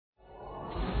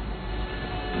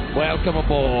Welcome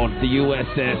aboard the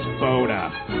USS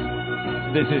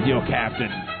Boda. This is your captain,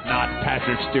 not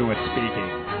Patrick Stewart speaking.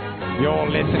 You're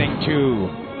listening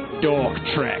to Dork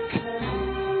Trek.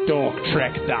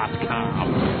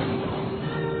 DorkTrek.com.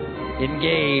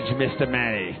 Engage, Mr.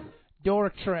 Manny.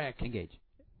 Dork Trek. Engage.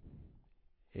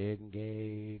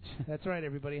 That's right,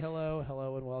 everybody. Hello,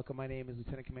 and welcome. My name is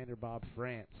Lieutenant Commander Bob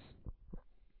France.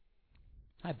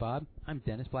 Hi, Bob. I'm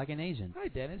Dennis, Black and Asian. Hi,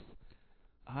 Dennis.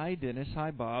 Hi, Dennis.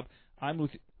 Hi, Bob. I'm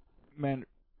Lieutenant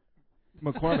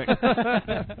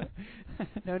McCormick.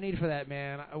 No need for that,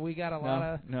 man. We got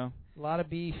a lot of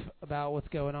beef about what's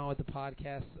going on with the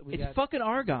podcast. It's fucking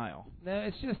Argyle. No,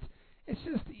 it's just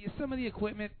some of the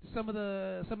equipment, some of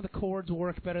the cords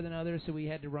work better than others, so we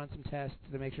had to run some tests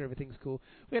to make sure everything's cool.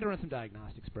 We had to run some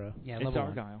diagnostics, bro. Yeah, it's level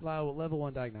Argyle. Level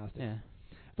 1 diagnostics. Yeah.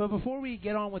 But before we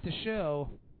get on with the show,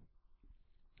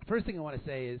 first thing I want to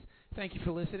say is thank you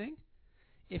for listening.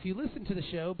 If you listen to the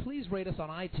show, please rate us on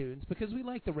iTunes because we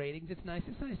like the ratings. It's nice.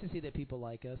 It's nice to see that people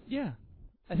like us. Yeah.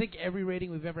 I think every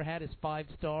rating we've ever had is 5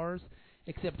 stars,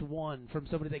 except one from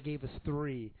somebody that gave us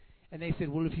 3. And they said,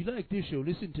 well, if you like this show,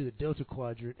 listen to the Delta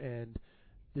Quadrant and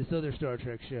this other Star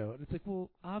Trek show. And it's like, well,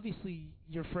 obviously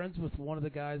you're friends with one of the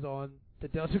guys on the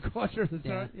Delta Quadrant.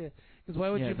 Because why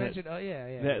would you mention? Oh,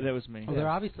 yeah. That was me. Well, they're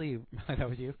obviously that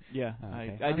was you. Yeah. Oh,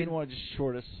 okay. I didn't want to just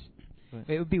short us.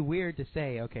 It would be weird to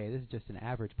say, okay, this is just an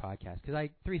average podcast because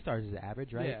 3 stars is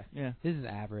average, right? Yeah. This is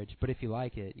average, but if you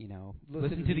like it,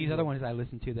 listen to these other ones I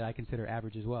listen to that I consider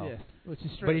average as well. Yeah, which is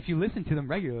straight. But if you listen to them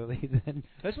regularly, then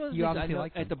that's one of the you things obviously I know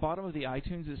like them. at the bottom of the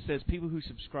iTunes it says people who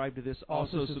subscribe to this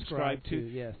also subscribe to.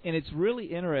 Yes. And it's really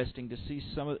interesting to see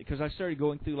some of because I started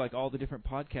going through like all the different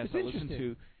podcasts I listen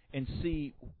to and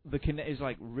see the is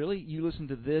like really you listen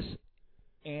to this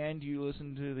and you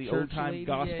listen to the Church old time lady,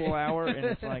 gospel hour and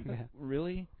it's like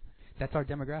really. That's our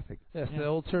demographic. Yes, the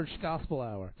old church gospel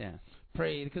hour. Yeah.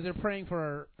 Pray, because they're praying for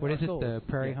our What our is it, souls. the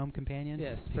Prairie Home Companion?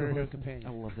 Yes, Prairie Home Companion.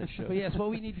 I love that show. But yes, what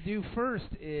we need to do first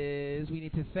is we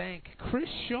need to thank Chris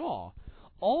Shaw,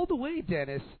 all the way,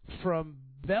 Dennis, from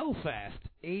Belfast.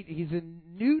 He's in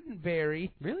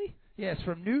Newtonbury. Really? Yes,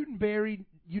 from Newtonbury,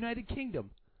 United Kingdom.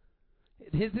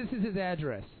 This is his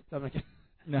address. I'm like,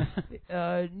 No.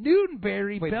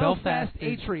 Newtonbury, Wait, Belfast Belfast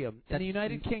is- Atrium in that's the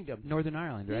United Kingdom. Northern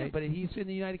Ireland, right? Yeah, but he's in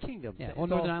the United Kingdom. Yeah, It's well,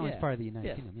 Northern all- Ireland's yeah. part of the United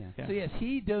Yes. Kingdom, yeah. Yeah. So yes,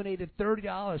 he donated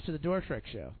 $30 to the Dork Trek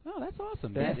show. Oh, that's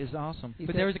awesome. That man. is awesome. He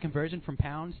But said- there was a conversion from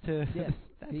pounds to... Yes.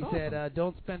 That's He awesome. said,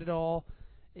 don't spend it all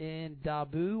in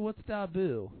Dabu. What's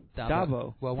Dabu?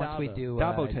 Dabo. Well, once we Dabo. do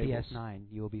Dabo tables. DS9,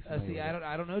 you will be familiar See, with it.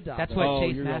 I don't know Dabu. That's what Oh,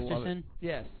 Chase you're gonna love Masterson...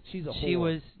 Yes, she's a She whore.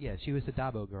 was the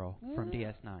Dabo girl from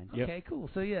DS9. Yep. Okay, cool.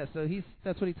 So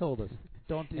that's what he told us.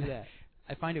 Don't do that.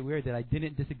 I find it weird that I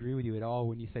didn't disagree with you at all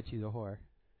when you said she's a whore.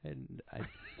 And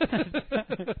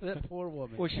That poor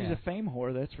woman. Well, she's Yeah. a fame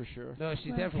whore, that's for sure. No,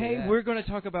 she's definitely. Hey, that. we're going to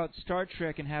talk about Star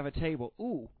Trek and have a table.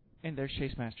 Ooh, and there's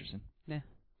Chase Masterson.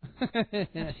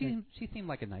 yeah, she seemed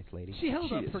like a nice lady. She held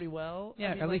She up is. pretty well. Yeah,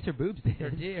 I mean, at least her boobs did.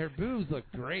 her boobs look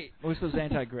great. What's those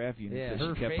anti-grav units Yeah, that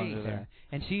her she kept face. under Yeah. there?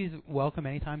 And she's welcome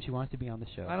anytime she wants to be on the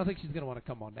show. I don't think she's gonna want to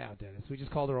come on now, Dennis. We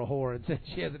just called her a whore and said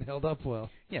she hasn't held up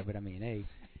well. Yeah, but I mean, hey,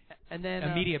 And then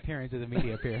a media appearance is a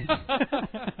media appearance.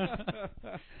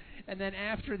 And then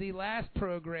after the last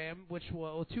program, which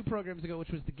was 2 programs ago, which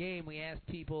was the game, we asked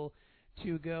people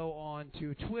to go on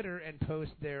to Twitter and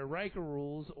post their Riker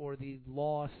rules or the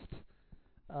Lost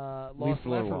Leaf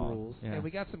Leopard Law. rules, Yeah. and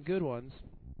we got some good ones.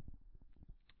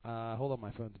 Hold on,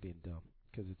 my phone's being dumb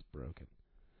because it's broken.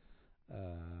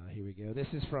 Here we go. This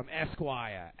is from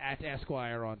Esquire, at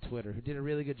Esquire on Twitter, who did a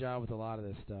really good job with a lot of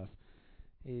this stuff.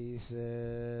 He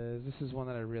says, this is one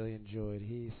that I really enjoyed.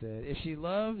 He said, if she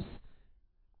loves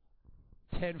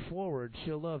 10 forward,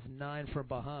 she'll love 9 from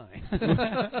behind.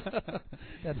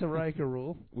 That's a Riker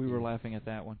rule. We were laughing at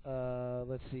that one.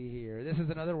 Let's see here. This is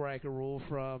another Riker rule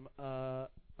from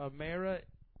Amara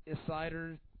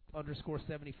Isider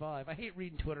 _75. I hate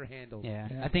reading Twitter handles. yeah,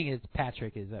 I think it's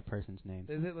Patrick is that person's name.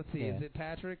 Is it? Let's see. Yeah. Is it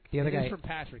Patrick? The other It is guy, from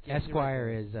Patrick. Yes, you're Esquire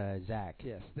right. is Zach.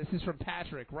 Yes, this is from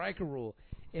Patrick. Riker rule.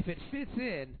 If it fits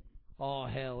in, oh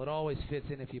hell, it always fits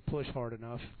in if you push hard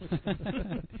enough. Which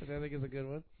I think is a good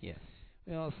one. Yes.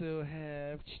 We also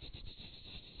have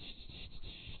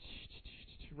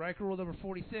Riker rule number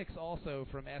 46, also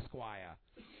from Esquire.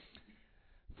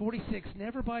 46,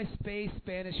 never buy space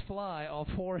Spanish fly off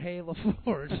Jorge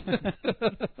LaForge.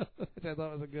 Which I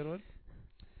thought was a good one.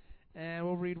 And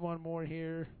we'll read one more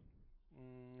here.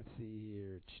 Let's see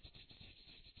here.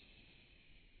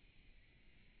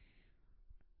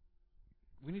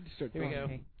 We need to start Here we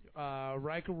throwing- go.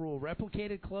 Riker rule.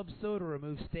 Replicated club soda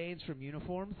removes stains from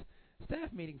uniforms.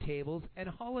 staff meeting tables, and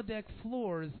holodeck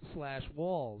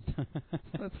floors/walls.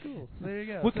 That's cool. So there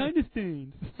you go. What kind of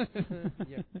stains?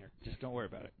 Yeah. Just don't worry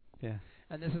about it. Yeah.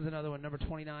 And this is another one, number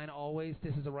 29. Always,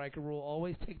 this is a Riker rule.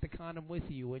 Always take the condom with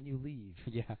you when you leave.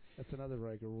 Yeah. That's another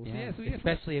Riker rule. Yeah. So,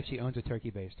 Especially if she owns a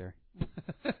turkey baster.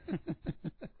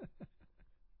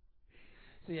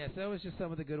 So yes, that was just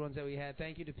some of the good ones that we had.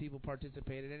 Thank you to people who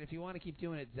participated. And if you want to keep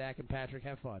doing it, Zach and Patrick,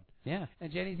 have fun. Yeah.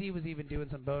 And Jenny Z was even doing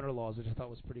some boner laws, which I thought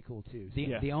was pretty cool too. So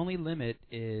The only limit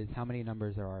is how many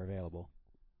numbers there are available.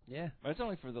 yeah. That's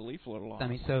only for the leaflet laws. I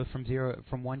mean, so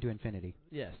from 1 to infinity.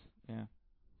 Yes. Yeah.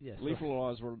 Yes. Leaflet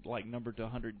laws were like numbered to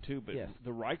 102, but Yes.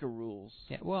 the Riker rules.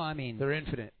 Yeah. Well, I mean, They're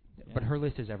infinite. but her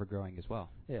list is ever growing as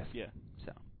well. Yes. Yeah.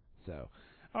 So.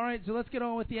 All right, so let's get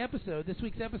on with the episode. This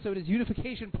week's episode is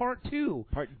Unification Part 2.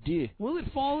 Part D. Will it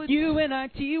fall into...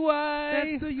 UNITY!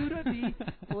 That's the UNITY.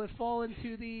 Will it fall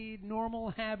into the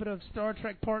normal habit of Star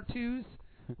Trek Part 2s?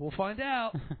 We'll find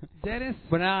out. Dennis?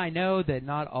 But now I know that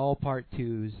not all Part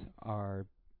 2s are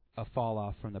a fall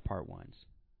off from the Part 1s.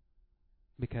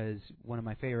 Because one of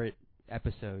my favorite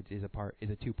episodes is a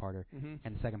 2-parter,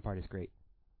 and the second part is great.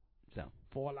 So.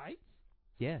 4 Lights?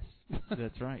 Yes.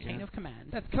 That's right. Chain yeah. of command.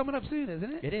 That's coming up soon,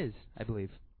 isn't it? It is, I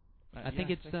believe. I think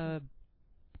yeah, it's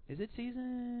is it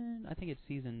season? I think it's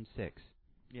season 6.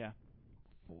 Yeah.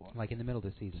 Like in the middle of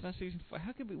the season. It's not season 5.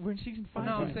 How could we're in season 5?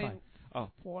 No, I'm Season saying... 5.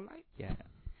 Oh. 4 Lights? Yeah.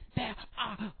 There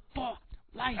are 4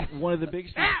 lights. One of the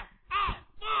biggest.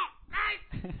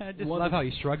 I just love how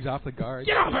he shrugs off the guard.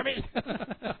 Get over me!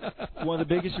 One of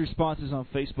the biggest responses on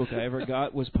Facebook I ever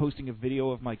got was posting a video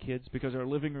of my kids because our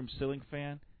living room ceiling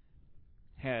fan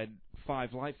had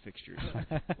 5 light fixtures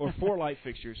or 4 light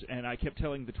fixtures, and I kept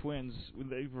telling the twins when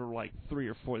they were like 3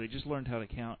 or 4, they just learned how to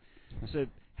count. I said,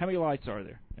 "How many lights are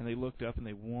there?" And they looked up and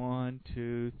they 1,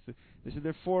 2, 3. They said,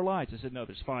 "There are 4 lights." I said, "No,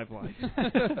 there's 5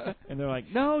 lights." And they're like,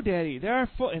 "No, Daddy, there are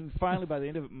 4." And finally, by the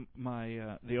end of it,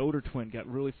 my the older twin got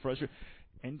really frustrated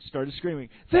and started screaming,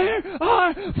 "There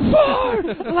are 4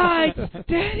 lights,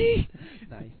 Daddy!"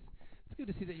 Nice. It's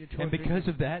good to see that you're torturing... And because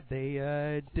of that,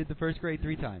 they did the first grade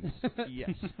 3 times. Yes.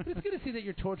 But it's good to see that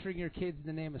you're torturing your kids in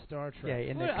the name of Star Yeah, Trek.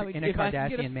 in, Well, I mean, in a if I can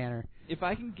get Kardashian manner. If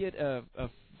I can get a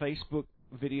Facebook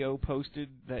video posted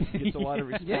that gets a lot of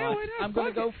response, Yeah, why not? I'm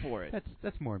going to Fuck go for it.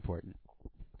 That's more important.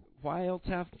 Why else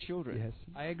have children? Yes.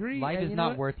 I agree. Life and is you know not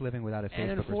what? worth living without a Facebook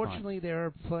And response. unfortunately, there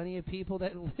are plenty of people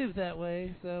that live that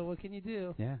way, so what can you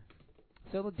do? Yeah.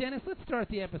 So, Dennis, let's start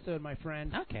the episode, my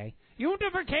friend. Okay.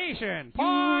 Unification!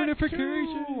 Part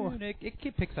 2!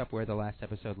 It picks up where the last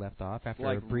episode left off after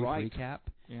Like a brief right. recap.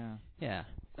 Yeah. Yeah.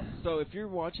 So if you're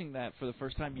watching that for the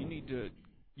first time, you need to.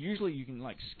 Usually, you can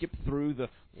like skip through the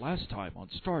last time on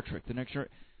Star Trek. The next year,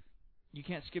 you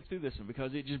can't skip through this one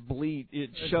because it just bleeds. It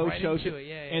shows, right shows, into it,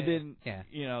 yeah, and yeah. then Yeah.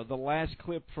 you know the last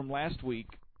clip from last week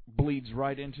bleeds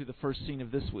right into the first scene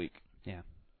of this week. Yeah.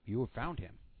 You have found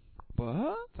him.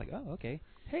 What? It's like, oh, okay.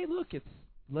 Hey, look, it's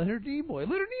Leonard Nimoy.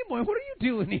 Leonard Nimoy, what are you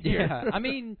doing here? Yeah. I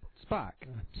mean, Spock.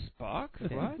 Spock?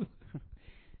 Yeah. What?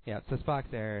 Yeah, so Spock's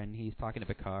there, and he's talking to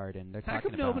Picard, and they're How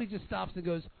talking come about... nobody just stops and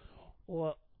goes,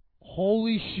 well,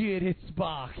 holy shit, it's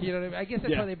Spock? You know what I mean? I guess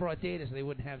that's Yeah. why they brought Data, so they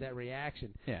wouldn't have that reaction.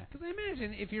 Yeah. Because I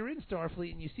imagine if you're in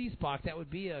Starfleet and you see Spock, that would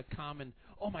be a common,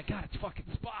 oh my god, it's fucking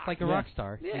Spock. Like a rock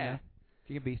star. Yeah. You know?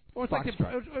 You can be Or it's like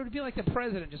Spock-struck. or it would be like the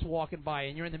president just walking by,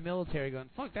 and you're in the military going,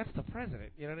 fuck, that's the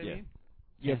president. You know what I Yeah. mean?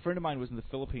 Yeah, a friend of mine was in the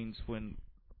Philippines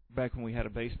back when we had a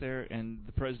base there, and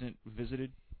the president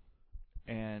visited.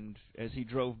 And as he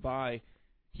drove by,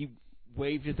 he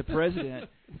waved at the president.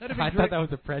 I thought that was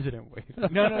the president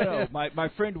wave. No. My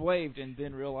friend waved and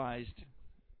then realized,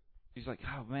 he's like,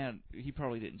 oh man, he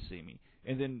probably didn't see me.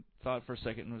 And then thought for a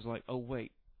second and was like, oh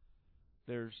wait,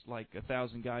 there's like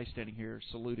 1,000 guys standing here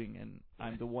saluting, and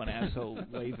I'm the one asshole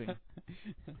waving.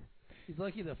 He's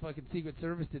lucky the fucking Secret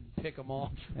Service didn't pick him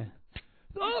off. Yeah.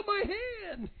 Oh, my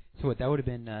hand! So what, that would have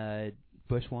been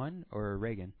Bush 1 or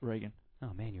Reagan? Reagan.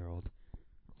 Oh, man, you're old.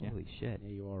 Yeah. Holy shit. Yeah,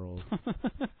 you are old.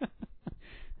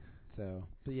 So,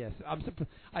 but yes,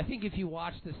 I think if you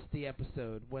watch the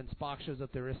episode, when Spock shows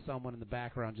up, there is someone in the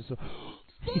background just so,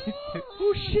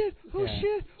 Oh shit! Oh Yeah.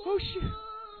 shit! Oh shit!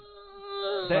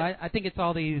 So I think it's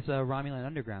all these Romulan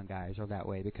Underground guys are that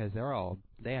way because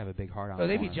they have a big heart on. oh,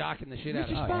 they be for 'em. jocking the shit out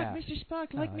of Oh, him. yeah. Mr.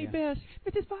 Spock, like Oh, me yeah. best.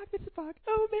 Mr. Spock, Mr. Spock.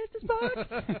 Oh, Mr.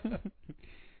 Spock.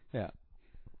 Yeah.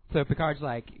 So Picard's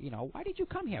like, why did you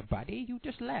come here, buddy? You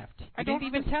just left. I didn't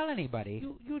even tell anybody.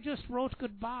 You just wrote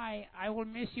goodbye. I will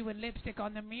miss you in lipstick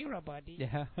on the mirror, buddy.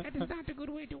 Yeah. That is not a good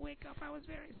way to wake up. I was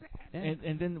very sad. Yeah.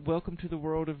 And then welcome to the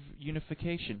world of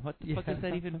unification. What the fuck Yeah. does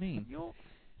that even mean? You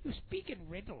speak in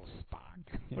riddles,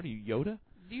 Spock. What are you, Yoda?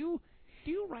 Do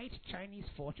Do you write Chinese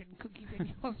fortune cookies in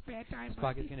your spare time?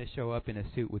 Spock is going to show up in a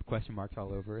suit with question marks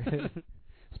all over it.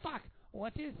 Spock,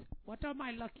 what are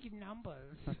my lucky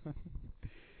numbers?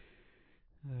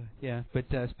 Yeah, but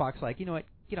Spock's like, you know what?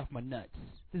 Get off my nuts.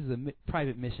 This is a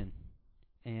private mission,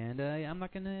 and I'm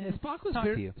not going to talk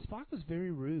to you. Spock was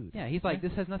very rude. Yeah, he's like,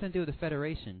 this has nothing to do with the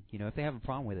Federation. You know, if they have a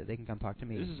problem with it, they can come talk to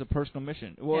me. This is a personal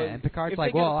mission. Well, yeah, and Picard's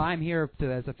like, well, I'm here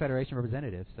as a Federation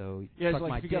representative, so yeah, suck it's like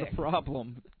my if you dick. got a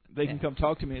problem, they can come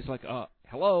talk to me. It's like,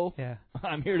 hello, yeah,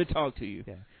 I'm here to talk to you.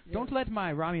 Yeah. Don't let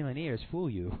my Romulan ears fool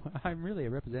you. I'm really a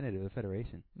representative of the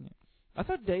Federation. Yeah. I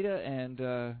thought Data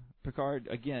and Picard,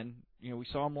 again, we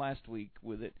saw them last week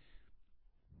with it,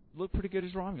 looked pretty good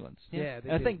as Romulans. Yeah,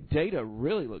 I think Data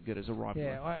really looked good as a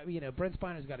Romulan. Yeah, Brent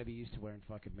Spiner's got to be used to wearing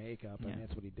fucking makeup. I mean,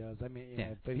 that's what he does. I mean, yeah.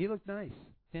 But he looked nice.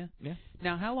 Yeah. Yeah.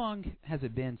 Now, how long has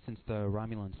it been since the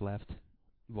Romulans left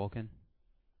Vulcan?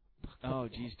 Oh,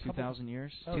 geez, 2,000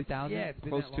 years? 2,000? Yeah, it's been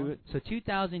close that to long. it. So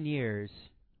 2,000 years,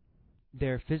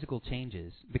 their physical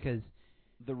changes, because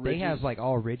The they have, like,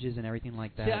 all ridges and everything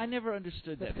like that. See, I never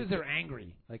understood that. Because they're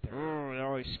angry. Like they're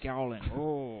always scowling.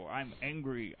 Oh, I'm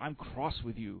angry. I'm cross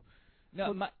with you.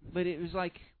 No, but it was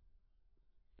like,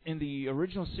 in the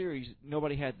original series,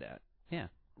 nobody had that. Yeah.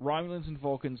 Romulans and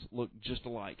Vulcans look just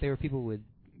alike. They were people with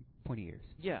pointy ears.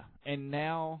 Yeah, and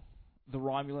now the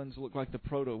Romulans look like the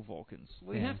proto-Vulcans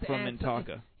we have to from add Mintaka.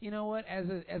 something. You know what? As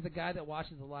a guy that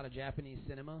watches a lot of Japanese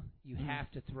cinema, you have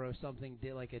to throw something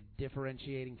like a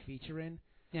differentiating feature in.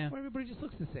 Yeah. Where everybody just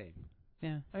looks the same.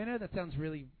 Yeah. I know that sounds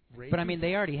really racist. But, I mean,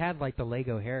 they already had, like, the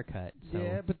Lego haircut. So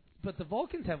yeah, but the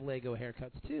Vulcans have Lego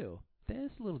haircuts, too.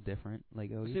 It's a little different,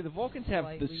 Lego. See, the Vulcans have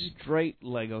the Slightly. straight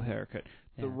Lego haircut.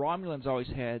 The Yeah. Romulans always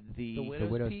had the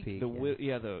Widow's Peak. the Widow's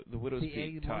The Peak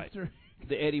Eddie type, Munster.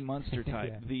 the Eddie Munster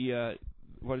type, Yeah. the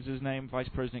what is his name, Vice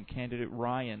President candidate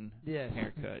Ryan Yes.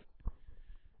 haircut.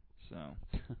 So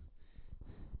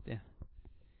Yeah.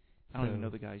 I don't even know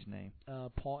the guy's name.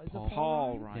 Paul. Is it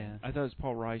Paul Ryan? Ryan. Yeah. I thought it was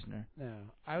Paul Reisner. No,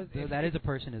 I was. So that is a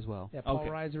person as well. Yeah, Paul Okay.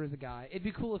 Reiser is a guy. It'd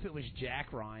be cool if it was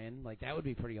Jack Ryan. Like that would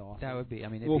be pretty awesome. That would be. I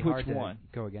mean, it'd Well, be which hard to one?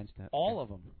 go against that. all of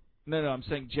them. No, I'm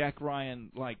saying Jack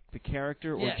Ryan, like the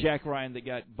character, or Yes. Jack Ryan that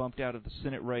got bumped out of the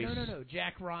Senate race. No.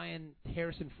 Jack Ryan,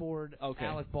 Harrison Ford, Okay.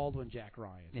 Alec Baldwin, Jack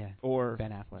Ryan. Yeah. Or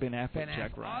Ben Affleck. Ben Affleck, Ben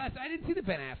Jack Affleck. Ryan. Oh, I didn't see the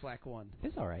Ben Affleck one.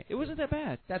 It's all right. It wasn't that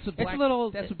bad. That's what It's Black. a little.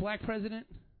 That's what Black President.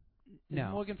 Is No.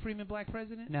 Morgan Freeman Black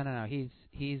President? No.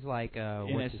 He's like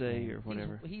what's his NSA name? or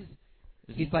whatever.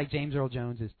 He's like James Earl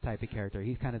Jones' type of character.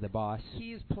 He's kind of the boss.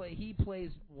 He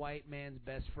plays white man's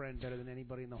best friend better than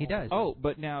anybody in the He whole does. Oh,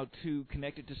 but now to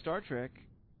connect it to Star Trek,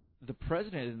 the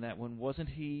president in that one, wasn't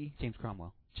he James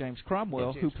Cromwell. James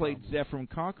Cromwell, Yeah, who James played Cromwell. Zefram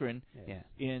Cochrane Yeah.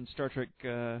 in Star Trek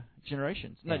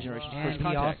Generations? Not Yeah. Generations, And First he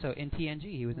Contact. also in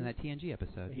TNG. He was in that TNG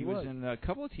episode. He was in a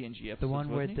couple of TNG episodes. The one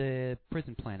with wasn't he? the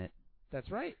prison planet, That's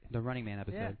right. the Running Man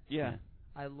episode. Yeah.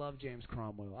 I love James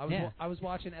Cromwell. I was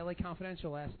watching L.A.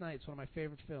 Confidential last night. It's one of my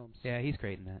favorite films. Yeah, he's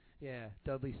great in that. Yeah,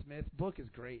 Dudley Smith. Book is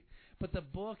great. But the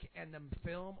book and the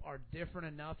film are different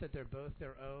enough that they're both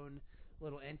their own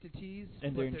little entities,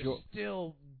 And but they're they're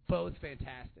still both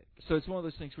fantastic. So it's one of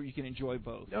those things where you can enjoy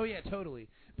both. Oh, yeah, totally.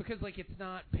 Because, like, it's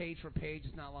not page for page.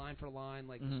 It's not line for line.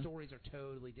 Like, the stories are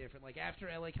totally different. Like, after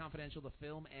L.A. Confidential, the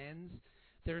film ends,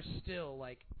 there's still,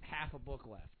 like, half a book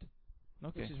left.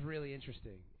 Okay. Which is really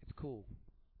interesting. It's cool.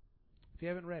 If you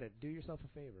haven't read it, do yourself a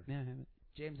favor. Yeah, I have it.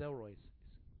 James Ellroy's a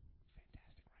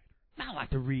fantastic writer. I like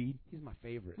to read. He's my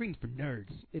favorite. Reading's for nerds.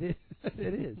 It is.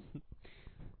 It is.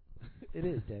 It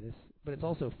is, Dennis. But it's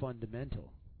also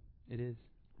fundamental. It is.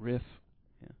 Riff.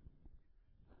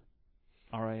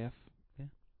 Yeah. RIF. Yeah.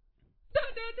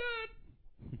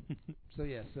 So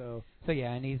yeah. So So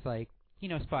yeah, and he's like, you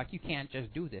know, Spock, you can't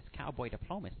just do this cowboy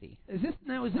diplomacy. is this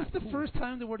the first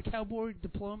time the word cowboy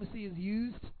diplomacy is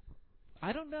used?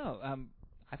 I don't know.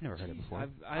 I've never heard it before.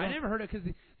 I never heard it because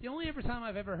the only ever time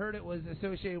I've ever heard it was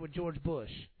associated with George Bush.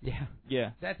 Yeah.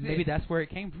 Yeah. That's Maybe it. that's where it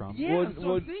came from. Yeah,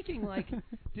 so I'm thinking, like,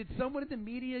 did someone in the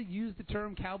media use the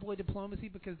term cowboy diplomacy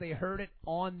because they heard it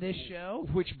on this show?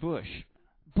 Which Bush?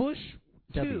 Bush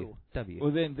W. 2.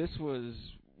 Well, then this was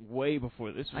way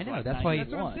before. This was I know, like that's why 91.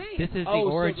 That's what I'm saying. This is the Oh,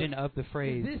 so origin of the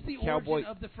phrase. Is this the Cowboy- origin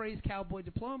of the phrase cowboy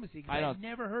diplomacy? Because I've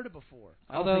never heard it before.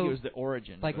 I don't think Although, it was the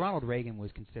origin. Like but- Ronald Reagan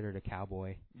was considered a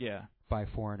cowboy Yeah. by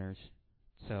foreigners,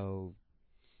 so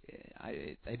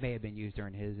it may have been used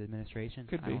during his administration.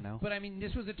 Could I be. don't know. But I mean,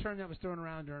 this was a term that was thrown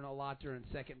around during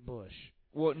second Bush.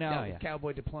 Well, now. Oh, yeah.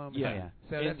 Cowboy diplomacy. Yeah. yeah.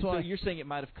 So And that's why. you're saying it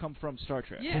might have come from Star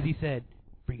Trek. Yeah. Because he said,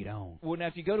 "Bring it on." Well, now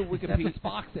if you go to That's Wikipedia, what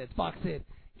Spock said. Spock said,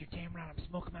 "You're damn right. I'm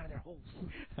smoking them out of their holes."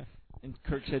 and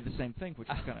Kirk said the same thing, which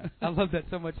is kind of. I love that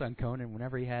so much on Conan.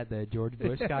 Whenever he had the George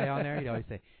Bush guy on there, he'd always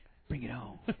say, Bring it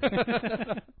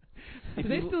on. Do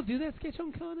they still do that sketch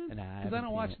on Conan? Nah, Because I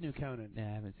don't watch New Conan. Yeah,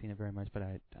 I haven't seen it very much, but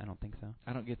I don't think so.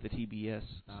 I don't get the TBS,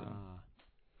 so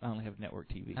I only have network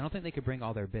TV. I don't think they could bring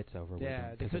all their bits over with them.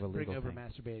 They because of couldn't a bring legal over thing.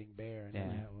 Masturbating Bear and Yeah.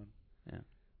 that one. Yeah.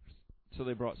 So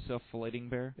they brought self-filleting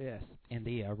bear? Yes. And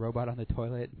the robot on the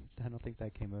toilet, I don't think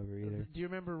that came over either. Do you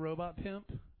remember Robot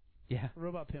Pimp? Yeah.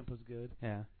 Robot Pimp was good.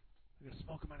 Yeah. We're going to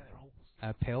smoke them out of their holes.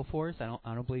 Pale Force, I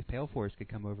don't believe Pale Force could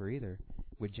come over either.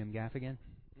 With Jim Gaffigan.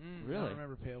 I Really? don't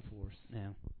remember Pale Force.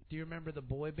 No. Do you remember the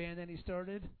boy band that he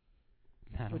started?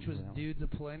 I don't Which was know. Dudes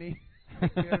Aplenty.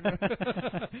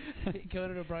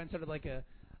 Conan O'Brien started like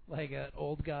an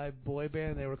old guy boy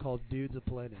band. They were called Dudes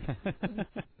Aplenty.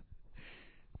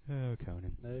 Oh,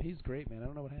 Conan. No, he's great, man. I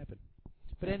don't know what happened.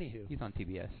 But anywho, He's on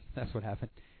TBS. That's what happened.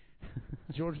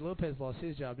 George Lopez lost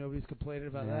his job. Nobody's complaining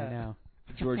about Yeah, that. I know.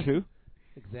 George who?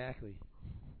 Exactly.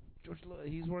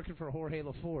 He's working for Jorge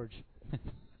LaForge.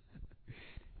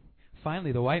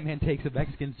 Finally, the white man takes a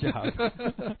Mexican's job.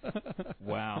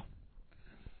 Wow.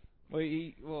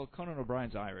 Well, Conan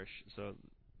O'Brien's Irish, so,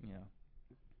 you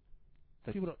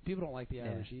know. People don't like the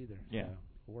Irish either. Yeah.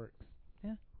 So it works.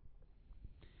 Yeah.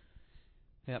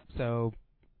 Yep. So,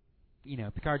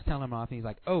 Picard's telling him off, and he's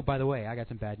like, "Oh, by the way, I got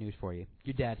some bad news for you.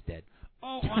 Your dad's dead."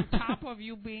 Oh, on top of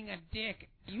you being a dick,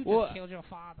 you Well, killed your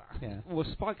father. Yeah. Well,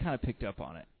 Spock kind of picked up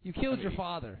on it. You killed your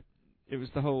father. It was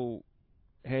the whole,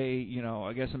 hey,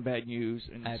 I got some bad news.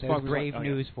 And There's Spock was grave like,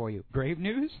 news for you. Grave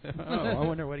news? Oh, I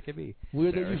wonder what it could be.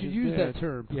 Weird that Sarah you should is use dead. that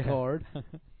term, Picard.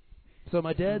 So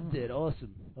my dad's dead.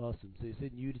 Awesome. So you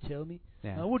sent you to tell me?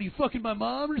 Yeah. What are you, fucking my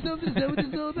mom or something? Is that what this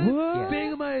is all about? What?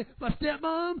 Banging my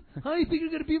stepmom? Huh? You think you're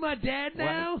going to be my dad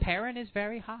now? Well, Perrin is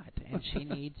very hot, and she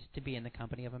needs to be in the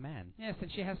company of a man. Yes,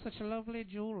 and she has such lovely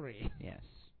jewelry. Yes.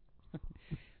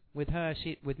 With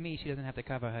me, she doesn't have to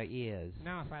cover her ears.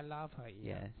 No, I love her.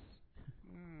 Yes.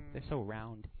 They're so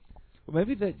round. Well,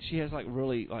 maybe that she has,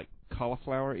 really,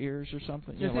 cauliflower ears or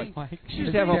something. She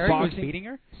used to have a boxing. beating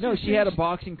her? No, she had a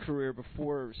boxing career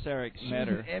before Sarek met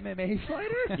her. She was an MMA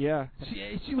fighter? Yeah.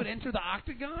 She would enter the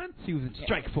octagon? She was in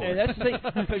Strike Force. And that's the thing,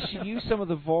 because she used some of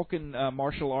the Vulcan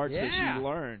martial arts that Yeah. she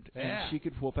learned, Yeah. and she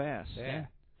could whoop ass. Yeah.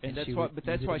 And that's she why. would But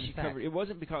that's use it why in she attack. covered. It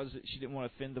wasn't because she didn't want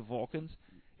to offend the Vulcans.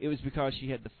 It was because she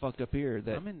had the fucked up ear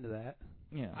that. I'm into that.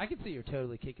 Yeah. I could see her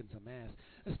totally kicking some ass,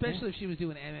 especially if she was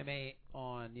doing MMA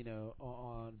on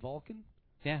Vulcan.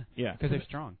 Yeah. Yeah. Because they're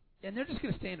strong. And they're just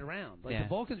going to stand around. Like, Yeah. the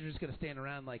Vulcans are just going to stand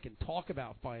around, and talk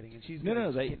about fighting, and she's No, going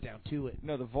no, to they- get down to it.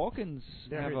 No, the Vulcans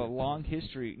They're have a hurting. long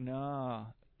history. No.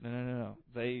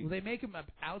 They. Well, they make them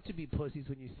out to be pussies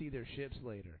when you see their ships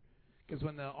later. Because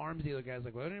when the arms dealer guy's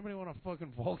like, "Why does anybody want a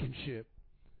fucking Vulcan ship?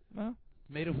 Well,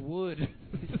 Made of wood."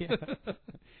 Yeah.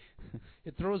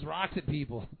 It throws rocks at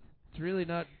people. It's really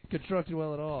not constructed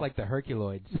well at all. It's like the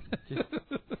Herculoids. Just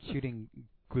shooting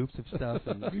groups of stuff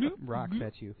and rocks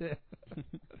at you. Yeah.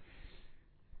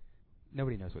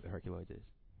 Nobody knows what the Herculoids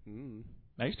is.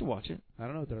 I used to watch it. I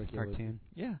don't know what the Cartoon.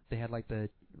 Yeah. They had the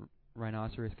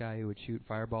rhinoceros guy who would shoot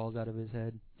fireballs out of his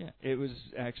head. Yeah. It was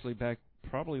actually back.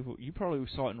 You probably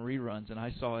saw it in reruns, and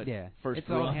I saw it. Yeah. First it's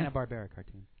a run. Hanna-Barbera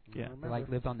cartoon. Yeah.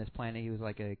 He lived on this planet. He was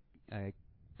like a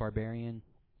barbarian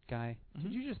guy.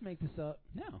 Did you just make this up?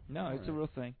 No. It's a real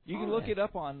thing. You can Oh, look yeah. it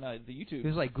up on the YouTube. It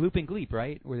was like Gloop and Gleep,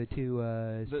 right? Were the two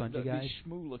spongy the guys?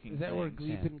 schmoo-looking Is that where things.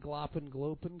 Gleepin, Gloppin,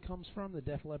 Glopin comes from? The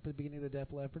Def Leppard, beginning of the Def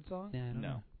Leppard song? Yeah, I don't No.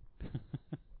 know.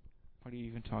 What are you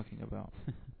even talking about?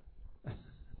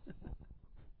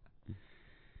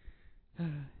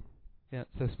 Yeah,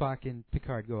 so Spock and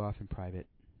Picard go off in private,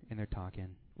 and they're talking.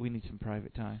 We need some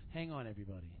private time. Hang on,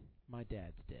 everybody. My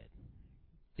dad's dead.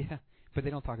 Yeah, but they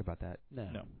don't talk about that.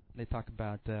 No. They talk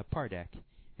about Pardek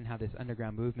and how this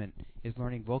underground movement is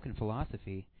learning Vulcan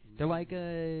philosophy. They're like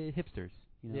hipsters,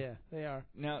 Yeah, they are.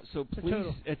 Now, so a please,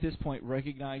 total- at this point,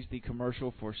 recognize the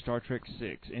commercial for Star Trek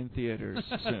VI in theaters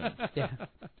soon. Yeah.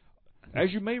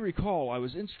 As you may recall, I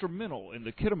was instrumental in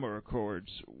the Khitomer Accords,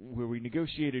 where we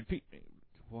negotiated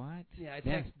What? Yeah, I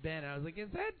texted Ben. I was like, "Is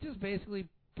that just basically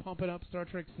pumping up Star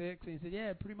Trek 6?" And he said,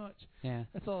 "Yeah, pretty much. Yeah.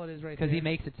 That's all it is, right there." Because he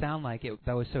makes it sound like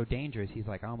that was so dangerous. He's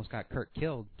like, I almost got Kirk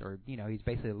killed, or he's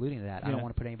basically alluding to that. I don't Yeah.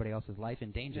 want to put anybody else's life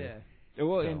in danger. Yeah.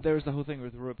 Well, So- and there's the whole thing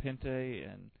with Rupinte,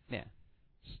 and Yeah.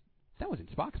 That wasn't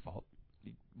Spock's fault.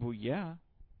 well, yeah,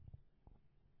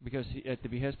 because at the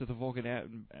behest of the Vulcan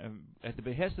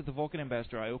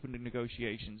ambassador, I opened the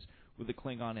negotiations with the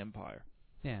Klingon Empire.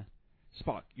 Yeah.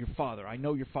 Spock, your father. I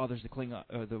know your father's the Klingon,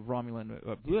 the Romulan,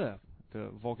 the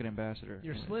Vulcan ambassador.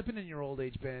 You're slipping in your old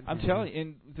age, Ben. I'm telling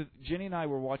you, Jenny and I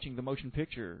were watching the motion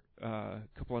picture a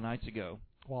couple of nights ago.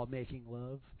 While making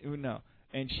love. No,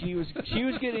 and she was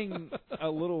getting a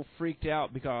little freaked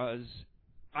out because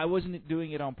I wasn't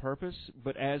doing it on purpose,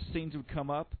 but as scenes would come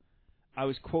up, I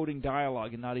was quoting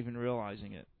dialogue and not even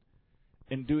realizing it.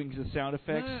 And doing the sound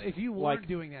effects. No, if you weren't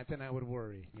doing that, then I would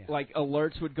worry. Yeah. Like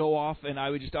alerts would go off, and I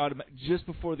would just just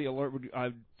before the alert would,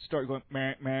 I'd start going,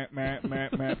 meh, meh, meh, meh,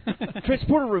 meh.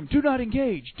 Transporter room, do not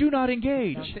engage, do not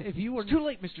engage. Now, if you were it's too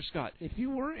late, Mr. Scott. If you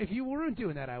weren't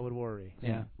doing that, I would worry.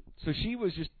 Yeah. So she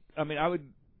was just. I mean,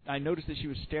 I noticed that she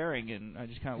was staring, and I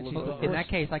just kind of looked. In that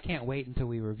case, I can't wait until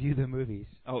we review the movies.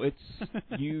 Oh, it's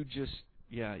you just.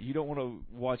 Yeah, you don't want to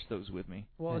watch those with me.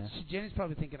 Well, Jenny's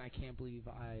probably thinking, I can't believe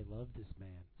I love this man.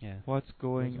 Yeah. What's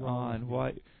going on?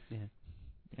 Why?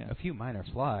 Yeah. A few minor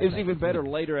flaws. It was even better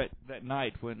later that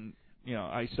night when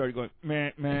I started going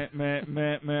meh meh meh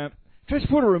meh meh.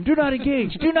 Transporter room, do not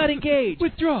engage, do not engage.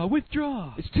 Withdraw.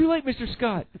 It's too late, Mr.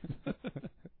 Scott.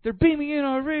 They're beaming in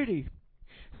already.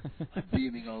 I'm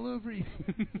beaming all over you.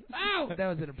 Ow! That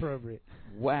was inappropriate.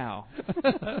 Wow.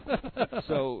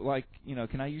 So,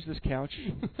 can I use this couch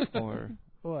or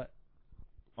what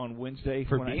on Wednesday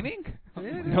for beaming?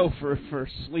 No, for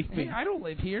sleeping. Hey, I don't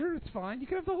live here. It's fine. You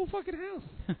can have the whole fucking house.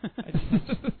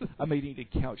 I may need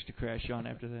a couch to crash on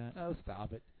after that. Oh,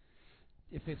 stop it.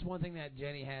 If it's one thing that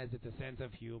Jenny has, it's a sense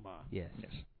of humor. Yes.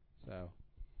 So,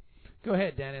 go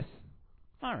ahead, Dennis.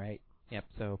 All right. Yep.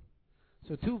 So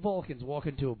two Vulcans walk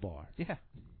into a bar. Yeah.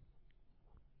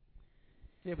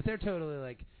 Yeah, but they're totally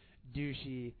like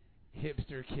douchey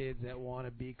hipster kids that want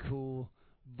to be cool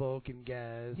Vulcan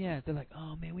guys. Yeah, they're like,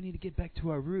 oh man, we need to get back to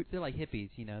our roots. They're like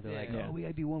hippies, They're like, oh, we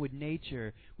gotta be one with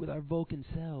nature, with our Vulcan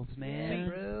selves, man. Yeah,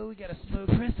 bro, we gotta smoke.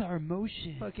 Suppress our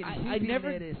emotion. Fucking I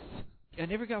lettuce.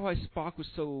 never got why Spock was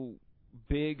so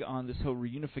big on this whole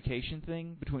reunification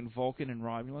thing between Vulcan and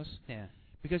Romulus. Yeah.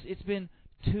 Because it's been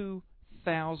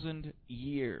 2,000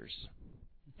 years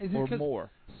or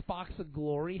more. Spock's a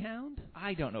glory hound?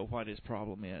 I don't know what his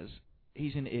problem is.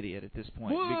 He's an idiot at this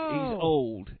point. Whoa! He's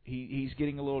old. He's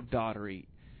getting a little doddery.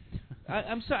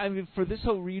 I'm sorry. I mean, for this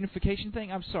whole reunification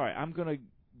thing, I'm sorry. I'm going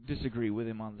to disagree with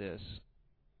him on this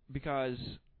because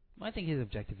I think his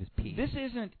objective is peace. This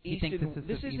isn't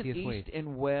East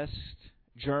and West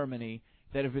Germany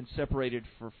that have been separated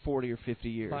for 40 or 50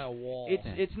 years. By a wall.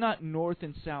 It's not North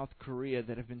and South Korea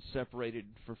that have been separated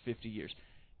for 50 years.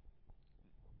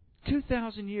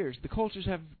 2,000 years. The cultures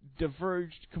have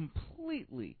diverged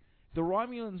completely. The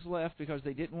Romulans left because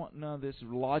they didn't want none of this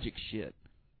logic shit.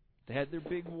 They had their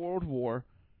big world war,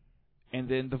 and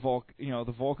then the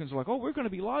Vulcans were like, "Oh, we're going to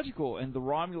be logical," and the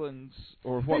Romulans,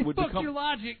 or what would fuck become, your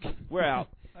logic. We're out.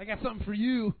 I got something for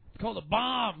you. It's called a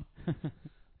bomb.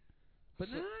 But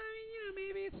no, I mean,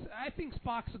 maybe it's. I think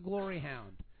Spock's a glory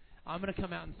hound. I'm going to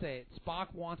come out and say it.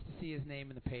 Spock wants to see his name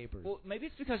in the papers. Well, maybe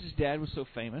it's because his dad was so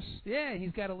famous. Yeah,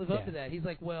 he's got to live up to that. He's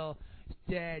like, well,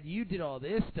 Dad, you did all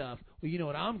this stuff. Well, you know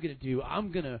what I'm going to do?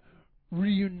 I'm going to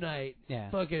reunite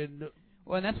fucking...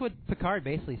 Well, and that's what Picard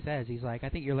basically says. He's like, I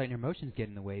think you're letting your emotions get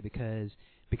in the way because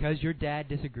your dad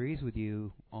disagrees with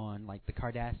you on, like, the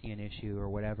Cardassian issue or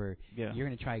whatever. Yeah. You're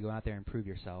going to try to go out there and prove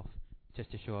yourself just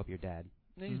to show up your dad.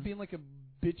 And he's being like a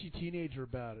bitchy teenager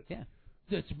about it. Yeah.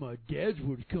 That's my dad's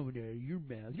words coming out of your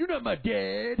mouth. You're not my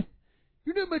dad.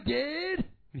 You're not my dad.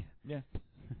 Yeah.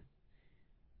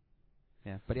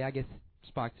 Yeah, but I guess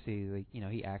Spock, see,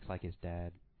 he acts like his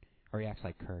dad, or he acts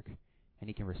like Kirk, and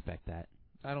he can respect that.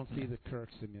 I don't see the Kirk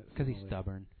simulator. Because he's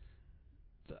stubborn.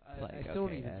 I still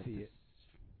don't even see it.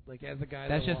 Like, as a guy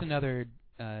that's just another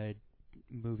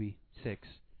movie 6.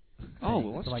 Oh,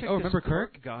 well, let's check remember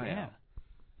Kirk? Guy out.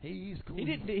 He's cool. He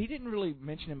didn't really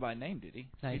mention him by name, did he?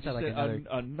 No, he just said like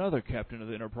another captain of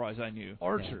the Enterprise I knew.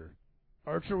 Archer.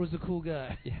 Yeah. Archer was a cool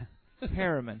guy. Yeah.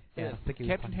 Harriman. Yeah,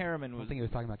 Captain Harriman was... I think he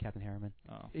was talking about Captain Harriman.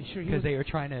 Oh. Because they were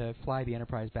trying to fly the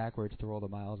Enterprise backwards to roll the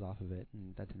miles off of it,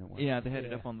 and that didn't work. Yeah, they had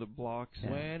it up on the blocks. Yeah.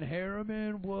 When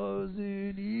Harriman was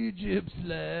in Egypt's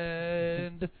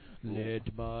land,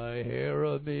 let my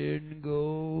Harriman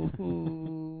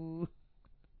go.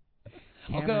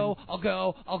 I'll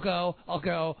go.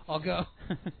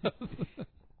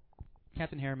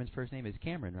 Captain Harriman's first name is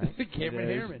Cameron, right? Cameron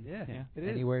Harriman, yeah. It is.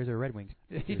 And he wears a Red Wings.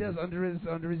 He does under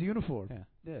his uniform. Yeah.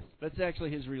 Yes. That's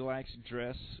actually his relaxed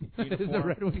dress uniform. Is the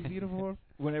Red Wings uniform?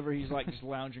 Whenever he's like just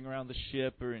lounging around the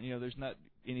ship, or there's not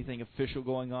anything official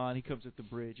going on, he comes at the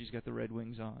bridge. He's got the Red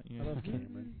Wings on. I love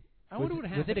Cameron. I wonder what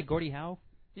happened. Was it a Gordie Howe?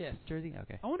 Yes. Jersey.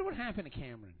 Okay. I wonder what happened to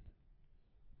Cameron.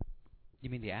 You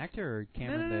mean the actor or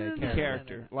Cameron the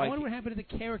character? No. I wonder what happened to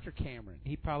the character Cameron.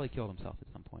 He probably killed himself at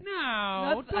some point.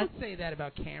 No, don't say that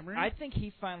about Cameron. I think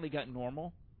he finally got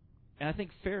normal, and I think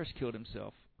Ferris killed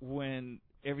himself when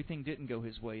everything didn't go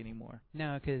his way anymore.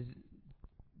 No, because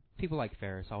people like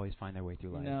Ferris always find their way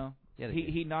through life. No. Yeah,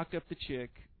 he knocked up the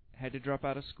chick, had to drop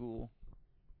out of school,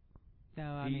 No,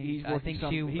 I He's mean, I working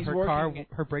think he's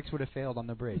her brakes would have failed on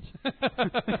the bridge.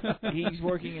 He's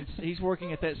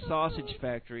working at that sausage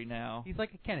factory now. He's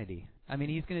like a Kennedy. I mean,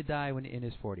 he's going to die when in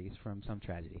his 40s from some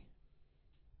tragedy.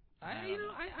 I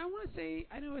want to say,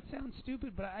 I know it sounds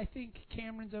stupid, but I think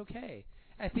Cameron's okay.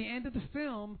 At the end of the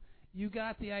film, you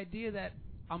got the idea that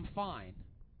I'm fine.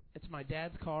 It's my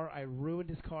dad's car. I ruined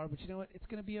his car, but you know what? It's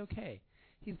going to be okay.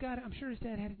 He's got it. I'm sure his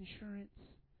dad had insurance.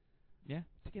 Yeah.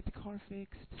 To get the car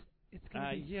fixed. It's going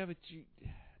to be. Yeah, but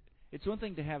it's one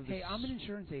thing to have this. Hey, I'm an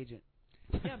insurance agent.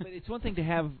 Yeah, but it's one thing to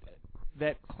have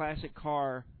that classic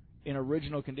car in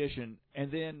original condition,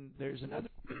 and then there's another.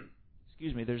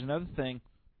 Excuse me. There's another thing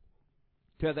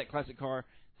to have that classic car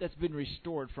that's been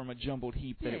restored from a jumbled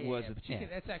heap that it was. But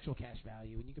that's actual cash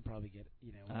value, and you could probably get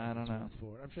I don't know.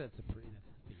 For it. I'm sure that's the thing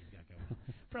you've got going.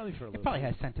 Probably for a little. It probably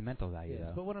bit. has sentimental value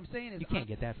though. But what I'm saying is you can't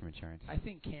get that from insurance. I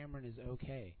think Cameron is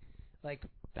okay. Like,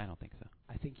 I don't think so.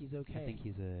 I think he's okay. I think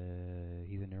he's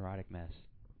a neurotic mess.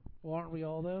 Well, aren't we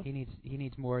all though? He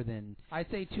needs more than I'd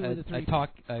say two of the three.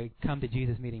 A come to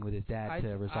Jesus meeting with his dad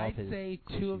to resolve his. I'd say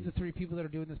two of the three people that are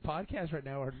doing this podcast right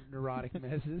now are neurotic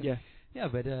messes. Yeah,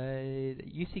 but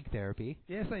you seek therapy.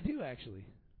 Yes, I do actually.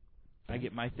 I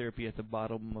get my therapy at the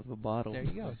bottom of the bottle. There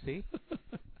you go. See,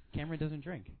 Cameron doesn't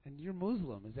drink. And you're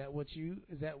Muslim. Is that what you?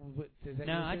 Is that No,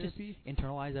 your I just therapy?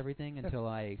 internalize everything until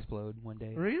I explode one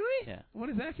day. Really? Yeah. When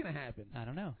is that going to happen? I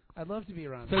don't know. I'd love to be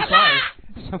around.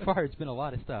 So far, it's been a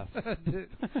lot of stuff.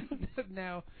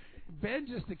 Now, Ben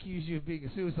just accused you of being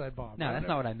a suicide bomber. No, that's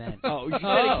not what I meant. Oh, you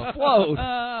said explode.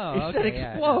 Oh, you said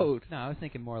okay, explode. Yeah, no, I was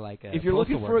thinking more like if you're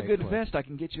looking for a good explode. vest, I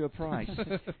can get you a price.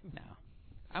 No,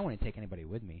 I wouldn't take anybody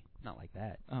with me. Not like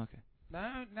that. Oh, okay.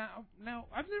 No,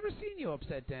 I've never seen you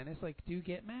upset, Dennis. Like, do you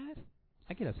get mad?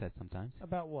 I get upset sometimes.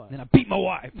 About what? And then I beat my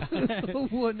wife.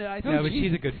 Well, no, but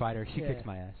she's a good fighter. She kicks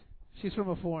my ass. She's from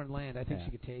a foreign land. I think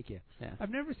she could take you. Yeah. I've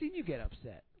never seen you get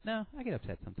upset. No, I get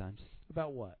upset sometimes.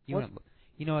 About what? You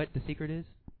know what the secret is?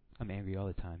 I'm angry all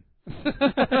the time.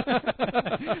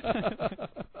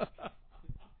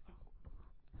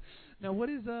 Now,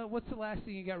 what's the last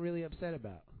thing you got really upset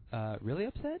about? Really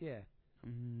upset? Yeah.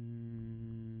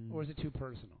 Or is it too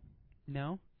personal?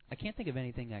 No, I can't think of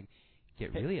anything I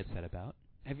get really upset about.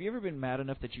 Have you ever been mad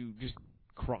enough that you just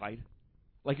cried?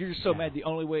 Like, you're just so mad the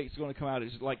only way it's going to come out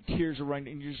is, like, tears are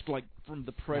running, and you're just, like, from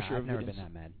the pressure of I've never been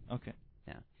that mad. Okay.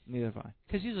 Yeah. Neither have I.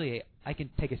 Because usually I can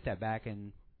take a step back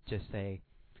and just say,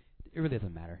 it really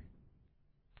doesn't matter.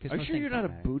 Are you sure you're not a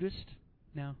Buddhist?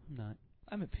 No, I'm not.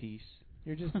 I'm at peace.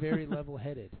 You're just very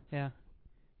level-headed. Yeah.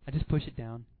 I just push it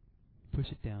down.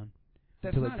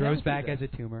 That's until not it grows healthy, back though. as a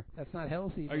tumor. That's not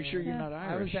healthy. Are you sure you're not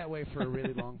Irish? I was that way for a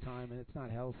really long time, and it's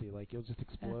not healthy. Like, you'll just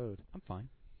explode. I'm fine.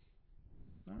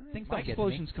 All right. Things My don't get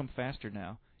explosions come faster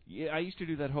now. Yeah, I used to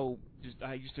do that whole.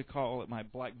 I used to call it my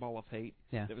black ball of hate.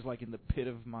 Yeah. That was like in the pit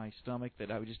of my stomach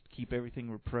that I would just keep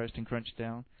everything repressed and crunched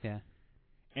down. Yeah.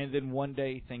 And then one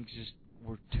day things just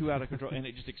were too out of control, and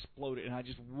it just exploded, and I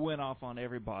just went off on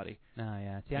everybody. Oh,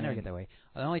 yeah. See, I never get that way.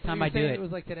 The only So time you're I do saying it... it was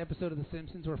like that episode of The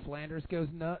Simpsons where Flanders goes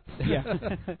nuts? Yeah,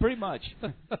 pretty much.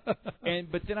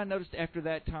 But then I noticed after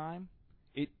that time,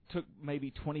 it took maybe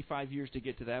 25 years to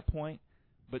get to that point.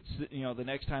 But, you know, the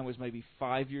next time was maybe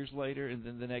 5 years later, and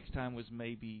then the next time was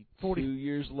maybe 2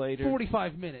 years later.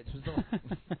 45 minutes was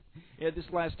the Yeah, this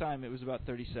last time it was about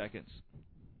 30 seconds.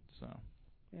 So.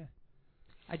 Yeah.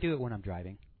 I do it when I'm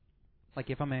driving. Like,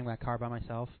 if I'm in my car by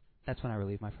myself, that's when I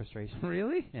relieve my frustration.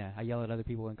 Really? Yeah, I yell at other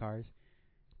people in cars,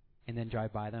 and then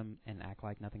drive by them and act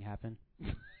like nothing happened.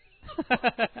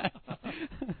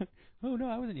 Oh, no,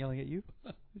 I wasn't yelling at you.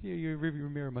 Your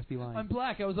rearview mirror must be lying. I'm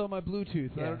black. I was on my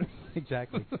Bluetooth. Yeah, I don't know.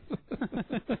 exactly.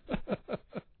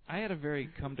 I had a very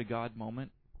come-to-God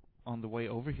moment on the way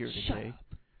over here today. Shut up.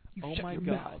 Oh, shut my your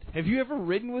God. mouth. Have you ever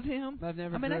ridden with him? I've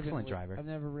never I'm an driven excellent with- driver. I've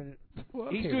never ridden. Well,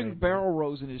 He's okay, doing right. barrel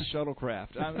rolls in his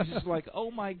shuttlecraft. I was just like,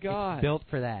 oh, my God. Built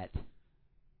for that.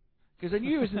 Because I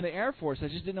knew he was in the Air Force. I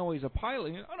just didn't know he was a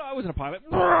pilot. Oh, no, I wasn't a pilot.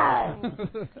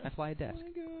 I fly a desk.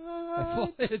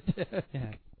 Oh, my God.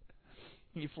 Yeah.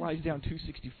 He flies down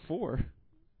 264.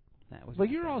 That was But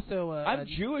you're also I'm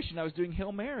Jewish, and I was doing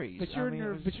Hail Marys. But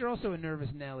you're also a nervous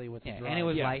Nelly with the yeah, drive. and it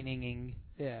was Yeah. lightning-ing.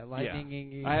 Yeah,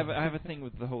 lightning. I have a thing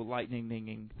with the whole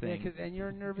lightning-ing thing. Yeah, and you're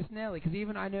a nervous Nelly. Because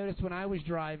even I noticed when I was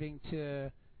driving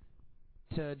to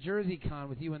JerseyCon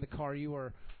with you in the car, you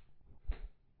were.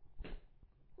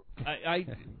 I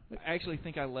actually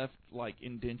think I left like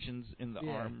indentions in the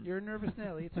arm. You're a nervous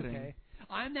Nelly. It's thing. okay.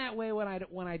 I'm that way when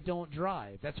I don't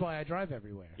drive. That's why I drive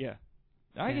everywhere. Yeah.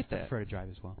 I get I that. prefer to drive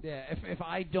as well. Yeah, if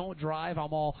I don't drive,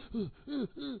 I'm all.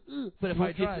 But if Well,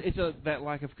 I drive, it's that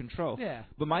lack of control. yeah.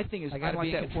 But my thing is, I gotta like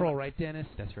be that in control, right, Dennis?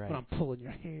 That's right. When I'm pulling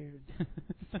your hair,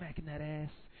 smacking that ass.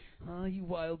 Oh, you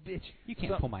wild bitch! You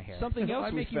can't pull my hair. Something else I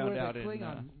we make you found wear out the in.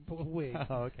 Klingon wig.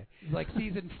 Oh, okay. Like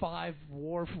season 5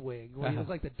 Worf wig, where he looks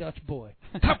like the Dutch boy.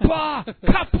 Kapla!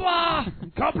 Kapla!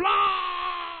 Kapla!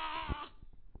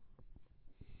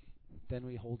 Then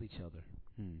we hold each other.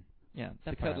 Yeah,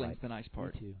 That's the what I cuddling's like. the nice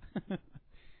part. Me too.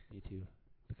 Me too.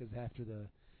 Because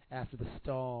after the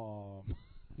storm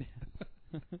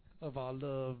of our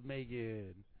love,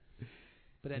 Megan.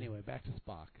 But anyway, back to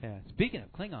Spock. Yeah. Speaking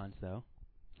of Klingons, though,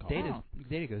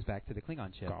 Data goes back to the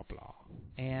Klingon ship. Kapla.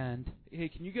 And Hey,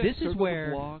 can you guys this is circle where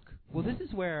the block? Well, this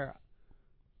is where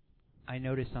I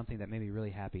noticed something that made me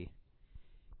really happy.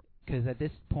 Because at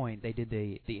this point, they did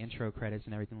the intro credits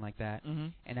and everything like that. Mm-hmm.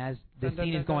 And as the Dun, dun,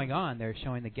 scene dun, is going on, they're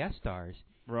showing the guest stars.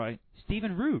 Right.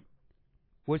 Stephen Root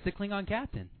was the Klingon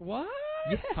captain. What?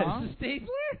 Yes. The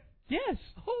Stapler? Yes.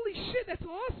 Holy shit, that's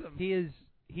awesome.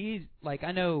 He's like,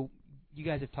 I know you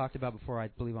guys have talked about before, I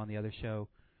believe on the other show,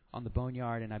 on the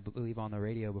Boneyard, and I believe on the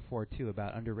radio before too,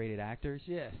 about underrated actors.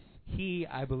 Yes. He,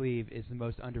 I believe, is the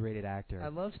most underrated actor. I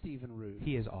love Stephen Root.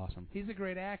 He is awesome. He's a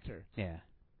great actor. Yeah.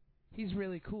 He's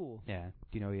really cool. Yeah.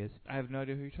 Do you know who he is? I have no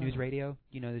idea who you're talking News about. Radio?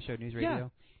 You know the show News Radio? Yeah.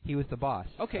 He was the boss.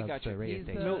 Okay, of gotcha. the radio He's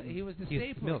station. he was the He's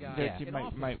Stapler Milton, guy. yeah. in my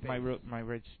Office my Space.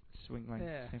 red swing line.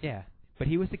 Yeah. Yeah. But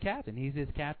he was the captain. He's his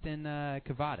Captain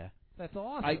Kavada. That's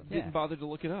awesome. I didn't bother to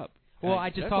look it up. Well, I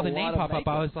just That's saw a the lot name of pop up. I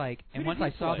makeup. was like, and Who once did I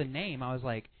he saw play? the name, I was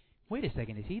like, wait a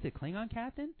second, is he the Klingon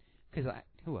captain? Because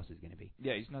who else is going to be?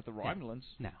 Yeah, he's not the Romulans.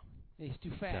 No. He's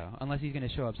too fat. So, unless he's going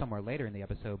to show up somewhere later in the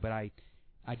episode. But I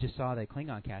just saw the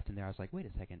Klingon captain there. I was like, wait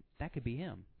a second, that could be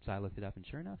him. So I looked it up, and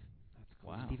sure enough, That's cool.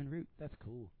 Wow. Stephen Root. That's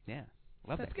cool. Yeah.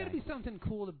 Love That's that got to guy. be something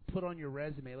cool to put on your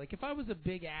resume. Like, if I was a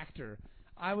big actor,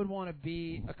 I would want to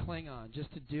be a Klingon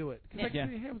just to do it. Because Yeah. I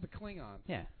could have a Klingon.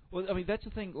 Yeah. Well, I mean, that's the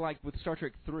thing. Like with Star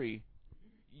Trek 3,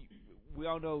 we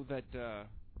all know that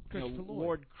Christopher Lloyd.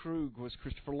 Lord Krug was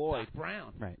Christopher Lloyd, Doc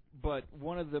Brown. Right. but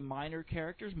one of the minor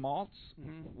characters, Maltz,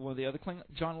 one of the other Klingon,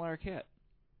 John Larroquette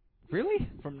Really?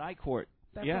 from Night Court.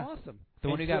 That's Yeah. awesome. The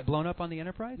one who And got so- blown up on the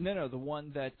Enterprise? No, the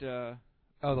one that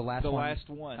Oh, the last the one. last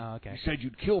one. Oh, okay. You said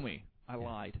you'd kill me. I Yeah.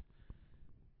 lied.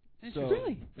 Interesting.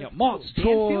 Really? Yeah, That's Maltz, Dan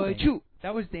Troy, Fielding. Chu,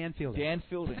 That was Dan Fielding. Dan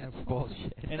Fielding. That's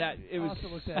bullshit. And that it was Also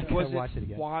looked at it. was I'll watch it it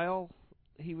again. while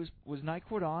he was Night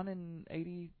Court on in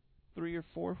 '83 or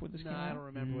 '4 when this No, came I out? don't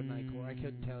remember what night court. I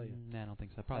couldn't tell you. I don't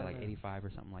think so. Probably I like don't know. 85 or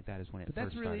something like that is when it But that's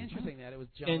first really started. interesting that it was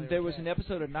John And there was Larroquette. an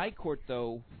episode of Night Court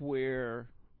though where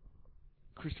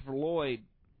Christopher Lloyd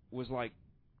was like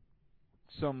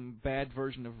some bad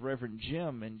version of Reverend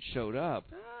Jim and showed up,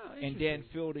 Oh, and Dan interesting.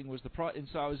 Fielding was the and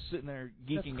so I was sitting there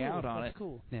That's geeking cool. out on That's it.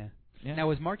 cool. Yeah. Yeah. Now,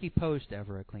 was Marky Post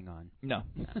ever a Klingon? No,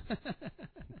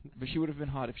 but she would have been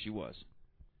hot if she was.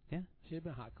 She'd have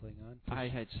been hot Klingon. I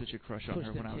had such a crush on Push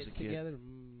her them when I was a tits kid. together.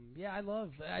 Yeah, I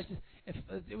love. I just if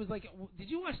it was like. Did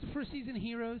you watch the first season of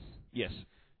Heroes? Yes.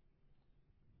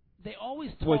 They always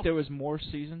talk. Wait, there was more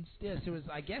seasons? Yes, there was.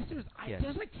 I guess there was. Yes.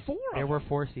 There's like 4 There of were them.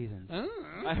 4 seasons.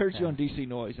 I heard you Yeah. on DC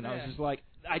Noise, and I was Yeah. just like,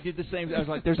 I did the same. I was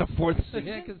like, there's a 4th season.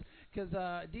 Yeah, because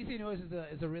DC Noise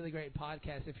is a really great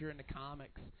podcast if you're into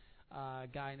comics. A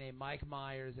guy named Mike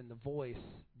Myers and The Voice,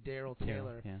 Daryl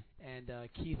Taylor, Yeah. and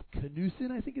Keith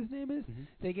Knudsen, I think his name is. Mhm.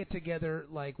 They get together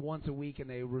like once a week and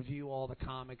they review all the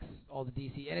comics, all the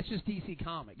DC, and it's just DC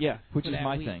comics. Yeah, which for is that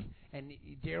my week. thing. And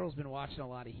Daryl's been watching a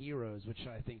lot of Heroes, which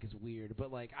I think is weird.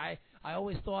 But like I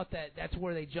always thought that that's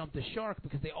where they jumped the shark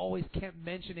because they always kept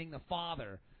mentioning the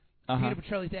father. Uh-huh. Peter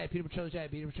Petrelli's dad, Peter Petrelli's dad,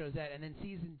 Peter Petrelli's dad. And then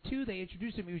season 2, they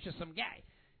introduced him. He was just some guy.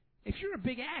 If you're a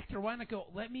big actor, why not go,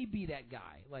 let me be that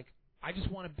guy? Like, I just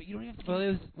want to be, you don't have to Well, it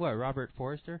was, what, Robert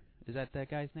Forrester? Is that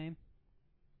guy's name?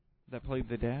 That played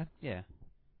the dad? Yeah.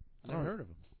 I've never heard of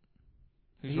him.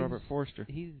 Who's He's- Robert Forster?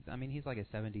 He's like a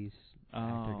 70s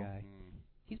actor Oh, guy.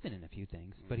 He's been in a few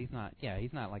things, but he's not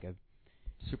like a,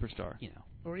 superstar.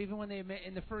 Or even when they met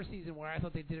in the first season where I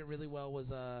thought they did it really well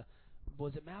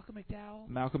was it Malcolm McDowell?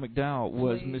 Malcolm McDowell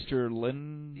was Played- Mr.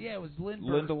 Lynn. Yeah, it was Lynn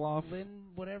Lindelof. Lynn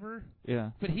whatever.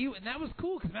 Yeah. But and that was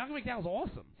cool because Malcolm McDowell's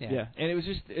awesome. Yeah. And it was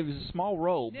a small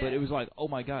role, but Yeah. it was like, oh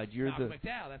my God, you're Malcolm the.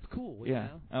 McDowell, that's cool. Yeah. You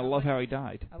know? I love how he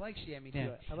died. I like me too. Yeah.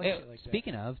 I like shit like that.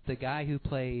 Speaking of, the guy who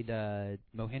played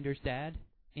Mohinder's dad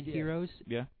in Yeah. Heroes,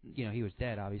 Yeah. he was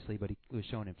dead, obviously, but he was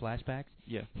shown in flashbacks.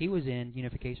 Yeah. He was in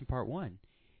Unification Part 1.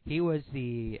 He was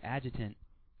the adjutant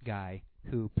guy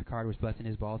who Picard was busting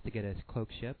his balls to get a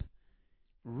cloaked ship.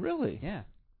 Really? Yeah.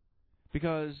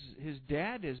 Because his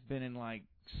dad has been in like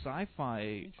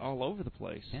sci-fi all over the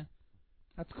place. Yeah.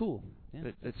 That's cool.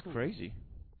 Yeah. That's crazy.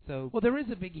 So Well, there is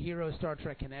a big hero Star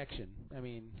Trek connection. I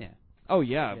mean, yeah. Oh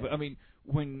yeah, Yeah. but I mean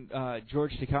when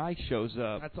George Takei shows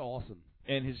up that's awesome.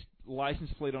 and his license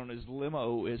plate on his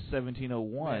limo is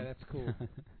 1701, Yeah, that's cool.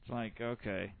 it's like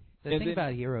okay. The And thing then-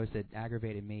 about Heroes that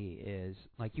aggravated me is,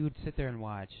 like, you would sit there and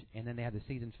watch, and then they have the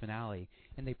season finale,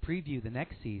 and they preview the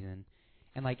next season,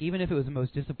 and, like, even if it was the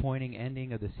most disappointing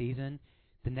ending of the season,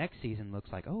 the next season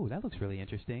looks like, oh, that looks really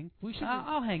interesting. We should.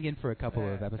 I'll hang in for a couple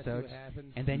of let's see episodes, what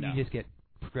happens. and then No. you just get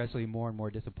progressively more and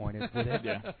more disappointed with it.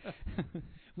 Yeah.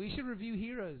 We should review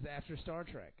Heroes after Star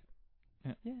Trek.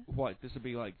 Yeah. What, this would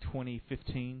be like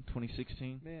 2015,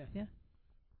 2016? Yeah. Yeah.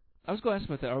 I was going to ask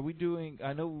about that. Are we doing,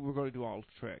 I know we're going to do all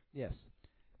Trek. Yes.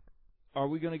 Are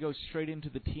we going to go straight into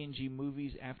the TNG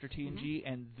movies after TNG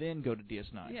and then go to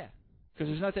DS9? Yeah. Because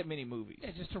there's not that many movies. Yeah,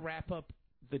 just to wrap up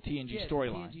The TNG the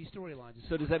storyline. TNG storyline. Just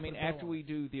So does that mean put a bow after on we it.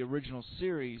 do the original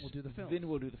series, We'll do the films. then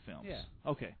we'll do the films? Yeah.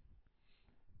 Okay.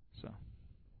 So,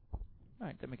 all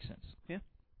right, that makes sense. Yeah.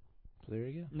 So there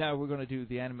you go. Now we're going to do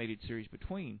the animated series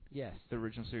between Yes. the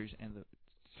original series and the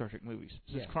Star Trek movies.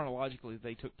 Since Yeah. chronologically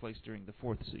they took place during the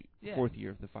fourth Yeah. fourth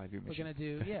year of the 5-year We're mission. gonna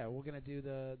do we're gonna do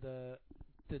the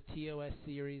TOS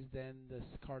series, then the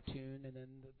cartoon, and then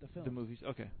the film. The movies,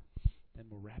 okay. Then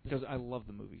we'll wrap it. Because up. I love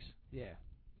the movies. Yeah.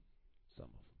 Some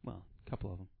of Well, a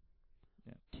couple of them.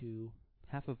 them. Two,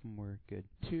 Half of them were good.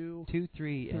 2, 2,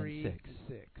 3, 3, and 6. and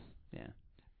 6. Yeah.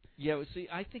 Yeah, well, see,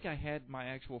 I think I had my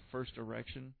actual first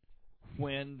erection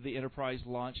when the Enterprise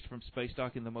launched from Space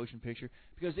Dock in the motion picture,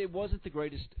 because it wasn't the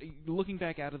greatest. Looking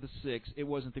back out of the 6, it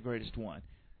wasn't the greatest one.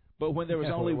 But when there was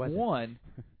No, only it wasn't. one,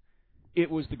 it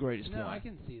was the greatest No, one. I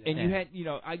can see that. And you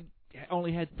had, I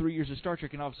only had 3 years of Star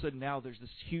Trek, and all of a sudden now there's this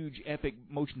huge epic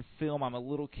motion film. I'm a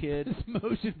little kid. this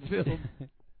motion film.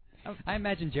 I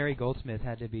imagine Jerry Goldsmith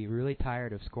had to be really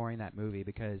tired of scoring that movie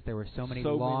because there were so many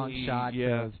So long many, shots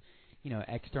yeah. of,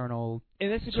 external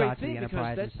And that's a great shots of thing the because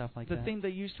Enterprise that's and stuff like the that. theme they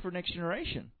used for Next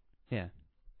Generation. Yeah.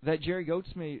 That Jerry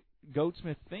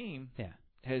Goldsmith theme Yeah.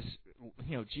 has,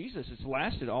 Jesus, it's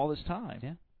lasted all this time.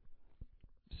 Yeah.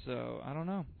 So, I don't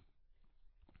know.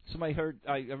 Somebody heard,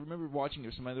 I remember watching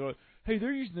it, somebody were like, hey,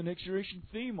 they're using the Next Generation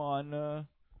theme on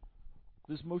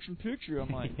this motion picture.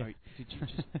 I'm like, all right, did you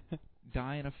just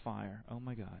die in a fire? Oh,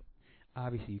 my God.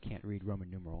 Obviously, you can't read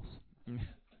Roman numerals.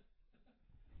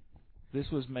 This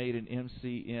was made in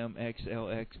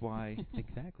MCMXLXY.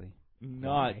 Exactly.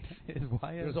 Not. Y. Is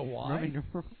Y There's a Y? Roman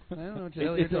numeral? I don't know what the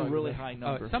hell you're It's a talking really about. high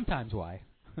number. Sometimes Y.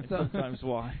 And sometimes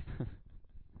Y.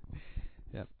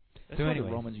 Yep. That's So how anyway.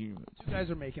 the Romans use it. Two guys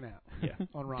are making out. Yeah.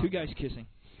 On Ron. Two guys kissing.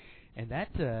 And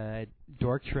that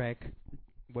Dork Trek,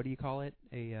 what do you call it?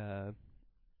 A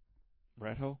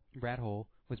Rat hole? rat hole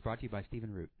was brought to you by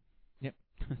Stephen Root. Yep.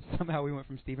 Somehow we went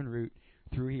from Stephen Root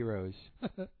through Heroes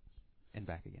and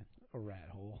back again. A rat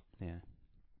hole. Yeah.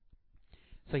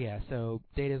 So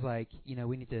Data's like,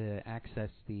 we need to access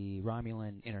the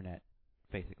Romulan internet,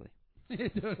 basically.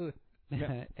 Totally.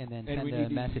 Yeah. And then And send we a need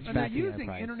to- message And they're back to the using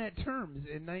Enterprise. internet terms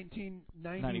in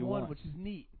 1991, 91. which is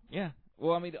neat. Yeah.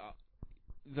 Well, I mean,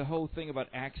 the whole thing about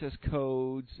access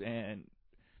codes and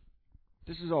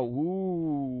this is all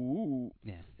woo.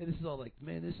 Yeah. And this is all like,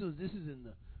 man, this is in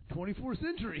the 24th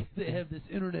century. They have this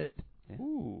internet. Yeah.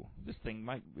 Ooh, this thing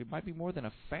might be more than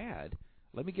a fad.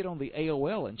 Let me get on the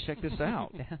AOL and check this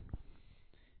out. Yeah.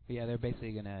 But yeah, they're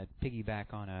basically gonna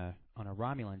piggyback on a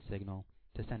Romulan signal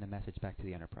to send a message back to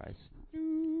the Enterprise.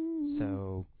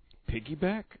 So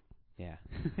Piggyback? yeah,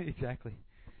 exactly.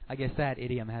 I guess that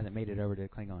idiom hasn't made it over to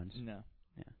Klingons. No.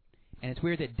 And it's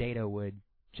weird that Data would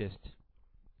just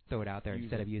throw it out there Use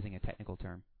instead it. of using a technical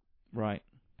term. Right.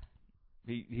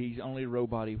 He's only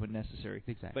robot-y when necessary.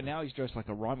 Exactly. But now he's dressed like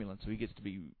a Romulan, so he gets to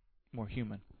be more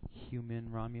human. Human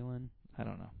Romulan. I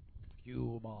don't know.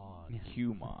 Human. Yeah.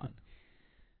 Human.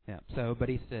 Yeah. So, but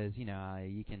he says, you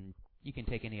can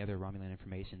take any other Romulan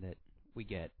information that we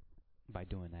get by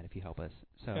doing that if you help us.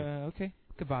 So Okay.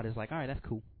 Kavada's like, all right, that's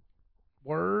cool.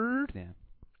 Word. Yeah.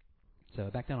 So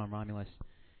back down on Romulus,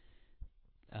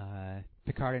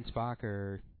 Picard and Spock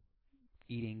are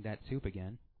eating that soup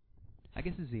again. I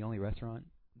guess this is the only restaurant,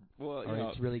 Well, or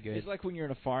it's really good. it's like when you're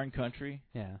in a foreign country.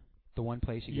 Yeah, the one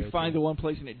place you go You find to. the one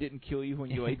place and it didn't kill you when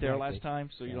you ate there Exactly. last time,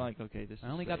 so you're Yeah. like, okay, this is I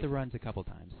only got safe. the runs a couple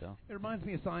times, so. It reminds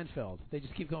me of Seinfeld. They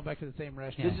just keep going back to the same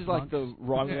restaurant. This is like the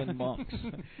Romulan monks.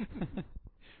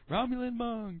 Romulan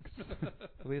monks.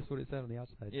 At least what it said on the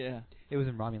outside. Yeah. It was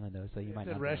in Romulan though, so you might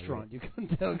It's not. a be able to read restaurant. You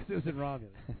couldn't tell because it was in Romulan.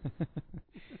 it.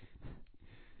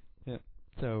 Yeah.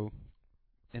 So,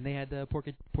 and they had the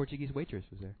Portuguese waitress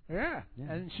was there. Yeah.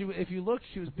 Yeah. And she, if you looked,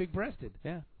 she was big-breasted.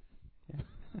 Yeah. Yeah.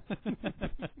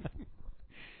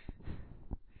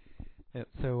 Yep.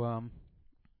 So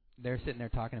they're sitting there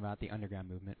talking about the underground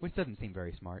movement, which doesn't seem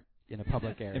very smart in a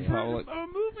public area. In public. A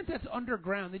movement that's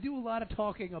underground. They do a lot of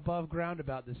talking above ground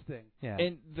about this thing. Yeah.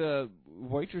 And the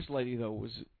waitress lady, though,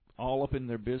 was all up in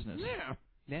their business. Yeah.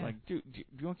 Yeah. Like, dude, do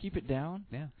you want to keep it down?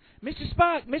 Yeah. Mr.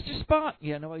 Spock! Mr. Spock!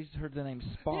 Yeah, nobody's heard the name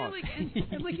Yeah, Spock. like,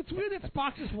 and like, it's weird that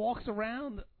Spock just walks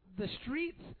around the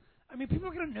streets. I mean, people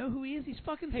are going to know who he is. He's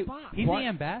fucking Spock. He's the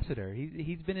ambassador.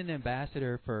 He's been an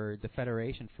ambassador for the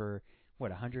Federation for,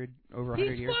 what, over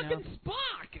 100 years now? He's fucking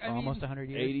Spock. I Almost mean, 100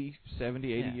 years. 80,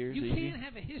 70, 80 Yeah. years. you easy. can't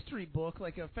have a history book,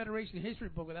 like a Federation history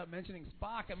book, without mentioning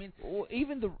Spock. I mean, Well,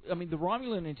 even the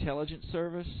Romulan intelligence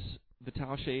service, the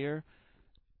Tal Shiar,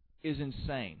 is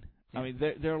insane. Yeah. I mean,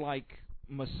 they're like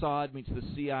Mossad meets the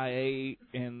CIA,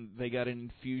 and they got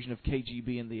an infusion of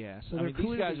KGB in the ass. So I mean, they're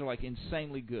these guys clearly- are like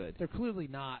insanely good. they're clearly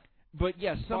not. But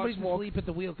yes, Somebody's Spock's walk. asleep at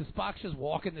the wheel because Spock's just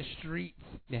walking the streets.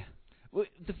 Yeah. Well,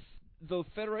 the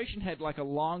Federation had like a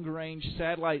long-range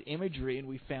satellite imagery, and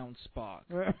we found Spock.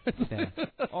 Yeah.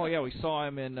 Oh yeah, we saw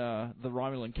him in the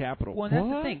Romulan capital. Well, that's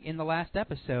the thing. In the last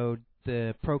episode,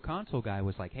 the proconsul guy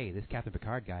was like, "Hey, this Captain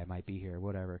Picard guy might be here,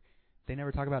 whatever." They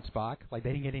never talk about Spock. Like, they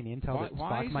didn't get any intel that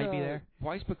Spock might be there.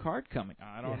 Why is Picard coming?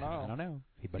 I don't know. I don't know.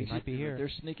 But he might be here.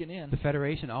 They're sneaking in. The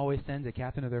Federation always sends a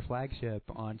captain of their flagship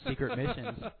on secret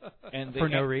missions And for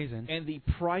no reason. And the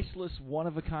priceless,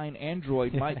 one-of-a-kind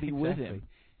android might be with him. Exactly.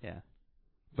 Yeah.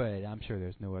 But I'm sure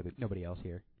there's nobody else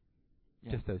here.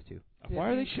 Yeah. Just those two. Why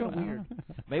are they so showing weird?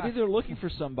 Maybe they're looking for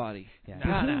somebody. Yeah.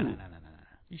 Nah, No.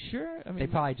 You sure? I mean, They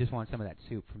probably just want some of that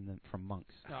soup from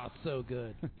monks. Oh, it's so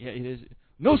good. yeah, it is.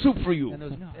 No soup for you. And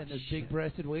those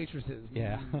big-breasted waitresses.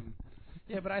 Yeah. Mm.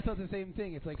 Yeah, but I thought the same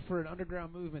thing. It's like for an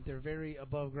underground movement, they're very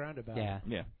above ground about Yeah. it.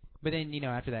 Yeah. But then,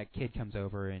 after that kid comes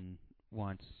over and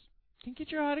wants... Can you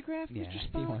get your autograph, Yeah, Mr. he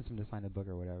Spock? wants him to sign the book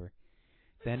or whatever.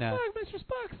 Then, Mr.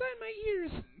 Spock, sign my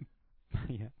ears.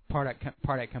 yeah,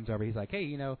 Pardak comes over. He's like,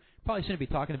 "Hey, probably shouldn't be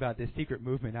talking about this secret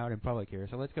movement out in public here.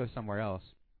 So let's go somewhere else."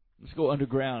 Let's go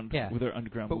underground Yeah. with our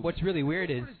underground But movement. what's really weird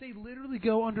is, They literally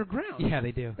go underground. yeah,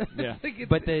 they do. Yeah.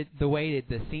 But the way that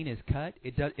the scene is cut,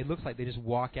 it looks like they just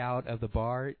walk out of the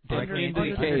bar directly into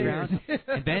the underground.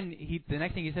 And then the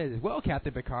next thing he says is, "Well,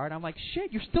 Captain Picard," I'm like,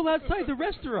 "Shit, you're still outside the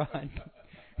restaurant."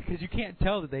 Because you can't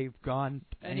tell that they've gone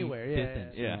Anywhere, any yeah,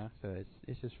 distance. yeah. So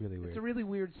it's just really weird. It's a really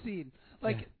weird scene.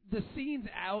 Like the scenes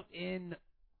out in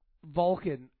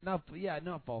Vulcan, not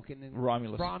Vulcan, in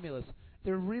Romulus.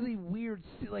 They're really weird.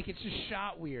 Like it's just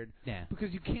shot weird. Yeah.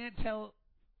 Because you can't tell.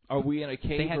 Are we in a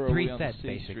cave They had or are three we on sets the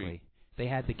city basically. street? They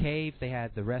had the cave, they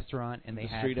had the restaurant, and they The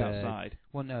had street the outside.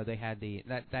 Well, no, they had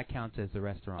that counts as the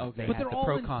restaurant. Okay. They But had they're the all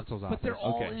proconsul's office. But they're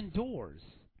all Okay. indoors.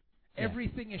 Yeah.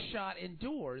 Everything is shot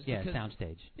indoors. Yeah, because,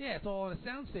 soundstage. Yeah, it's all on a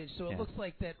soundstage, so Yeah. it looks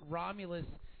like that Romulus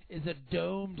is a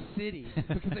domed city.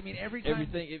 Because I mean, every time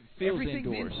It feels everything's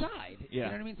indoors. inside. Yeah. You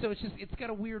know what I mean? So it's got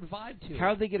a weird vibe to it.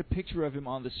 How'd they get a picture of him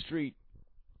on the street?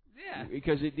 Yeah.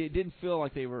 Because it didn't feel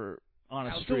like they were on a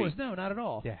Outdoors? street. No, not at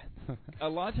all. Yeah. A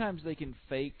lot of times they can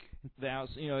fake the house.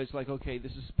 It's like, okay,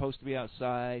 this is supposed to be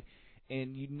outside,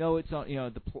 and it's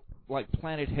on. Like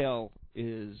Planet Hell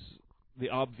is the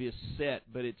obvious set,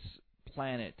 but it's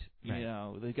planet.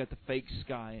 Right. They got the fake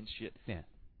sky and shit. Yeah.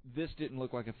 This didn't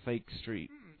look like a fake street.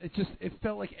 It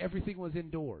felt like everything was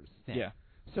indoors. Yeah.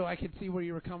 So I could see where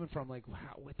you were coming from. Like, wow,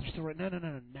 what? They're still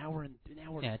no. Now we're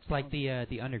Yeah, it's like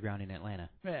the underground in Atlanta.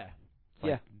 Yeah. It's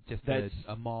like just That's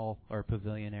a mall or a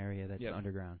pavilion area that's Yep.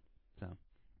 underground. So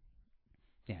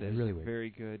yeah, That's it's really weird. Very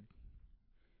good.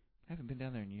 I haven't been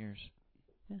down there in years.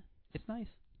 It's nice.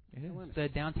 It is. The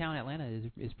downtown Atlanta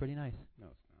is pretty nice. No,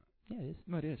 it's not. Yeah, it is.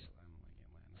 No, it is. I don't like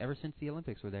Atlanta. Ever since the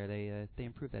Olympics were there, they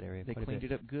improved that area. They quite cleaned a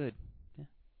bit. it up good.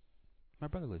 My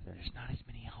brother lives there. There's not as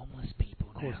many homeless people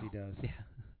Of course he does. Yeah.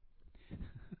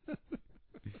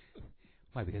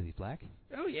 Why? Because he's black?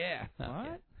 Oh yeah.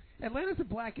 What? Atlanta's the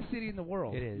blackest city in the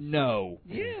world. It is. No.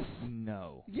 Yes.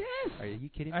 No. Yes. Are you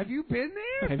kidding me? Have you been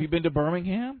there? Have you been to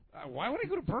Birmingham? Why would I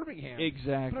go to Birmingham?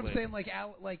 Exactly. But I'm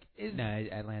saying No,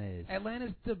 Atlanta is.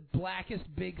 Atlanta's the blackest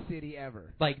big city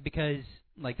ever. Because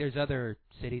there's other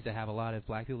cities that have a lot of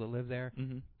black people that live there,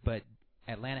 Mm-hmm. but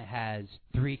Atlanta has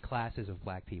 3 classes of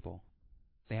black people.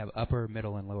 They have upper,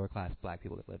 middle, and lower class black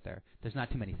people that live there. There's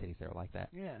not too many cities that are like that.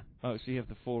 Yeah. Oh, so you have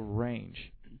the full range.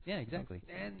 Yeah, exactly.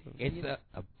 And It's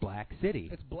a black city.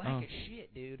 It's black Oh. as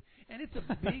shit, dude. And it's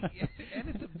a big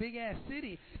big ass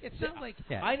city. It's not like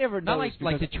Yeah. I never Not noticed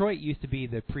like because- Detroit used to be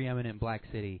the preeminent black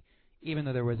city, even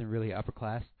though there wasn't really upper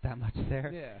class that much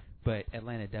there. yeah. But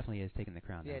Atlanta definitely is taking the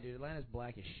crown. Yeah, now. dude. Atlanta's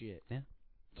black as shit.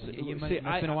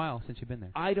 It's been a while since you've been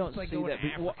there. I don't like see going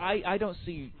that. to Well, I don't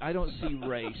see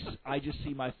race. I just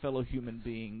see my fellow human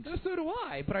beings. So do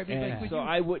I. But I mean, Yeah. like, when So you,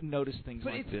 I wouldn't notice things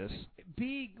but like it's this.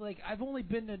 being like I've only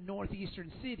been to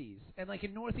northeastern cities, and like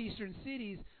in northeastern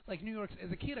cities, like New York.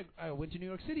 As a kid, I went to New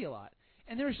York City a lot,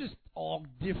 and there's just all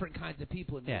different kinds of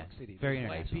people in New York City. Very There's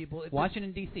white international. people. It's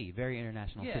Washington D.C., very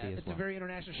international yeah, city as it's well. a very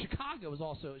international. Chicago's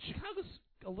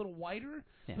a little whiter,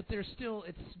 Yeah. but there's still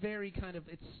it's very kind of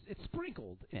it's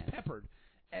sprinkled, it's Yeah. peppered.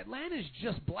 Atlanta's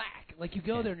just black. Like you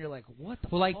go Yeah. there and you're like, what the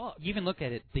Well, like fuck? you even look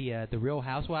at it, the Real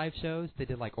Housewives shows. They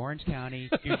did like Orange County,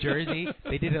 New Jersey.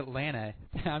 They did Atlanta.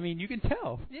 I mean, you can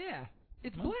tell. Yeah.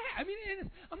 It's black. I mean, and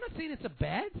I'm not saying it's a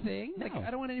bad thing. Like, No. I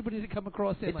don't want anybody to come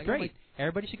across it It's like, great. I'm like,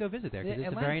 Everybody should go visit there because Yeah,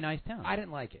 it's Atlanta- a very nice town. I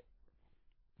didn't like it.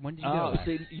 When did you Oh, go?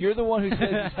 see, you're the one who says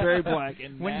it's very black.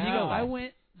 And When did you now- go? I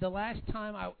went the last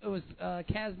time. It was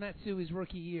Kaz Matsui's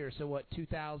rookie year. So what?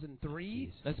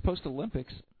 2003. That's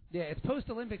post-Olympics. Yeah, it's post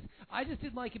Olympics. I just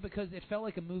didn't like it because it felt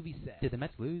like a movie set. Did the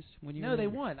Mets lose when you? No, were they there?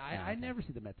 won. Oh, I okay. never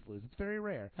see the Mets lose. It's very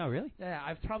rare. Oh, really? Yeah,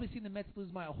 I've probably seen the Mets lose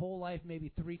my whole life,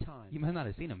 maybe 3 times. You must not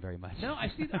have seen them very much. No,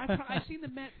 I've seen the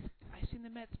Mets. I've seen the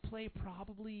Mets play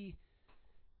probably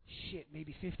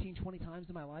maybe 15, 20 times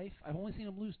in my life. I've only seen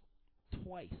them lose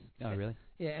twice. Oh, really?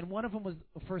 Yeah, and one of them was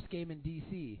the first game in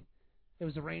D.C. It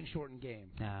was a rain-shortened game.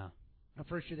 No. The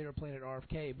first year they were playing at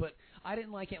RFK, but I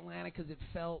didn't like Atlanta because it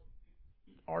felt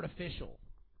artificial.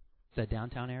 The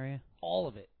downtown area? All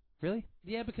of it. Really?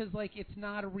 Yeah, because like it's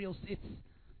not a real.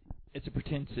 It's a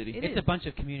pretend city. It It's is. a bunch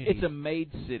of communities. It's a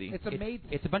made city.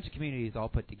 It's a bunch of communities all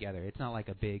put together. It's not like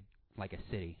a big, like a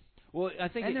city. Well, I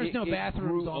think And there's no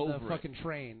bathrooms on the over fucking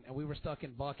train, and we were stuck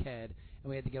in Buckhead, and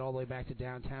we had to get all the way back to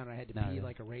downtown. And I had to No, pee yeah.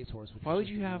 like a racehorse. Which Why was would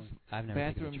just you have annoying. I've never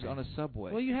taken bathrooms train. on a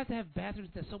subway? Well, you have to have bathrooms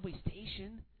at the subway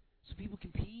station so people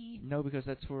can pee. No, because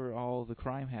that's where all the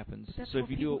crime happens. But that's so where if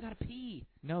you people do, gotta pee.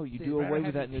 no, you So do you'd rather away have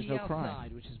with that, and to there's pee no crime.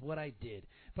 outside, which is what I did.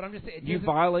 But I'm just saying, it You doesn't-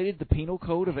 violated the penal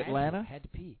code of I had to- Atlanta. Had to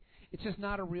pee. It's just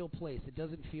not a real place. It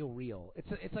doesn't feel real.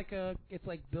 It's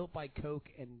like built by Coke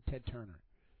and Ted Turner.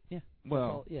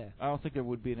 Well, yeah. I don't think there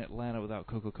would be an Atlanta without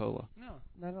Coca-Cola. No,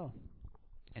 not at all.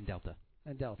 And Delta.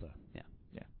 And Delta. Yeah.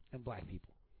 Yeah. And black people.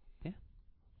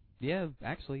 Yeah,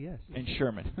 actually, yes. And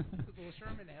Sherman. Well,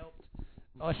 Sherman helped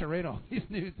usher in all these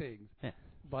new things Yeah.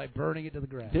 by burning it to the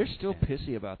ground. They're still Yeah.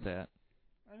 pissy about that.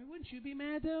 I mean, wouldn't you be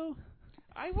mad though?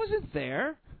 I wasn't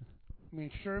there. I mean,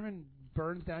 Sherman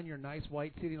burns down your nice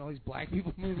white city and all these black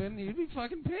people move in. You'd be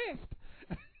fucking pissed.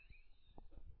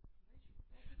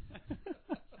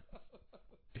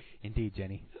 Indeed,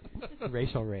 Jenny.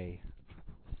 Rachel Ray.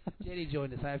 Jenny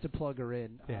joined us. I have to plug her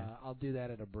in. Yeah. I'll do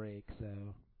that at a break. So,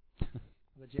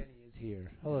 but Jenny is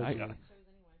here. Hello, I- Jenny.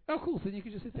 Oh, cool. So you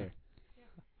can just sit there.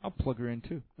 I'll plug her in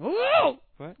too. Whoa!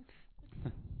 What?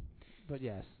 But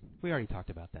yes. We already talked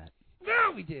about that.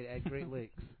 No, we did at Great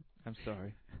Lakes. I'm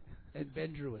sorry. And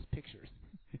Ben drew us pictures.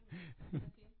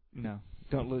 No,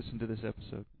 don't listen to this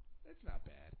episode. That's not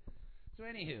bad. So,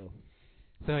 anywho.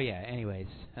 So yeah. Anyways,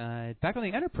 back on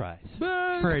the Enterprise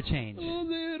for a change.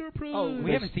 the Enterprise. Oh,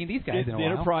 We haven't seen these guys in a the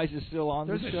while. Enterprise is still on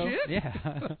There's the a show. ship?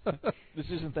 Yeah. This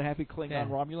isn't the Happy Klingon Yeah.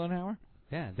 Romulan hour.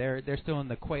 Yeah, they're still in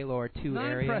the Quaylor 2 Not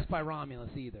area. impressed by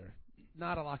Romulus either.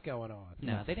 Not a lot going on.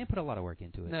 No, they didn't put a lot of work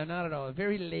into it. No, not at all.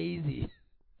 Very lazy.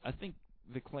 I think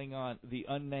the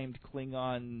unnamed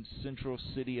Klingon central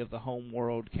city of the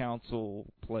Homeworld Council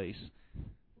place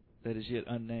that is yet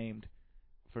unnamed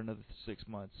for another 6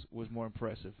 months was more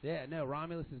impressive. Yeah, no,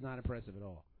 Romulus is not impressive at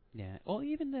all. Yeah. Well,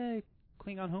 even the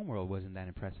Klingon homeworld wasn't that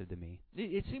impressive to me.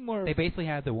 It seemed more. They basically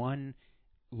had the one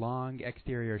long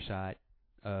exterior shot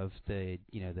of the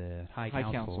High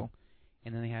Council.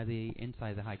 And then they had the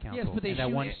inside of the High Council. Yes, but they and that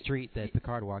shoot one it- street that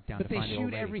Picard walked down But to they find the old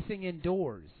shoot lady. everything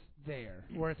indoors there,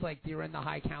 where it's like you're in the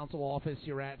High Council office,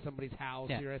 you're at somebody's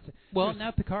house, Yeah. you're at... Well, there's- now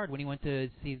Picard, when he went to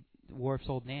see Worf's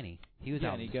old nanny, he was Yeah,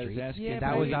 out and on he the got his street. ass Yeah, And but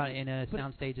that I was mean- out in a but-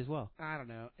 soundstage as well. I don't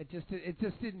know. It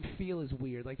just didn't feel as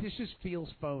weird. Like, this just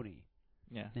feels phony.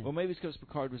 Yeah. Yeah. Well, maybe it's because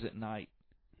Picard was at night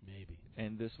Maybe.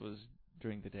 and this was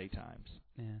during the daytimes.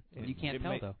 Yeah. It- You can't it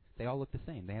tell, may- though. They all look the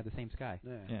same. They have the same sky.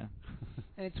 Yeah.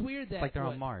 And it's weird that It's like they're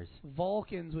what, on Mars.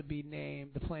 Vulcans would be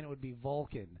named, the planet would be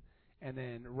Vulcan, and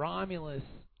then Romulus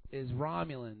is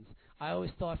Romulans. I always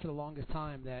thought for the longest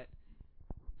time that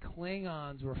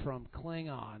Klingons were from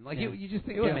Klingon. Like, Yeah. you just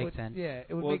think It would that make sense. Yeah,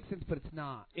 it would Well, make sense, but it's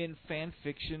not. In fan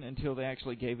fiction, until they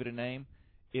actually gave it a name,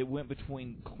 it went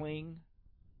between Kling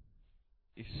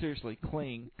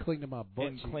Cling to my butt.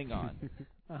 and Klingon. Which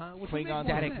Klingon, would make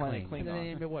static more sense. Kling. And then they Klingon.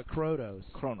 named it what? Kronos,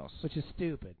 Kronos. which is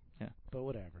stupid. Yeah. But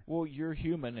whatever. Well, you're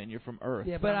human and you're from Earth.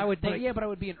 Yeah, But I would but think- yeah, but I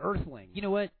would be an Earthling. You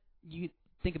know what? You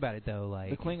think about it, though. Like,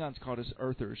 The Klingons called us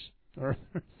Earthers.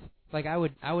 Earthers. Like I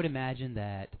would imagine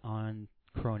that on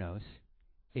Kronos,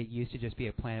 it used to just be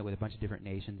a planet with a bunch of different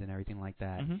nations and everything like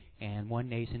that. Mm-hmm. And one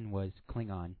nation was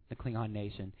Klingon, the Klingon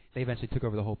nation. They eventually took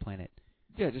over the whole planet.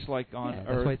 Yeah, just like on That's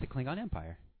Earth, why it's the Klingon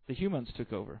Empire. the humans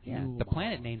took over. Yeah, the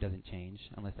planet name doesn't change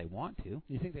unless they want to.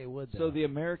 You think they would, though? So the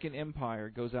American Empire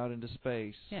goes out into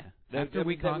space. Yeah. That- After that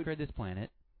we would- that would- conquered this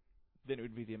planet, Then it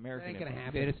would be the American ain't gonna Empire.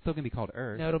 happen. it's still going to be called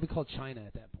Earth. No, it'll be called China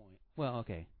at that point. Well,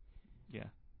 okay. Yeah.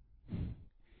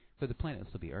 But the planet will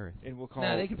still be Earth. And we'll call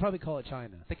No, they could probably call it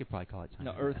China. They could probably call it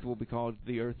China. No, Earth will be called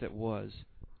the Earth that was.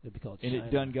 It'll be called And China.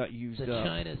 it done got used the up.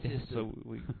 China system. So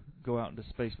we go out into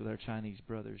space with our Chinese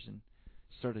brothers and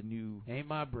start a new... Ain't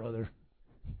my brother.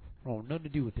 Oh, nothing to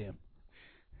do with them.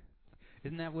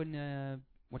 Isn't that when,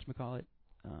 whatchamacallit?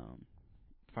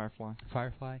 Firefly.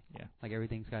 Firefly? Yeah. Like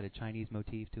everything's got a Chinese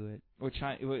motif to it. Well,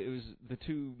 China, it was the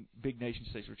two big nation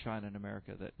states were China and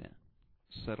America that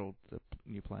settled the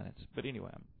new planets. But anyway,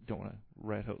 I don't want to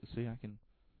rat hole. See, I can...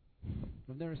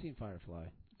 I've never seen Firefly.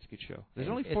 It's a good show. There's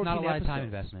only 14 It's not a lot episodes. of time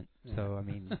investment. So, I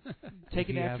mean... Take if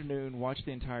an you have- afternoon, watch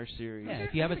the entire series. Yeah,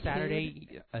 if you have a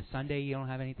Saturday, a Sunday, you don't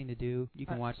have anything to do, you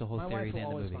can watch the whole My series wife will and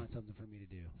the always movie. find something for me to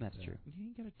do. That's so. true. You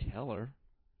ain't got to tell her.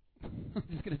 I'm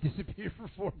just going to disappear for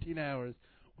 14 hours.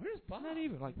 Where's Bob? Not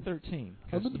even, like 13.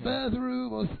 I'm in the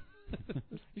bathroom. You're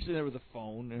sitting there with the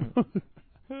phone.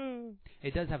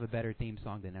 It does have a better theme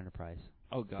song than Enterprise.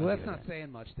 Oh, God. Well, that's yeah. not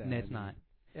saying much, then. No, it's not.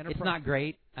 Enterprise, It's not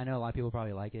great. I know a lot of people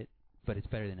probably like it, but it's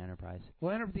better than Enterprise.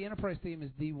 Well, the Enterprise theme is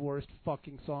the worst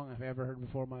fucking song I've ever heard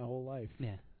before in my whole life.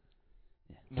 Yeah.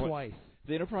 What- Twice.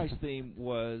 The Enterprise theme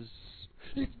was...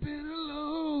 It's been a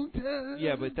long time.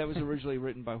 Yeah, but that was originally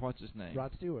written by what's his name? Rod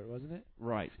Stewart, wasn't it?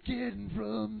 Right. Getting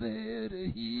from there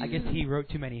to here. I guess he wrote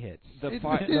too many hits. The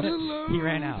He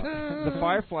ran out. the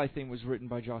Firefly theme was written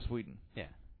by Joss Whedon. Yeah.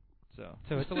 So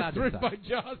it's allowed to written suck. by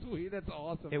Joss Whedon. That's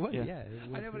awesome. It was, Yeah. yeah.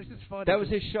 I know, but it's just funny. that was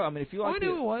his show. I mean, if you Oh, like I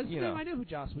knew it was. you No, know. I know who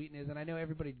Joss Whedon is, and I know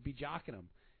everybody'd be jocking him.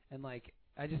 And, like,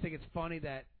 I just think it's funny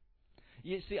that...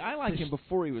 Yeah, see, I liked him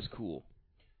before he was cool.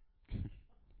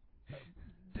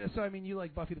 So, I mean, you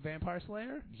like Buffy the Vampire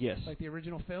Slayer? Yes. Like the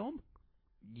original film?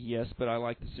 Yes, but I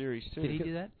like the series, too. Did he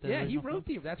do that? The Yeah, he original wrote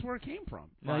film? that's where it came from.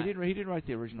 No, he didn't write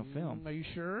the original film. Are you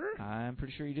sure? I'm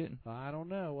pretty sure he didn't. I don't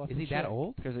know. We'll have Is to he that check.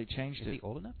 old? Because they changed Is it. he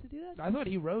old enough to do that? I thought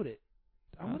he wrote it.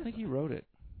 I don't think he wrote it.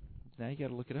 Now you got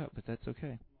to look it up, but that's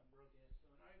okay.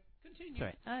 Continue.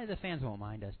 That's right. The fans won't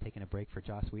mind us taking a break for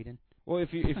Joss Whedon. Well,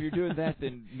 if you're doing that,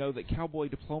 then know that cowboy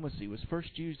diplomacy was first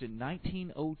used in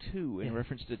 1902 in Yeah.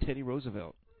 reference to Teddy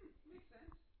Roosevelt.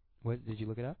 What, did you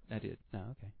look it up? I did. No,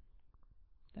 okay.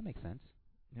 That makes sense.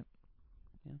 Yep.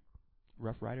 Yeah.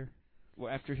 Rough Rider.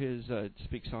 Well, after his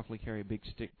 "Speak Softly, Carry a Big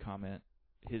Stick" comment,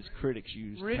 his critics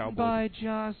used Written cowboy. by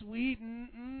Joss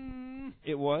Whedon.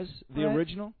 It was the Right.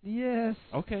 original. Yes.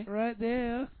 Okay, Right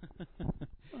there.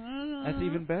 that's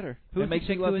even better. Who's That makes the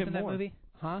me chick love who is him in that more. movie?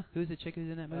 Huh? Who's the chick who's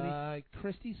in that movie?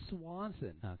 Christy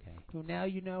Swanson. Okay. Who now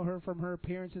you know her from her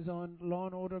appearances on Law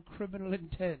and Order: Criminal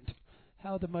Intent.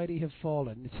 How the Mighty Have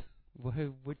Fallen. What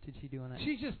did she do on that?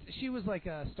 She was like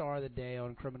a star of the day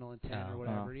on Criminal Intent Oh. or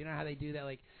whatever. You know how they do that?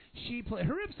 Like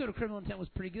her episode of Criminal Intent was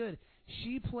pretty good.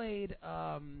 She played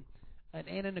an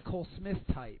Anna Nicole Smith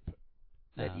type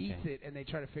that Oh, okay. eats it, and they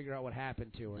try to figure out what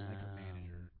happened to her. And like her Oh.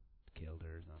 manager killed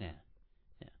her or something.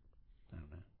 Yeah. I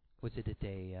don't know. Was it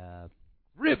a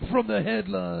Rip from the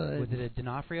headline. was it a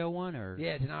D'Onofrio one or?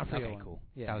 Yeah, D'Onofrio. Okay, one. cool.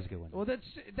 Yeah, That was a good one. Well, that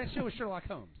show was Sherlock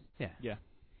Holmes. Yeah. Yeah.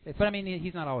 But I mean,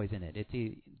 he's not always in it.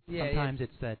 Sometimes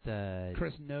it's that.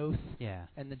 Chris Noth Yeah.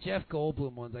 and the Jeff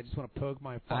Goldblum ones. I just want to poke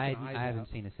my fucking I eyes haven't out.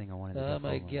 seen a single one of the Oh Jeff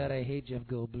my Goldblum god, ones. I hate Jeff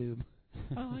Goldblum.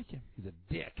 I like him. He's a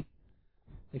dick.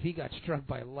 If he got struck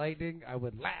by lightning, I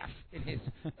would laugh in his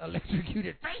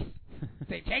electrocuted face.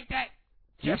 Say, take that,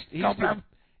 Jeff He used to- Goldblum.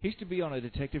 He used to be on a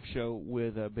detective show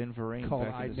with Ben Vereen Called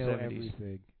back I in the Know 70s.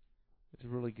 Everything. It's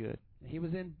really good. He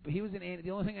was in Annie.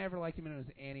 The only thing I ever liked him in was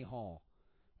Annie Hall,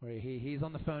 where he's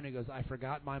on the phone and he goes, "I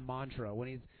forgot my mantra"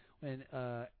 when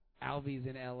Alvy's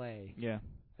in L.A. Yeah.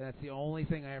 And that's the only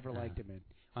thing I ever liked him in.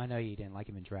 I know you didn't like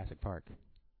him in Jurassic Park.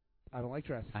 I don't like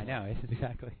Jurassic I Park. know,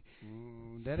 exactly.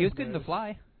 That He is was good in The gross.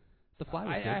 Fly. The Fly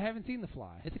was good. I haven't seen The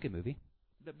Fly. It's a good movie.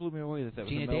 That blew me away that was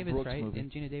Gina a Mel Davis, Brooks right? movie.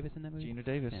 Isn't Gina Davis in that movie? Gina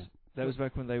Davis. Yeah. That was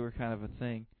back when they were kind of a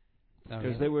thing. Oh, Because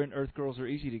really? they were in Earth Girls Are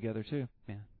Easy together, too.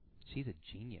 Yeah. She's a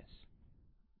genius.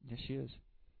 Yes, she is.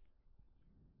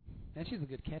 And she's a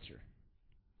good catcher.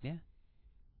 Yeah.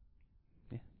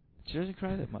 She doesn't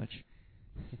cry that much.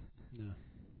 No.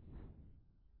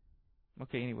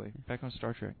 Okay, anyway, back on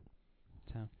Star Trek.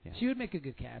 So, yeah. She would make a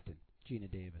good captain, Gina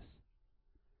Davis.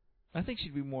 I think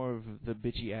she'd be more of the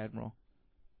bitchy admiral.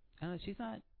 She's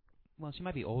not. Well, she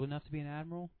might be old enough to be an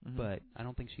admiral, but I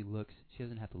don't think she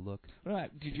doesn't have to look.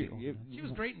 Right. She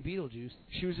was great in Beetlejuice.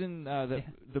 She was in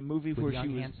the movie With where young,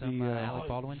 she was handsome Alec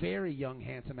Baldwin. Very young,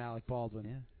 handsome Alec Baldwin.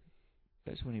 Yeah.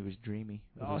 That's when he was dreamy.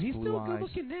 Oh, he's still good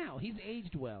looking now. He's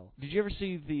aged well. Did you ever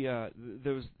see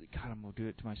there was, God, I'm going to do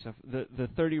it to myself, the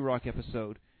 30 Rock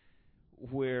episode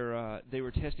where they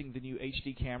were testing the new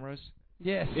HD cameras?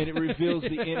 Yes. And it reveals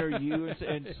the inner you,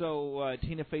 and so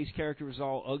Tina Fey's character was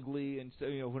all ugly, and so,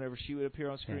 whenever she would appear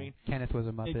on screen. Yeah. Kenneth was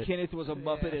a Muppet. And Kenneth was a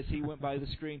Muppet as he went by the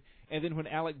screen. And then when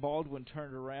Alec Baldwin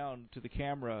turned around to the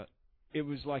camera, it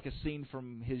was like a scene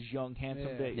from his young,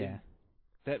 handsome days. Yeah.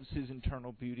 That was his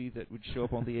internal beauty that would show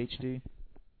up on the HD.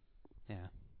 Yeah.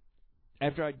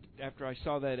 After I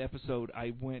saw that episode,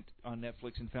 I went on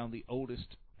Netflix and found the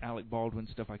oldest Alec Baldwin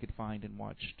stuff I could find and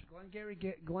watched.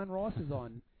 Glenn Ross is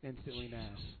on instantly now.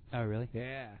 Oh, really?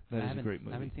 Yeah. That is a great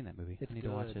movie. I haven't seen that movie. It's I need good.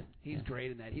 to watch it. He's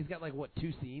great in that. He's got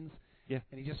 2 scenes. Yeah.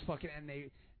 And he just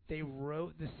they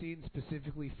wrote the scene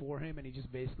specifically for him, and he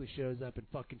just basically shows up and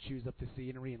fucking chews up the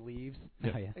scenery and leaves.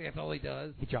 Yeah. Oh, yeah. That's all he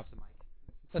does. He drops the mic.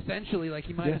 Essentially,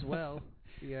 he might as well.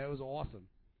 Yeah, it was awesome.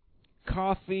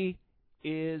 Coffee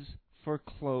is for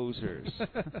closers.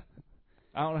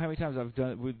 I don't know how many times I've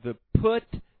done it with the put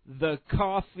the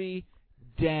coffee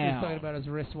down. He's talking about his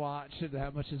wristwatch and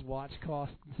how much his watch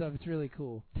costs and stuff. It's really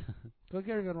cool. But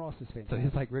Gary Glenn Ross is fantastic. So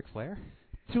he's like Ric Flair?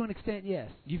 To an extent, yes.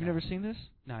 You've never seen this?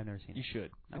 No, I've never seen You it.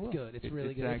 should. It's good. It's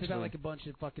really good. It's about a bunch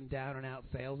of fucking down and out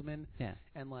salesmen. Yeah.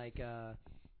 And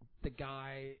the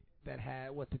guy that had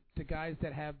the guys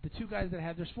that have the 2 guys that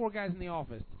have there's 4 guys in the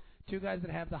office. 2 guys that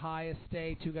have the highest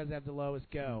stay, 2 guys that have the lowest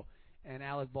go. And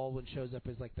Alec Baldwin shows up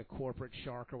as the corporate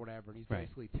shark or whatever, and he's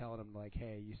basically telling him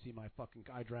hey, you see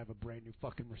I drive a brand new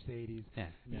fucking Mercedes. Yeah.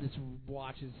 This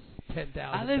watch is $10,000.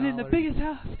 I live in the biggest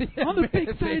house on the big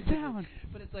side of town.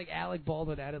 But it's Alec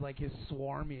Baldwin added his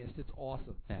swarmiest. It's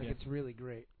awesome. Yeah. It's really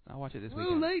great. I'll watch it this Ooh,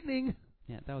 weekend. lightning.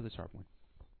 Yeah, that was a sharp one.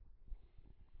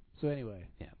 So anyway.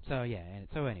 Yeah.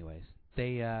 So anyways,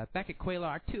 they back at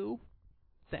Quaylar 2,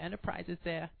 the Enterprise is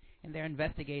there. And they're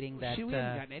investigating that. We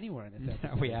haven't gotten anywhere in this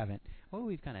episode. No, we haven't. Well,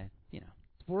 we've kind of,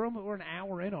 We're an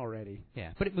hour in already.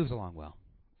 Yeah, but it moves along well.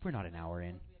 We're not an hour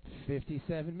in.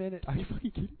 57 minutes. Are you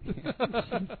fucking kidding?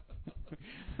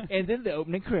 And then the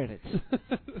opening credits.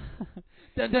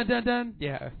 Dun dun dun dun.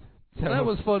 Yeah. So that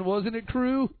was fun, wasn't it,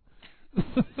 crew?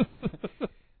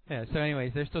 Yeah. So,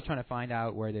 anyways, they're still trying to find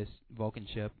out where this Vulcan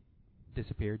ship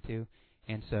disappeared to,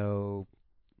 and so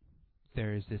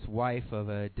there's this wife of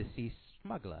a deceased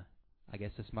smuggler. I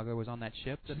guess the smuggler was on that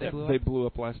ship that they blew up. They blew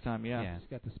up last time, yeah. She's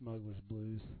got the smuggler's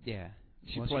blues. Yeah.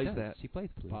 She plays that. She plays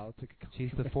blues. Politics.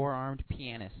 She's the 4-armed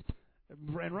pianist.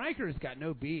 And Riker's got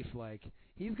no beef.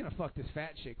 He's going to fuck this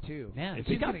fat chick, too. Yeah. And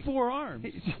She's got 4 arms.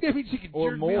 I mean, she could Or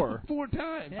jerk more. me off 4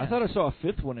 times. Yeah. I thought I saw a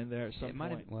 5th one in there at some It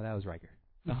might have. point. Well, that was Riker.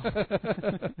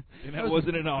 And that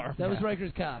wasn't an arm. That was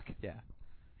Riker's cock. Yeah.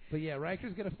 But yeah,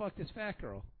 Riker's going to fuck this fat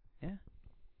girl. Yeah.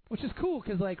 Which is cool,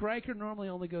 because Riker normally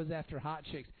only goes after hot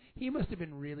chicks. He must have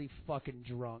been really fucking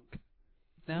drunk.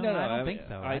 No, I don't think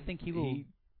so. I think he will.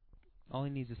 All he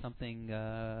needs is something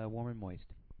warm and moist.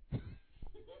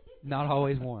 Not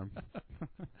always warm.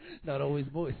 Not always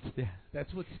moist. Yeah.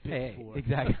 That's what spit's for.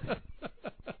 Exactly.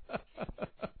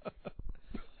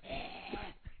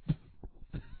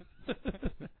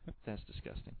 That's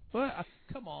disgusting. What?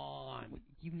 Come on.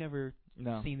 You've never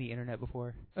seen the internet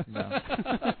before? No.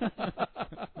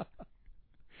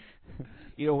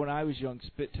 When I was young,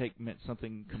 spit take meant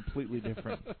something completely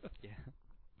different. Yeah.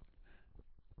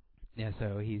 Yeah,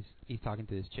 so he's talking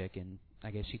to this chick, and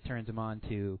I guess she turns him on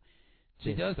to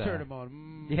She does turn him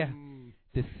on. Yeah.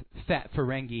 This fat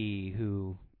Ferengi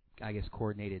who, I guess,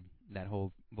 coordinated that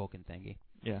whole Vulcan thingy.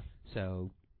 Yeah.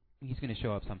 So he's going to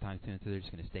show up sometime soon, so they're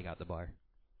just going to stake out the bar,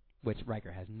 which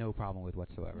Riker has no problem with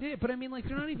whatsoever. Yeah, but I mean,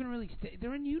 they're not even really...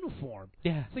 they're in uniform.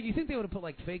 Yeah. It's you think they would have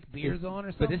put, fake beards on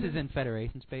or something? But this is in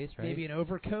Federation space, right? Maybe an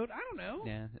overcoat? I don't know.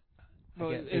 Yeah.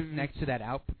 Well, it's next to that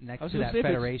Federation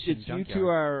Federation it's junkyard. you to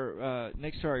our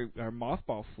next to our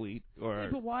mothball fleet, or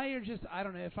but why are just I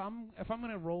don't know if I'm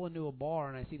gonna roll into a bar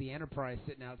and I see the Enterprise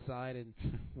sitting outside and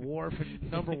Worf and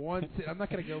Number One, I'm not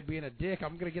gonna go being a dick.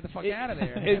 I'm gonna get the fuck out of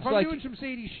there. If I'm doing some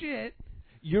shady shit,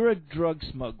 you're a drug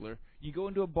smuggler. You go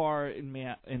into a bar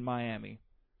in Miami.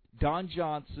 Don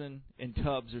Johnson and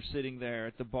Tubbs are sitting there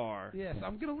at the bar. Yes,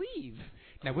 I'm gonna leave.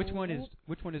 Now, which one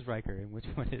is Riker and which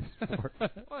one is Worf?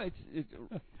 Well, it's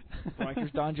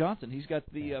Riker's Don Johnson. He's got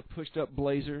the pushed up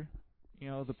blazer,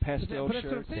 the pastel but that's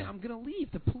shirt. what I'm saying. I'm gonna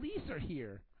leave. The police are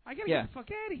here. I gotta get the fuck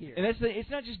out of here. And it's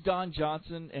not just Don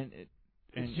Johnson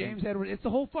It's James Edward. It's the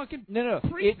whole fucking No.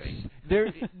 precinct.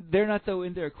 They're not though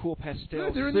in their cool pastel They're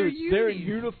in suits. their They're in unis.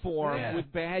 uniform Yeah.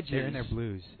 with badges. They're in their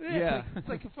blues. Yeah. It's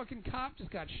like a fucking cop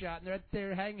just got shot, and they're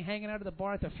there hanging out at the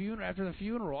bar at the funeral after the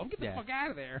funeral. I'm getting the fuck out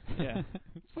of there. Yeah.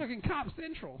 It's fucking Cop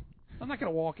Central. I'm not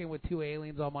gonna walk in with 2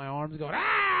 aliens on my arms going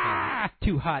ah.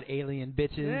 2 hot alien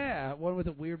bitches. Yeah, one with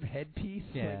a weird headpiece.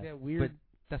 Yeah. Like that weird. But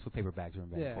that's what paper bags are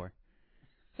invented for.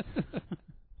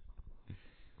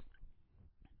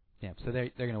 Yeah, so they're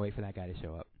going to wait for that guy to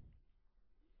show up.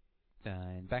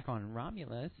 And back on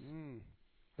Romulus.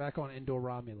 Back on Endor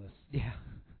Romulus. Yeah.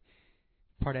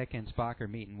 Pardek and Spock are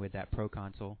meeting with that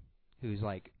proconsul, who's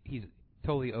like, he's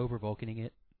totally over-Vulcaning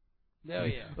it. Oh,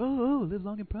 yeah. Oh, live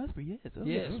long and prosper, yes. Oh,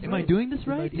 yes. Am I doing this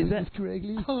right? Is that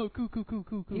correctly? Oh,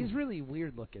 cool. He's really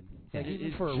weird looking. Like,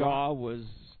 His for jaw was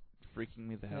freaking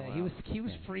me the hell out. He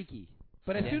was freaky.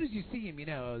 But as soon as you see him, you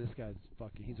know, oh, this guy's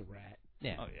fucking, he's a rat.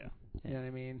 Yeah. Oh, yeah. You know what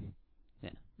I mean? Yeah.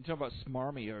 You talking about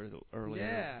smarmy earlier.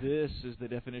 Yeah. This is the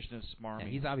definition of smarmy. Yeah,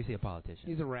 he's obviously a politician.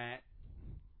 He's a rat.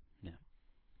 Yeah.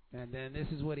 And then this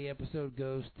is where the episode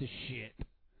goes to shit.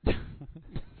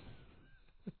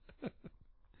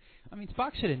 I mean,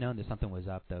 Spock should have known that something was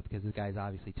up, though, because this guy's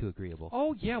obviously too agreeable.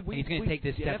 Oh, yeah. And he's going to take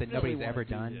this step that nobody's ever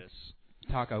done. This.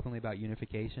 Talk openly about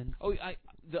unification. Oh,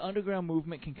 the underground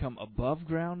movement can come above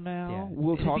ground now. Yeah.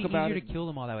 We'll talk about it. It'd be easier to kill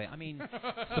them all that way. I mean,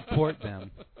 support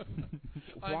them.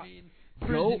 I mean,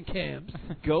 prison camps.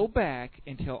 Go back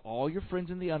and tell all your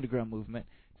friends in the underground movement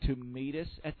to meet us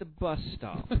at the bus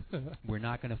stop. We're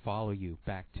not going to follow you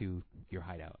back to your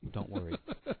hideout. Don't worry.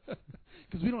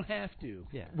 Because we don't have to.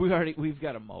 Yeah. We've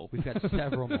got a mole. We've got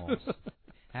several moles.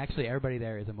 Actually, everybody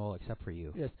there is a mole except for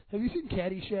you. Yes. Have you seen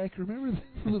Caddyshack? Remember?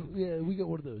 Yeah, we got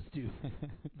one of those too.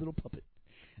 Little puppet.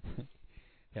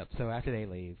 Yep. So after they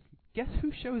leave, guess who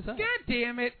shows up? God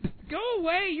damn it! Go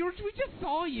away! We just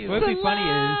saw you. What's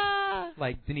funny is,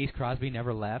 like, Denise Crosby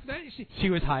never left. She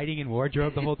was hiding in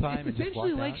wardrobe the whole time and just walked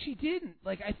essentially like out. she didn't.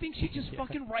 Like, I think she just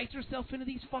fucking writes herself into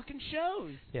these fucking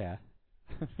shows. Yeah.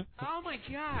 Oh my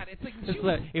God! It's like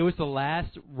it was the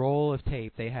last roll of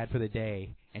tape they had for the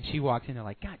day, and she walks in. They're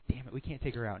like, "God damn it, we can't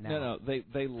take her out now." No,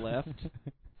 they left.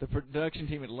 The production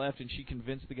team had left, and she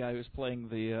convinced the guy who was playing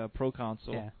the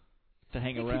proconsul to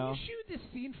hang around. Can you shoot this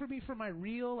scene for me for my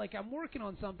reel? Like, I'm working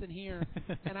on something here,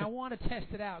 and I want to test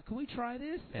it out. Can we try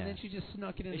this? Yeah. And then she just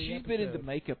snuck it in. She's been into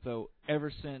makeup though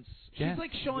ever since. She's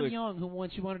like Sean Young, who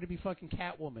once she wanted to be fucking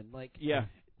Catwoman. Like, yeah.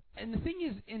 And the thing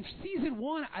is, in season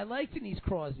 1, I like Denise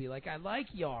Crosby. Like, I like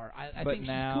Yar. I think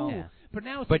now, she's cool. Yeah. But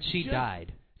now it's but like, she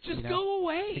died. Just go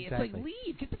away. Exactly. It's like,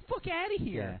 leave. Get the fuck out of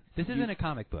here. Yeah. This isn't a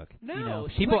comic book. No. You know?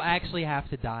 She's People like, actually have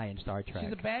to die in Star Trek.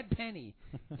 She's a bad penny.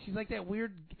 She's like that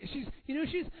weird. She's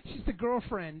the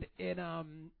girlfriend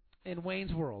in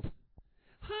Wayne's World.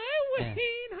 Hi, Wayne.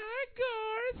 Yeah. Hi,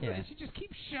 Garth. Yeah. And she just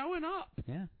keeps showing up.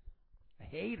 Yeah. I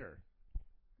hate her.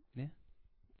 Yeah.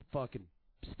 Fucking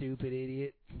stupid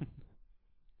idiot.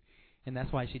 And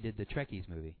that's why she did the Trekkies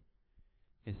movie,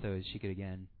 is so she could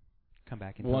again come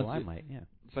back into the limelight. Yeah.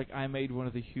 It's like, I made one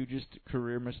of the hugest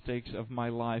career mistakes of my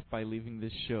life by leaving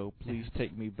this show. Please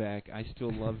take me back. I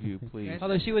still love you. Please.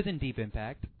 Although she was in Deep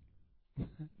Impact.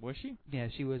 Was she? Yeah,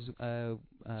 she was She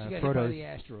got hit by Frodo's. the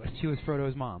asteroid. She was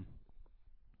Frodo's mom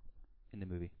in the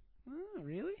movie. Oh,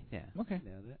 really? Yeah. Okay.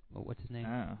 Know that. Well, what's his name?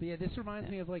 Ah. But yeah, this reminds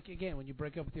me of, like, again, when you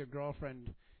break up with your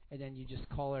girlfriend and then you just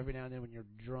call her every now and then when you're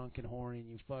drunk and horny and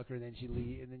you fuck her and then she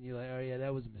leave and then you're like, oh yeah,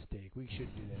 that was a mistake. We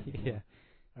shouldn't do that anymore.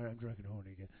 Yeah. All right, I'm drunk and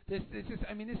horny again.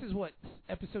 This is what,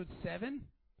 episode 7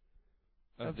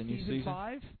 of the new season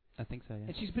 5? I think so, yeah.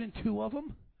 And she's been in 2 of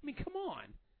them? I mean, come on.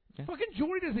 Yeah. Fucking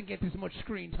Jory doesn't get this much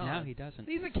screen time. No, he doesn't.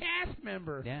 He's a cast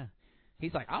member. Yeah.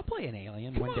 He's like, I'll play an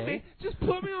alien Come one on, day. man. Just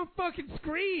put me on fucking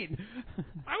screen.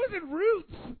 I was in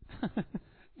Roots.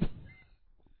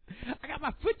 I got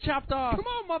my foot chopped off. Come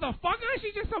on, motherfucker.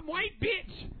 She's just some white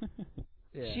bitch.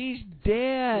 Yeah. She's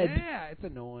dead. Yeah, it's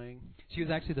annoying. She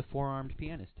was actually the four-armed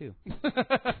pianist, too.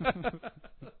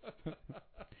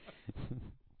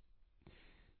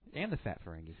 And the fat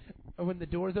Ferengi. When the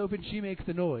doors open, she makes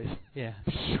the noise. Yeah.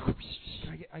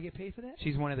 I get paid for that?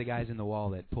 She's one of the guys in the wall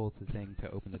that pulls the thing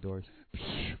to open the doors.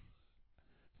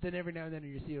 Then every now and then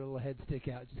you see her little head stick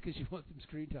out just because she wants some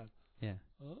screen time. Yeah.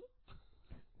 Huh?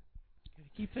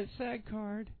 Keep that SAG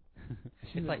card.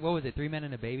 It's like, what was it, 3 Men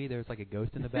and a Baby? There was like a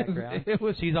ghost in the background.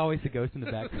 She's always the ghost in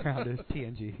the background of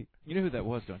TNG. You know who that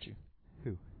was, don't you?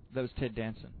 Who? That was Ted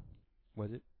Danson.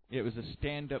 Was it? It was a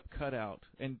stand-up cutout,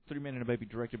 and 3 Men and a Baby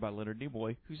directed by Leonard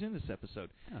Nimoy, who's in this episode.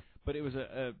 Huh. But it was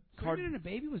a 3 Men and a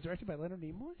Baby was directed by Leonard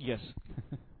Nimoy? Yes.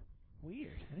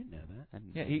 Weird. I didn't know that. And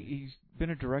Yeah, he's been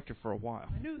a director for a while.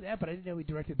 I knew that, but I didn't know he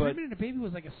directed. But- 3 Men and a Baby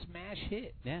was like a smash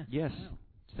hit. yeah, Yes, Wow.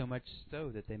 so much so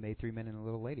that they made 3 Men and a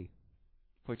Little Lady.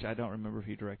 which I don't remember if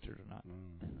he directed or not.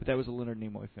 But that was a Leonard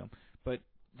Nimoy film. But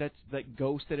that's that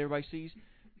ghost that everybody sees.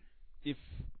 If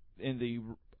in the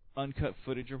uncut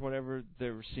footage or whatever,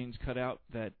 there were scenes cut out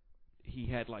that he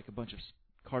had like a bunch of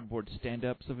cardboard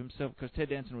stand-ups of himself, because Ted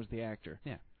Danson was the actor.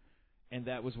 Yeah. And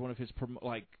that was one of his,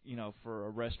 for a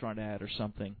restaurant ad or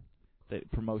something, that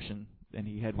promotion, and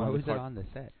he had Why one was of the that on the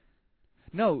set?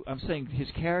 No, I'm saying his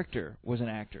character was an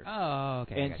actor. Oh,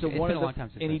 okay. And I so gotcha. one It's of been a long time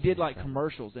since and he I've did seen like it, so.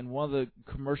 commercials, and one of the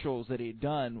commercials that he had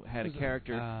done had a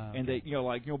character, and okay.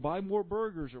 they, buy more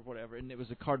burgers or whatever, and it was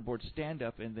a cardboard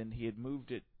stand-up, and then he had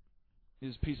moved it. It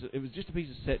was just a piece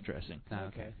of set dressing Oh,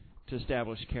 okay. to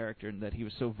establish character, and that he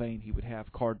was so vain he would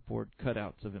have cardboard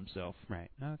cutouts of himself. Right.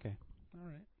 Okay. All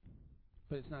right.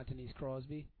 But it's not Denise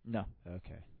Crosby? No,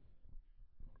 Okay.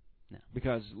 No.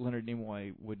 because Leonard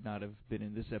Nimoy would not have been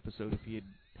in this episode if he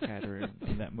had her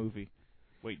in that movie.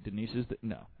 Wait, Denise is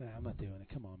no. Nah, I'm not doing it.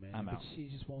 Come on, man. I'm But out. she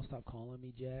just won't stop calling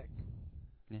me Jack.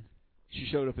 Yeah. She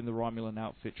showed up in the Romulan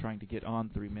outfit trying to get on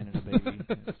 3 Men and a Baby.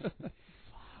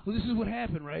 Well, this is what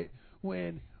happened, right?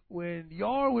 When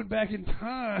Yar went back in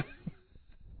time.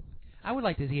 I would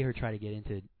like to see her try to get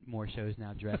into more shows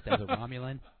now dressed as a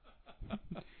Romulan.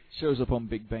 Shows up on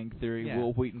Big Bang Theory. Yeah.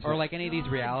 Will Wheaton's Or like any of these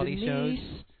reality shows.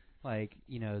 Denise. Like,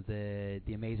 the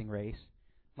Amazing Race.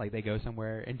 Like they go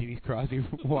somewhere and Denise Crosby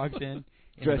walks in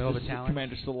the dressed middle of as a challenge.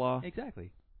 Commander Salah.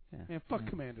 Exactly. Yeah. Man, fuck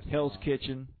Commander Hell's Salah.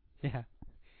 Kitchen. Yeah.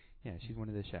 Yeah, she's one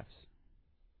of the chefs.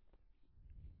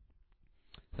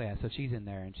 So yeah, so she's in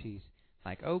there and she's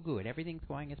like, "Oh good, everything's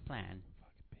going as planned."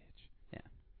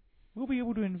 We'll be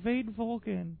able to invade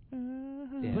Vulcan.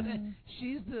 Yeah. But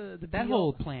she's the That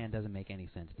whole plan doesn't make any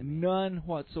sense to me. None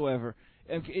whatsoever.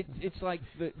 It's like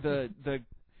the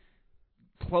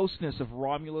closeness of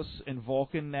Romulus and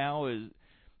Vulcan now is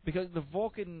because the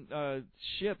Vulcan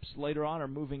ships later on are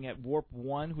moving at warp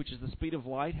 1, which is the speed of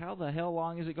light. How the hell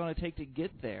long is it going to take to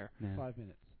get there? Yeah. 5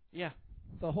 minutes. Yeah,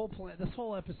 The whole plan. This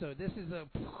whole episode. This is a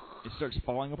it starts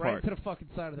falling right apart. to the fucking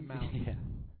side of the mountain. Yeah.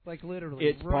 Like literally.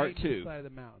 It's right part to 2. the side of the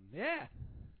mountain. Yeah.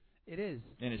 It is.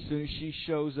 And as soon as she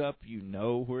shows up, you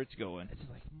know where it's going. It's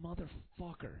like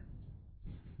motherfucker.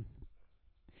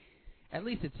 At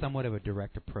least it's somewhat of a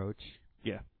direct approach.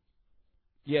 Yeah.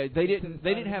 Yeah, they Hit to didn't. the They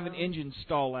side didn't of have the an mountain? engine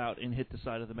stall out and hit the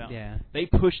side of the mountain. Yeah. They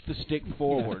pushed the stick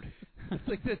forward. It's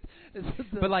like the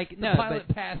But like the no, pilot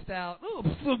passed out.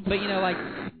 but like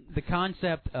the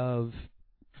concept of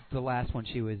the last one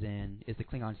she was in is the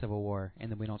Klingon Civil War, and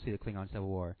then we don't see the Klingon Civil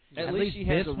War. At least she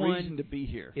has this a one reason to be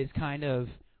here. is kind of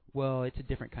it's a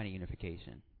different kind of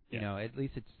unification. Yeah. You know, at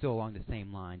least it's still along the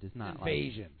same lines. It's not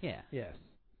Invasion. like Yes.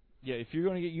 Yeah, if you're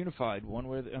going to get unified, one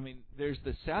way. There's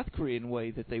the South Korean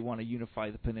way that they want to unify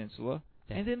the peninsula,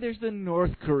 Yeah. and then there's the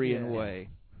North Korean Yeah. way.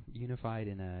 unified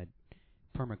in a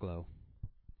permaglow.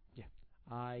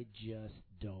 I just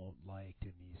don't like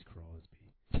Denise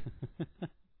Crosby.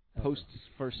 Post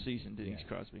first season, Denise Yeah.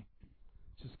 Crosby.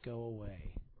 Just go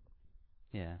away.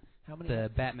 Yeah. How many?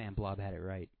 The Batman blob had it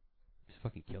right. It's a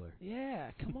fucking killer.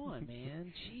 Yeah, come on,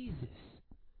 man. Jesus.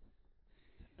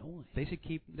 It's annoying.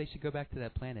 They should go back to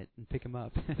that planet and pick him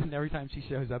up. And every time she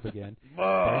shows up again,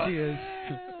 there she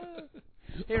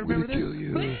is. Hey, remember this? kill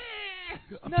you.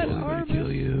 I'm totally gonna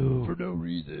kill you for no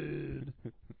reason.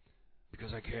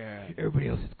 Because I can. Everybody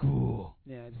else is cool.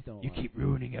 Yeah, I just don't. You like keep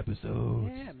ruining episodes.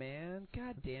 Yeah, man.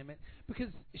 God damn it. Because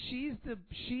she's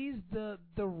the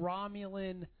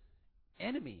Romulan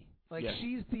enemy. Like Yeah.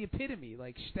 she's the epitome.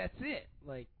 Like that's it.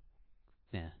 Like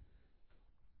Yeah.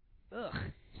 ugh,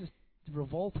 it's just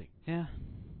revolting. Yeah.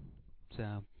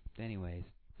 So, anyways,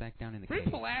 back down in the Bring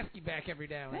cave. Pulaski back every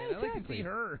now and then. Yeah, I like to exactly. see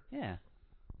her. Yeah.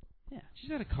 Yeah.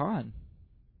 She's at a con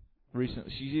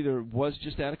recently. She's either was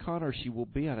just at a con or she will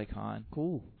be at a con.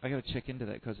 Cool. I got to check into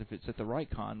that because if it's at the right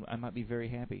con, I might be very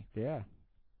happy. Yeah.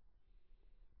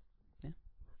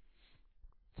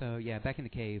 So, yeah, back in the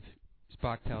cave,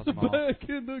 Spock tells them all. Back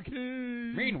in the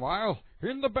cave. Meanwhile,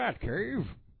 in the Batcave.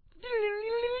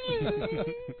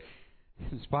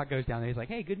 Spock goes down there. He's like,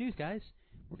 "Hey, good news, guys.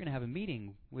 We're going to have a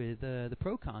meeting with the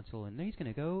proconsul, and he's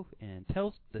going to go and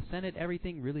tell the Senate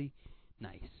everything really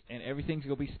nice." And everything's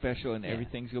going to be special and Yeah.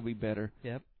 everything's going to be better.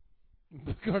 Yep.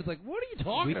 Picard's like, what are you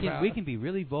talking about? We can be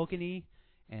really Vulcan-y,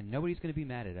 and nobody's going to be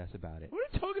mad at us about it. What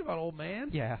are you talking about, old man?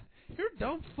 Yeah. You're a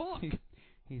dumb fuck.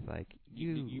 He's like,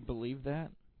 You believe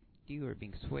that? you are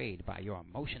being swayed by your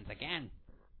emotions again.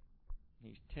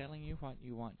 He's telling you what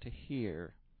you want to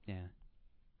hear. Yeah.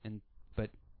 But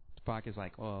Spock is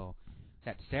like, "Oh,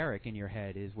 that Sarek in your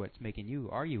head is what's making you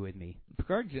argue with me."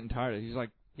 Picard's getting tired of it. He's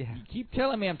like, Yeah. You keep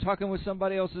telling me I'm talking with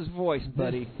somebody else's voice,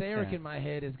 buddy. This Sarek in my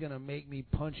head is going to make me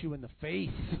punch you in the face.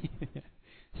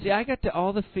 See, I got to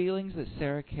all the feelings that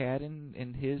Sarek had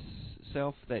in his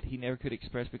self that he never could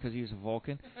express because he was a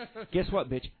Vulcan. Guess what,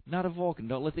 bitch? Not a Vulcan.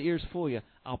 Don't let the ears fool you.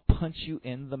 I'll punch you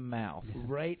in the mouth.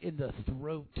 Right in the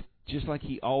throat. Just like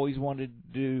he always wanted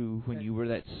to do when you were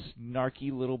that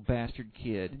snarky little bastard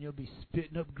kid. And you'll be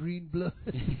spitting up green blood.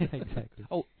 Exactly.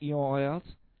 Oh, you know what else?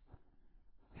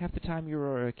 Half the time you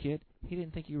were a kid, he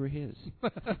didn't think you were his.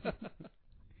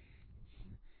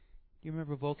 You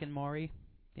remember Vulcan Maury?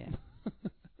 Yeah.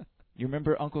 You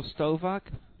remember Uncle Stovak?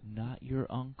 Not your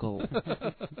uncle.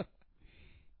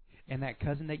 And that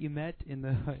cousin that you met in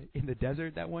the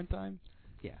desert that one time?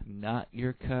 Yeah. Not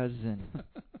your cousin.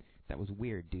 That was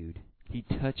weird, dude. He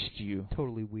touched you.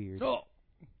 Totally weird.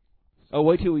 Oh,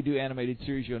 wait till we do animated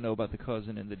series. You'll know about the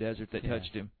cousin in the desert that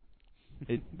touched him.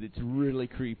 It's really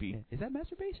creepy. Is that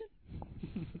masturbation?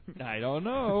 I don't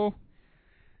know.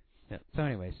 Yeah. So,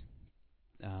 anyways,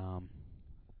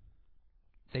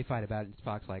 they fight about it, and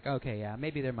Spock's like, "Okay, yeah,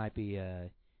 maybe they might be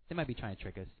trying to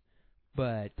trick us,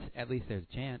 but at least there's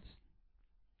a chance."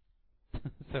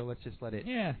 So let's just let it.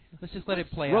 Yeah. Let's just let it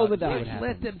play roll out. the dice.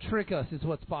 Let them trick us, is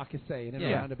what Spock is saying in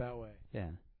a roundabout way. Yeah.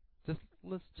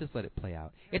 Let's just let it play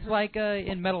out. It's like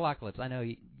in Metalocalypse. I know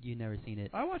you never seen it.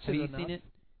 I watched Have it you enough. seen it?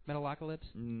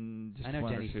 Metalocalypse? Just I know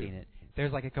one or Jenny's two. seen it.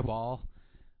 There's like a cabal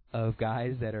of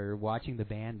guys that are watching the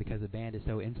band because the band is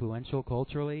so influential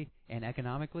culturally and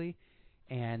economically.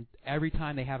 And every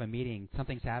time they have a meeting,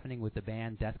 something's happening with the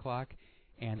band Death Clock,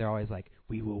 and they're always like,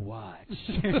 "We will watch.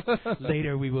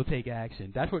 Later we will take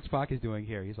action." That's what Spock is doing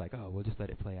here. He's like, "Oh, we'll just let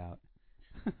it play out."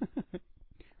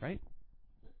 Right?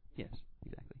 Yes,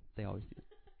 exactly. They always do.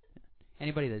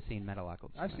 Anybody that's seen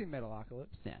Metalocalypse? I've seen Metalocalypse.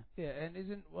 Yeah. Yeah, and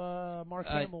isn't Mark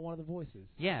Hamill one of the voices?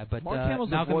 Yeah, but Mark Hamill's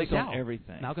the Malcolm voice McDowell. on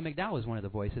everything. Malcolm McDowell is one of the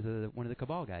voices of one of the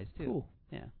Cabal guys too. Cool.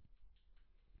 Yeah.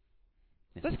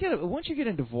 Let's once you get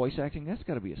into voice acting, that's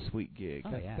got to be a sweet gig.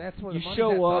 Oh, yeah. That's where You the money's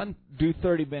show at, up, son. do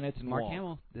 30 minutes, and Mark walk.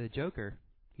 Hamill, the Joker,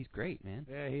 he's great, man.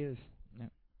 Yeah, he is.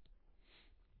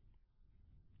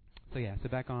 So yeah, so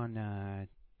back on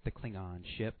the Klingon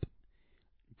ship,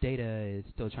 Data is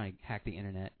still trying to hack the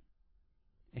internet,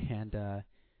 and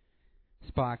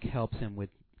Spock helps him with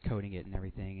coding it and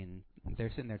everything, and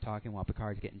they're sitting there talking while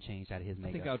Picard's getting changed out of his makeup.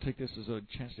 I think I'll take this as a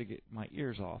chance to get my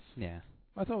ears off. Yeah.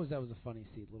 I thought that was a funny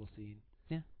little scene.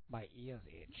 Yeah. My ears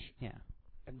itch. Yeah.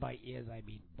 And by ears, I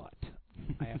mean butt.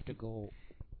 I have to go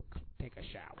take a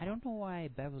shower. I don't know why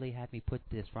Beverly had me put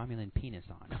this Romulan penis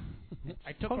on.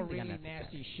 I took Totally a really unnecessary.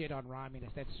 nasty shit on Romulus.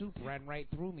 That soup ran right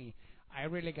through me. I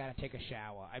really got to take a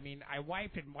shower. I mean, I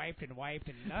wiped and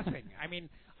nothing. I mean,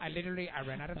 I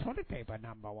ran out of toilet paper,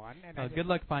 number one. And Good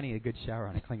luck finding a good shower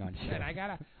on a Klingon ship. And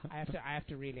I have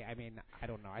to really, I mean, I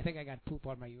don't know. I think I got poop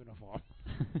on my uniform.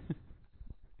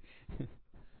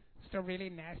 Just a really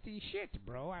nasty shit,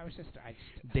 bro. I just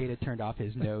Data turned off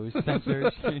his nose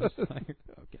sensors. He's like,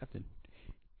 oh, Captain.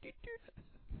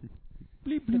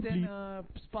 Bleep, but then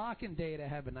Spock and Data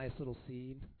have a nice little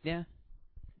scene. Yeah.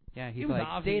 Yeah, he's It was like,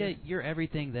 obvious. Data, you're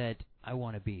everything that I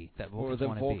want to be, that Or Vulcans the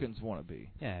want to be. Vulcans want to be.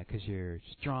 Yeah, because you're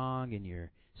strong and you're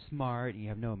smart and you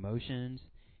have no emotions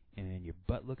and your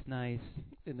butt looks nice.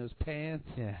 In those pants.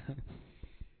 Yeah.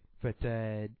 But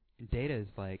Data is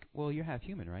like, well, you're half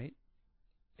human, right?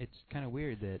 It's kind of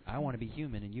weird that I want to be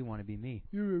human and you want to be me.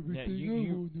 You're everything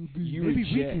I want to be. you Maybe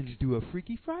we reject. can do a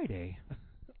Freaky Friday.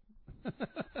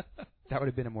 That would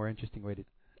have been a more interesting way to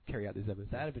carry out this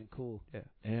episode. That'd have been cool. Yeah.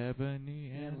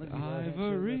 Ebony and Lindsay Lohan showed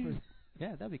Ivory. up.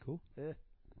 Yeah, that'd be cool. Yeah.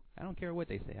 I don't care what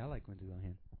they say. I like Lindsay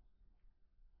Lohan.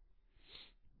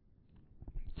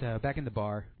 So back in the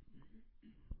bar,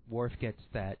 Worf gets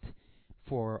that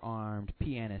four-armed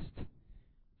pianist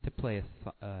to play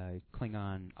a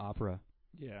Klingon opera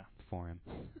Yeah. for him,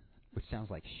 which sounds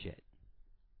like shit.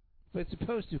 But it's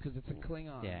supposed to because it's a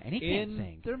Klingon. Yeah, and he can't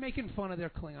sing. They're making fun of their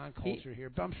Klingon culture here,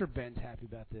 but I'm sure Ben's happy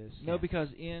about this. No, because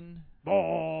in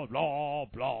blah, blah,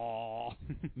 blah,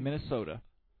 Minnesota,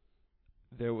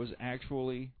 there was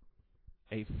actually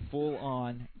a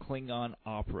full-on Klingon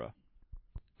opera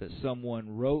that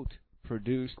someone wrote,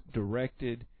 produced,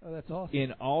 directed, Oh, that's awesome.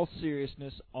 in all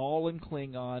seriousness, all in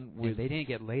Klingon. And With they didn't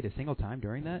get laid a single time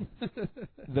during that?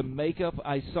 the makeup,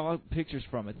 I saw pictures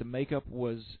from it. The makeup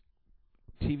was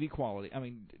TV quality. I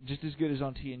mean, just as good as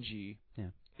on TNG. Yeah.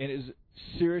 And it is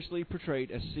seriously portrayed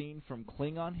a scene from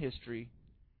Klingon history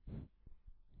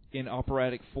in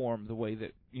operatic form, the way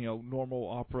that, you know, normal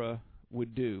opera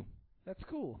would do. That's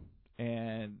cool.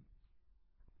 And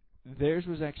theirs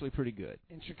was actually pretty good.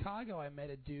 In Chicago, I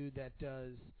met a dude that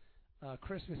does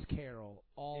Christmas Carol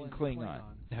all In in Klingon.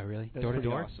 Oh, really? That's Door to pretty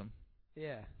door? awesome.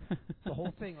 Yeah. The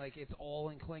whole thing, like, it's all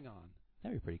in Klingon.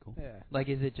 That'd be pretty cool. Yeah. Like,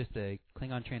 is it just a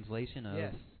Klingon translation of?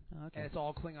 Yes. Oh, okay. And it's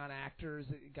all Klingon actors,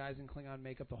 guys in Klingon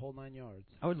make up the whole 9 yards.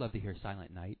 I would love to hear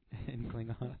Silent Night in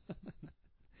Klingon.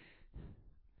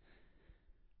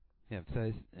 Yeah.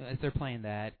 So as they're playing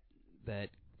that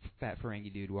fat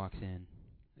Ferengi dude walks in.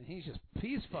 And he's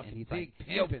fucking And he's big like,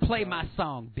 yo, pimpin', play bro. my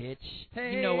song, bitch.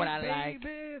 Hey, you know what I baby,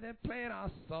 like. they're playing our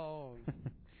song.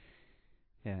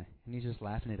 Yeah, and he's just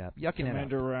laughing it up, yucking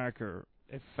Commander it up. Racker,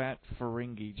 a fat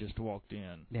Ferengi just walked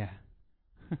in. Yeah.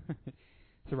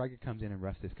 So Riker comes in and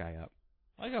roughs this guy up.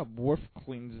 I got Worf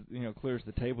clears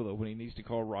the table though when he needs to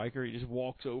call Riker. He just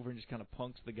walks over and just kind of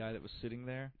punks the guy that was sitting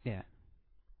there. Yeah.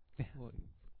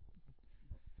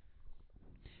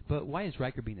 But why is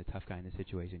Riker being the tough guy in this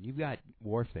situation? You've got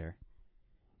Worf there.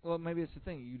 Well, maybe that's the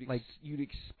thing. You'd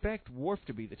expect Worf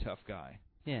to be the tough guy.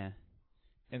 Yeah.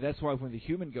 And that's why when the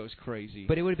human goes crazy...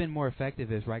 But it would have been more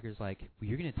effective if Riker's like, well,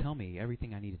 you're going to tell me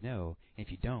everything I need to know, and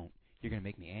if you don't, you're going to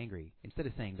make me angry. Instead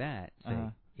of saying that, say,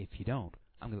 if you don't,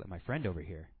 I'm going to let my friend over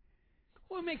here.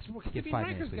 Well, it makes...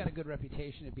 Riker's got a good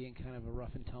reputation of being kind of a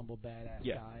rough and tumble badass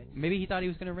guy. Maybe he thought he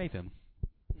was going to rape him.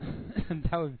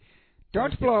 That would...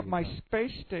 Don't blow up my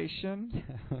space station.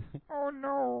 Oh,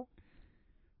 no.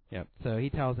 Yep. So he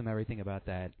tells him everything about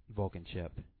that Vulcan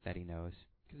ship that he knows.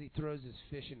 Because he throws his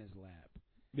fish in his lap.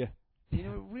 Yeah. You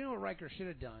know what Riker should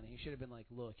have done? He should have been like,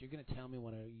 look, you're going to tell me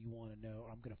what you want to know,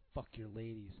 or I'm going to fuck your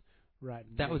ladies. Right.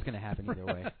 That was going to happen either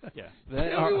way. Yeah.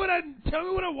 Tell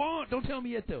me what I want. Don't tell me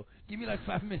yet, though. Give me like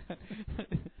 5 minutes. I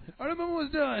don't remember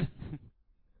what's done.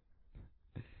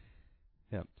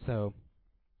 Yep. So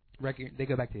they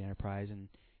go back to the Enterprise, and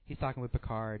he's talking with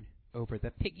Picard over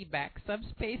the piggyback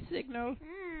subspace signal.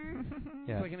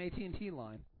 Yeah. It's like an AT&T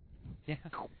line. Yeah.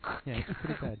 Yeah, it's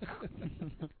pretty bad.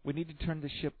 We need to turn the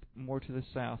ship more to the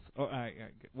south. Oh,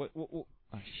 what?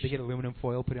 They get aluminum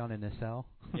foil, put it on a nacelle.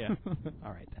 Yeah.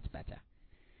 All right, that's better.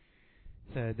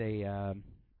 So they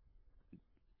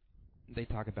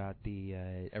talk about the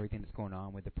everything that's going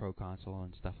on with the proconsul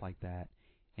and stuff like that.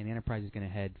 And the Enterprise is going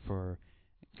to head for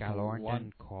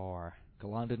Galarnden Core.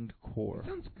 Galarnden Core.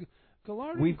 Sounds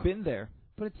Galarnden. We've been there.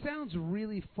 But it sounds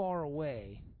really far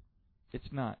away.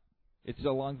 It's not. It's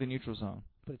along the neutral zone.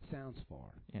 But it sounds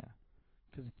far. Yeah.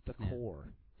 Because it's the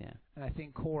core. Yeah. And I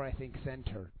think core, I think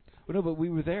center. Well, no, but we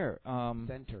were there.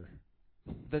 Center.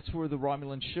 That's where the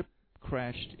Romulan ship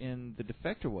crashed in the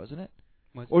Defector, wasn't it?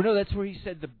 Or no, that's where he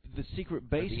said the secret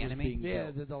base was enemy? being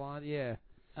built. Along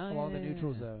the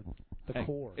neutral zone. The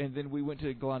core. And then we went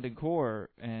to Galarnden Core,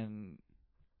 and...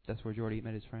 That's where Geordi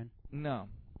met his friend? No.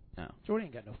 Geordi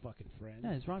ain't got no fucking friends.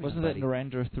 No, it's Romulan. Wasn't that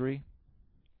Narendra 3?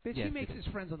 Bitch, he makes his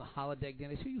friends on the holodeck,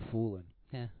 Dennis. Who you fooling?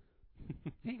 Yeah.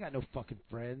 He ain't got no fucking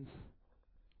friends.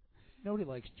 Nobody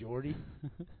likes Geordi.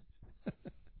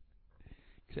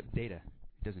 Except Data.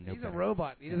 He doesn't know He's better. a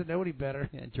robot. He doesn't know any better.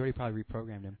 Yeah, Geordi probably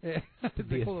reprogrammed him to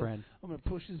be his friend. I'm going to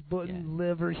push this button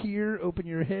lever here, open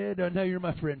your head. Oh, now you're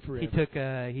my friend forever. He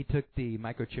took the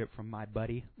microchip from my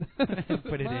buddy and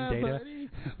put it in Data.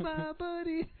 My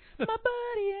buddy. My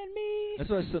buddy and me.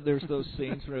 That's why there's those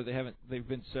scenes where they've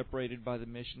been separated by the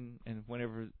mission, and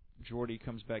whenever Geordi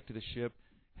comes back to the ship,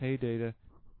 hey Data,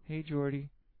 hey Geordi,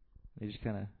 they just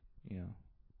kind of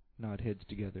nod heads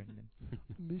together. And then,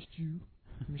 missed you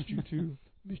too.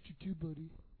 Missed you too, buddy.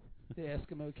 The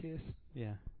Eskimo kiss.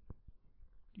 Yeah.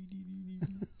 Do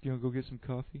you want to go get some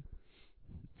coffee?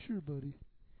 Sure, buddy.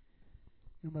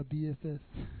 You're my BFF.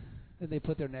 And they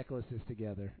put their necklaces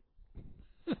together.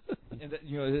 And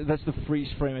that's the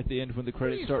freeze frame at the end when the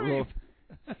credits start rolling.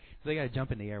 They got to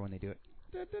jump in the air when they do it.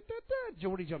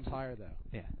 Geordi jumps higher, though.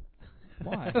 Yeah.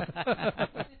 Why?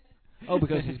 Oh,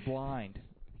 because he's blind.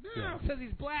 No, because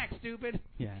he's black, stupid.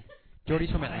 Yeah.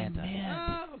 Geordi's from Atlanta.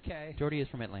 Oh, okay. Geordi is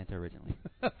from Atlanta originally.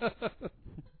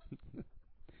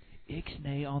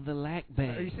 Ixnay on the lack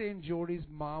bag. Are you saying Geordi's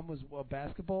mom was a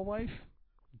basketball wife?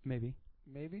 Maybe.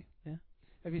 Yeah.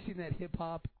 Have you seen that hip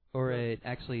hop? Or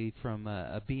actually from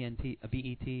a BET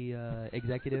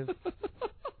executive.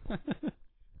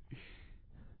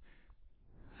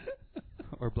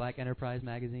 Or Black Enterprise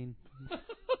magazine.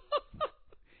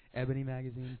 Ebony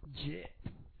magazine. Jet.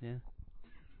 Yeah.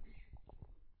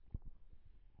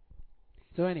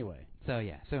 So anyways,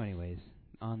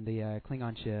 on the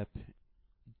Klingon ship,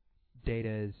 Data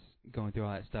is going through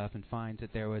all that stuff and finds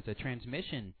that there was a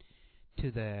transmission to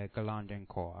the Galarnden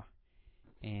Core,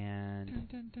 and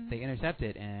they intercept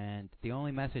it, and the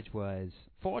only message was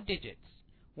 4 digits,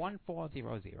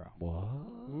 1400. What?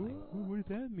 What does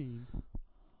that mean?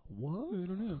 What? I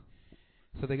don't know.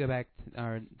 So they go back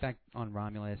on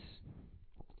Romulus.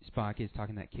 Spock is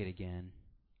talking to that kid again.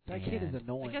 That kid is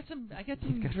annoying. I got some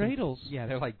dreidels. Yeah,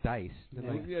 they're like dice.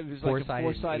 They're like it was four-sided, like a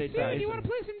four-sided eight-sided. dice. You want to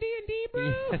play some D&D, bro?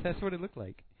 Yeah, that's what it looked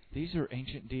like. These are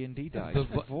ancient D&D dice.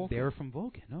 They were from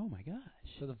Vulcan. Oh my gosh.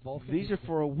 So the Vulcan. These are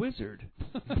for a wizard.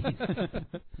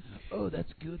 Oh,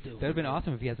 that's good though. That'd have been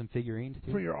awesome if he had some figurines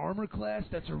too. For your armor class,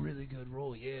 that's a really good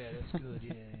roll. Yeah, that's good.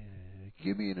 Yeah.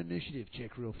 Give me an initiative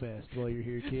check real fast while you're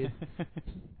here, kid.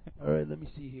 All right, let me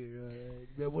see here.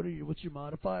 All right. What's your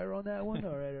modifier on that one?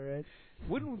 All right.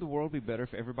 Wouldn't the world be better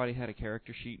if everybody had a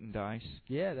character sheet and dice?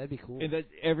 Yeah, that'd be cool. And that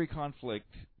every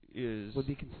conflict is...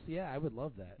 Yeah, I would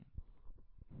love that.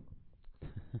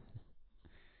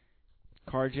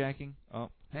 Carjacking? Oh.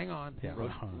 Hang on. Yeah,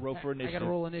 roll for initiative. I gotta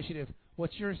roll initiative.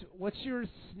 What's your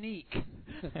sneak?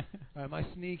 All right, my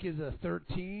sneak is a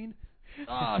 13.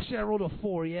 Oh, shit, I rolled a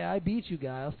 4. Yeah, I beat you,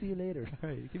 guy. I'll see you later. All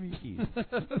right, give me your keys.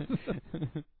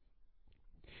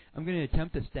 I'm going to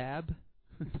attempt a stab.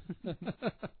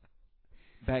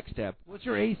 Backstab. What's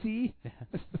your AC?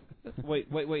 Wait.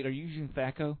 Are you using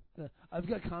THAC0? I've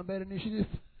got combat initiative.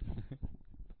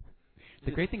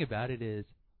 The great thing about it is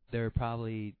they're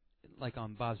probably, like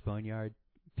on Bob's Boneyard,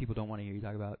 people don't want to hear you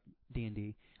talk about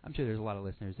D&D. I'm sure there's a lot of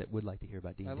listeners that would like to hear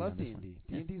about D&D. I love D&D.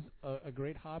 D&D's a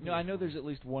great hobby. No, I know there's at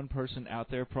least one person out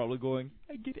there probably going,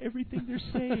 I get everything they're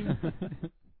saying.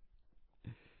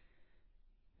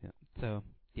 So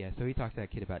he talks to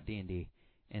that kid about D&D,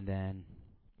 and then...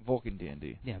 Vulcan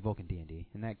D&D. Yeah, Vulcan D&D.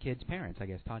 And that kid's parents, I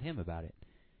guess, taught him about it.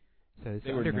 So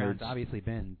They were underground's nerds. obviously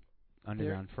been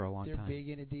underground for a long time. They're big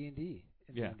into D&D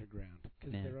in the underground.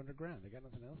 Because Yeah. they're underground. They got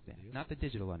nothing else to do. Not the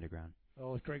digital underground.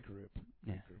 Oh, it's a great group.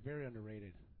 Yeah. Great group. Very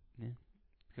underrated. Yeah.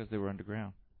 Because they were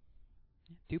underground.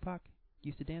 Tupac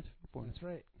used to dance for him. That's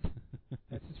right.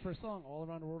 That's his first song, All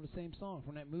Around the World, the same song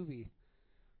from that movie.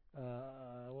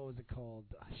 What was it called?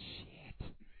 Oh, shit.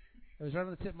 It was right on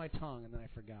the tip of my tongue, and then I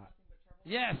forgot.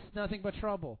 Yes, Nothing But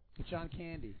Trouble with John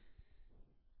Candy.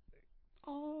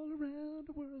 All around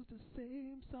the world's the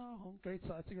same song. Great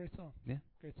song. It's a great song. Yeah.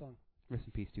 Great song. Rest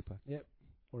in peace, Tupac. Yep.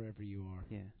 Wherever you are.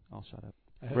 Yeah, all shut up.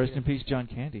 Rest in peace, John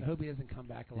Candy. I hope he doesn't come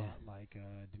back a lot like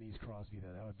Denise Crosby,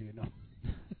 though. That would be enough.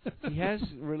 He has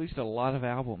released a lot of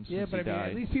albums Yeah, since but he died.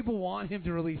 at least people want him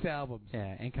to release albums.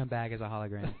 Yeah, and come back as a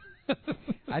hologram.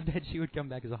 I bet she would come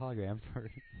back as a hologram for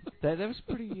it. That was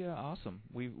pretty awesome.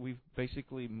 We've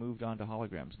basically moved on to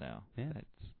holograms now. Yeah.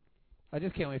 I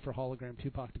just can't wait for Hologram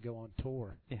Tupac to go on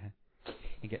tour. Yeah.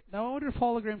 Now, I wonder if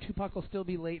Hologram Tupac will still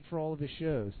be late for all of his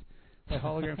shows. Like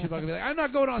Hologram Tupac will be like, I'm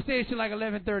not going on stage till like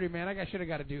 11:30, man. I should have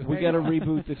got to do. We got to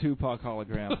reboot the Tupac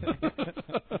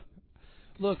hologram.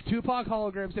 Look, Tupac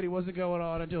Hologram said he wasn't going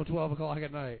on until 12 o'clock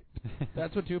at night.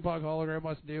 That's what Tupac Hologram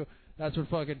wants to do. That's what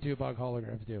fucking Tupac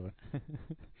Hologram's doing.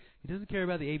 He doesn't care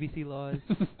about the ABC laws.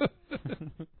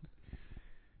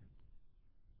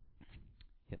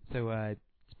 Yep. So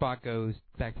Spock goes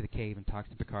back to the cave and talks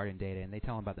to Picard and Data, and they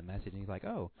tell him about the message, and he's like,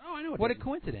 "Oh, I know what a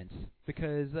coincidence!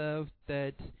 Because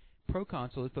that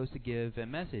proconsul is supposed to give a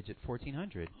message at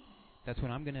 1400. That's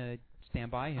when I'm gonna stand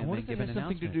by him I wonder and if give it an has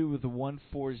something announcement." to do with the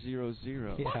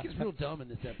 1400. Spock is real dumb in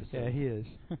this episode. Yeah, he is.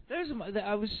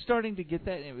 I was starting to get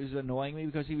that, and it was annoying me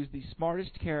because he was the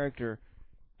smartest character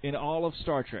in all of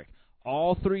Star Trek.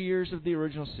 All 3 years of the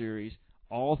original series,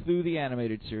 all through the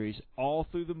animated series, all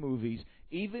through the movies.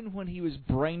 Even when he was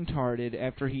brain-tarded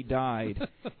after he died,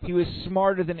 he was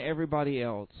smarter than everybody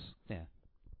else. Yeah.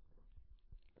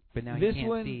 But now this he can't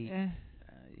one, see.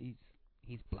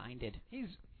 He's blinded. He's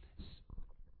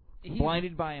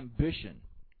blinded by ambition.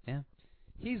 Yeah.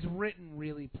 He's written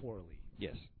really poorly.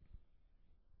 Yes.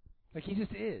 Like, he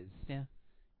just is. Yeah.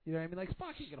 You know what I mean? Like,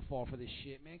 Spock ain't gonna fall for this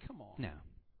shit, man. Come on. No.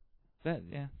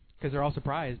 Yeah. Because they're all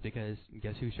surprised because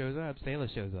guess who shows up?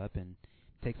 Sayla shows up and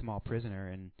takes them all prisoner,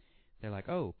 and they're like,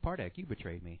 "Oh, Pardek, you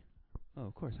betrayed me." Oh,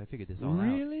 of course, I figured this all out.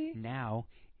 Really? Now,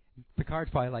 Picard's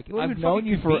probably like, I've known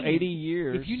you for 80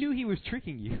 years. If you knew he was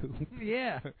tricking you,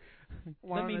 Yeah.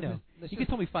 let me know. You could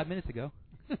told me 5 minutes ago.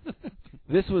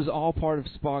 This was all part of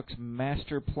Spock's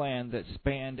master plan that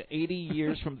spanned 80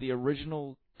 years from the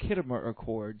original Khitomer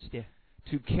Accords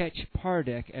to catch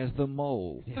Pardek as the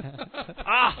mole. Yeah.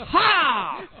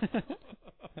 Aha!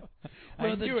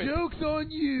 Well, the joke's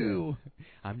on you.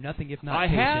 I'm nothing if not I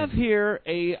patient. have here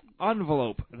a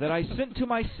envelope that I sent to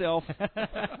myself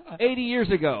 80 years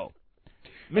ago.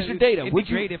 Mr. Data, It'd would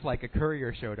be great you... if like a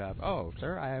courier showed up. Oh,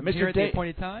 sir, I am Mr. here at the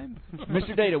appointed time.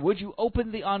 Mr. Data, would you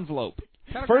open the envelope?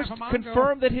 Telegram First, from Mongo.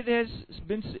 confirm that it has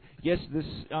been... Yes, this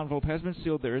envelope has been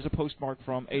sealed. There is a postmark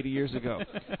from 80 years ago.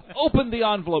 Open the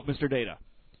envelope, Mr. Data.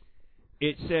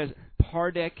 It says,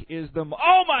 Pardek is the...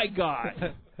 Oh, my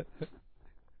God!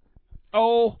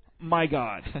 Oh, my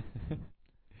God.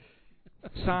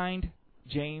 Signed,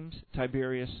 James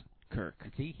Tiberius Kirk.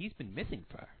 See, he's been missing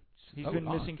for He's so been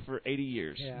long. missing for 80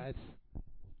 years. Yeah, it's...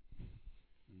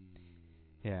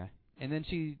 Yeah. And then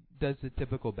she does the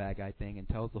typical bad guy thing and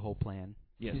tells the whole plan.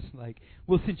 Yes. She's like,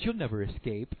 well, since you'll never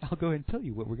escape, I'll go ahead and tell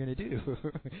you what we're going to do.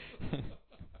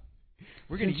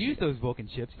 We're going to use those Vulcan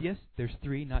ships. Yes, there's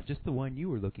 3, not just the one you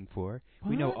were looking for.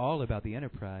 We know What? all about the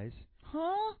Enterprise.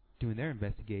 Huh? Doing their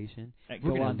investigation. At We're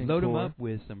going to Galactic load them Core. up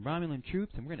with some Romulan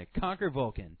troops, and we're going to conquer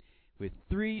Vulcan with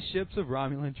 3 ships of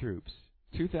Romulan troops.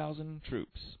 2,000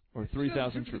 troops. Or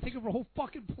 3,000 troops. Take over a whole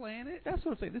fucking planet? That's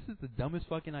what I'm saying. This is the dumbest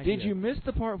fucking idea. Did you miss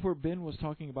the part where Ben was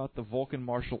talking about the Vulcan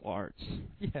martial arts?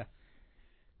 Yeah.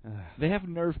 They have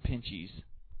nerve pinchies.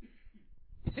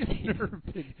 Nerve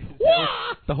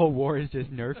The whole war is just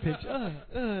nerve pinch.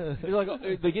 They're like,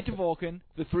 they get to Vulcan.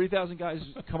 The 3,000 guys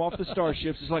come off the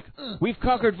starships. It's like, we've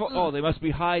conquered Vulcan. Oh, they must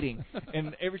be hiding.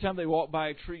 And every time they walk by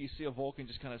a tree, you see a Vulcan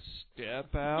just kind of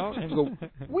step out and go,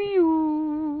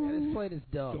 wee-oo. Yeah, this planet is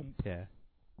dumb. Yeah.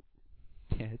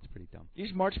 Yeah, it's pretty dumb. You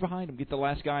just march behind him, get the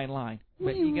last guy in line.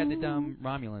 But you got the dumb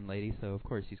Romulan lady, so of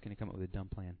course he's going to come up with a dumb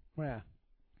plan. Yeah.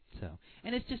 So,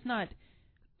 and it's just not,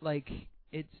 like,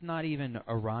 it's not even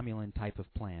a Romulan type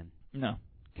of plan. No.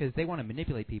 Because they want to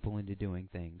manipulate people into doing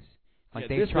things. Like, Yeah,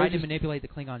 they this tried was to just- manipulate the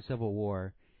Klingon Civil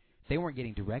War. They weren't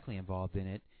getting directly involved in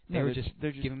it. They No, were they're just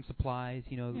just- giving them supplies,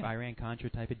 you know, Yeah. Iran-Contra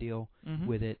type of deal Mhm.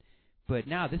 with it. But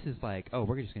now this is like, oh,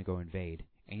 we're just going to go invade.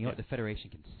 And you know Yeah. what? The Federation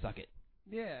can suck it.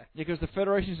 Yeah. Yeah, because the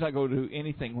Federation's not going to do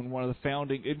anything when one of the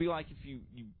founding... It'd be like if you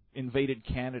invaded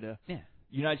Canada. Yeah.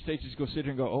 United States just go sit here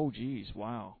and go, oh, geez,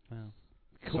 wow. Well,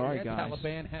 Sorry, Yeah, guys.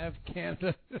 Taliban have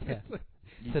Canada. yeah.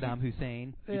 Saddam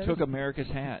Hussein. You Yeah, took this- America's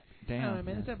hat. Damn. No,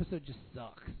 man, this episode just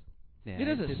sucks. Yeah, It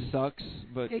doesn't just- sucks,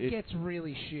 but It gets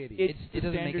really shitty. it's it the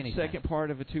doesn't make standard any second sense.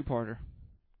 part of a two-parter,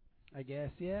 I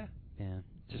guess, yeah. Yeah.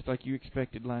 just like you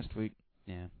expected last week.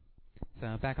 Yeah.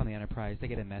 So back on the Enterprise, they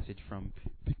get a message from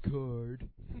Picard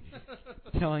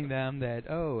telling them that,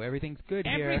 oh, everything's good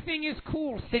here. Everything is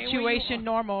cool. Situation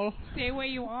normal. Stay where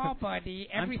you are, buddy.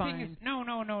 I'm Everything is fine.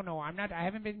 no. I'm not. I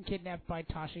haven't been kidnapped by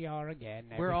Tasha Yar again.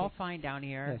 We're all fine down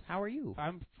here. Yes. How are you?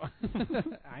 I'm.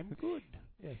 I'm good.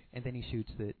 Yes. And then he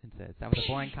shoots it and says, that was a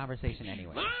boring conversation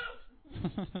anyway.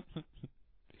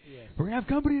 Yes. We're going to have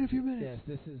company in a few minutes.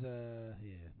 Yes, this is,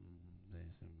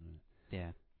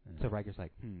 Yeah. So Riker's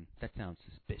like, that sounds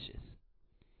suspicious.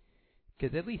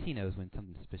 Because at least he knows when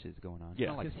something suspicious is going on. Yeah.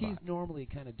 Not like because he's Spock. normally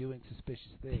kind of doing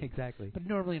suspicious things. Exactly. But it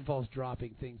normally involves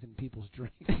dropping things in people's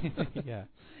drinks. Yeah.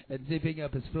 And zipping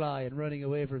up his fly and running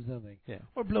away from something. Yeah.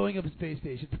 Or blowing up a space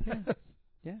station.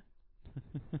 Yeah.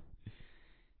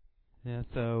 Yeah,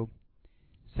 so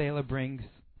Sayla brings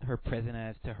her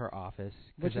prisoners to her office.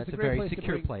 Which Because is that's a great very place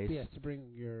secure to bring, place. Yes, to bring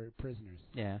your prisoners.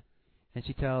 Yeah. And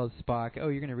she tells Spock, oh,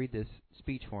 you're going to read this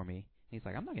speech for me. And he's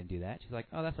like, I'm not going to do that. She's like,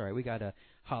 oh, that's all right. We got a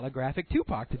holographic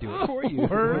Tupac to do it for you.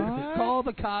 Word. Call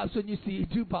the cops when you see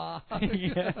Tupac.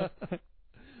 Yeah.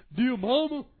 Dear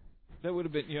mama. That would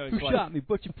have been, Who it's like, shot me?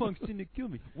 But your punks didn't kill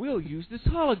me. we'll use this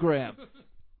hologram.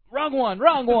 Wrong one,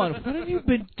 wrong one. What have you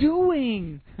been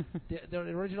doing? The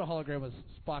original hologram was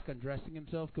Spock undressing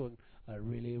himself, going, I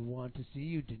really want to see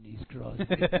you, Denise Crosby.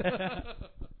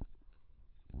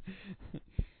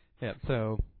 Yeah,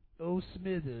 so Oh,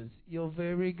 Smithers, you're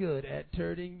very good at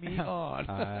turning me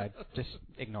on. just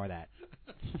ignore that.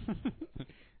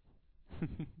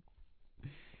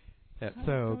 Yeah, I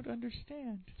so don't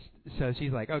understand. so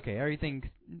she's like, okay, everything,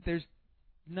 there's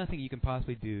nothing you can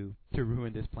possibly do to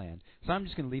ruin this plan. So I'm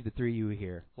just going to leave the 3 of you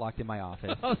here, locked in my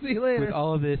office, I'll see you later. with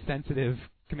all of this sensitive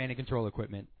command and control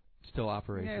equipment still Yeah,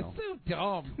 operational. it's so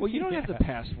dumb. Well, you don't have the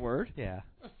password. Yeah.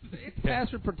 It's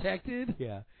password protected.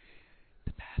 Yeah.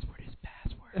 The password is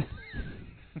password.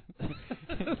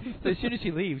 So as soon as she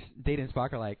leaves, Data and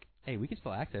Spock are like, hey, we can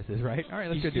still access this, right? All right,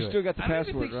 let's You go do still it. got the I don't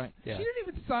even password, think right? Yeah. She didn't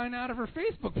even sign out of her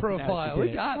Facebook profile. she We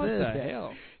didn't. got What this. the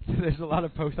hell? So there's a lot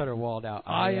of posts on her wall now.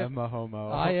 I am a homo.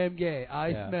 I am gay. I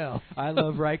Yeah. smell. I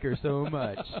love Riker so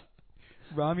much.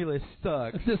 Romulus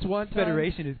sucks. This one time,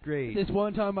 Federation is great. This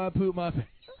one time I pooped my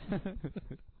pants.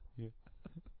 Yeah.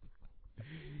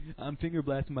 I'm finger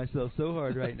blasting myself so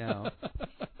hard right now.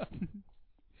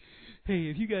 Hey,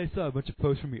 if you guys saw a bunch of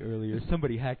posts from me earlier,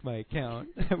 somebody hacked my account.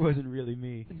 That wasn't really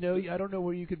me. No, I don't know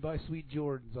where you can buy sweet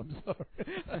Jordans. I'm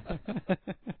sorry.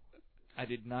 I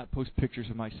did not post pictures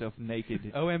of myself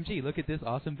naked. OMG, look at this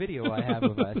awesome video I have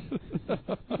of us.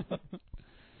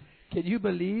 Can you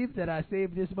believe that I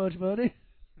saved this much money?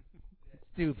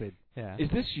 Stupid. Yeah. Is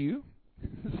this you?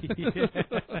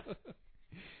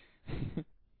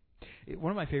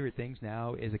 One of my favorite things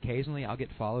now is occasionally I'll get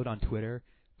followed on Twitter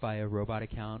by a robot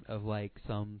account of like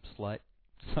some slut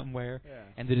somewhere, Yeah.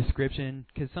 and the description,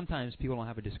 because sometimes people don't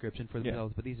have a description for Yeah.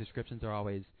 themselves, but these descriptions are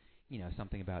always,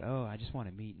 something about, oh, I just want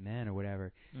to meet men or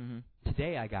whatever. Mm-hmm.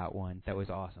 Today I got one that was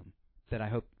awesome, that I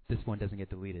hope this one doesn't get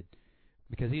deleted,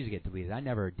 because they usually get deleted. I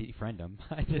never defriend them.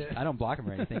 I don't block them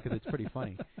or anything because it's pretty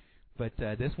funny. But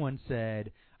this one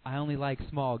said, I only like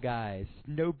small guys.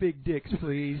 No big dicks,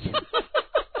 please.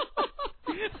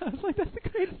 I was like, that's the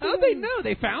greatest thing. How'd they know?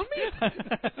 They found me?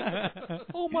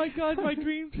 Oh my God, my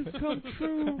dreams have come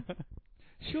true.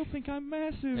 She'll think I'm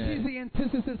massive. She's the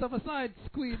antithesis of a side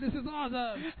squeeze. This is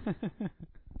awesome.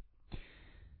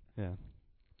 Yeah.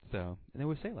 So, and it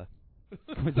was Sayla.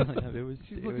 it was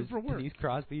She's looking for work. Denise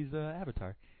Crosby's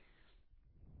avatar.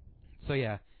 So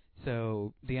yeah,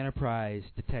 so the Enterprise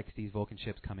detects these Vulcan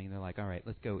ships coming, and they're like, all right,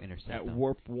 let's go intercept At them.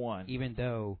 warp 1. Even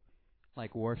though,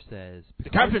 like Worf says, The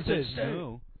captain says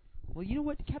no. Well, you know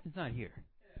what? The captain's not here.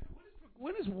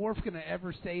 When is Worf going to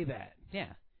ever say that? Yeah.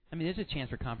 I mean, there's a chance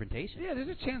for confrontation. Yeah, there's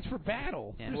a chance for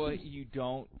battle. Yeah. Well, you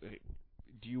don't.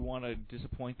 Do you want to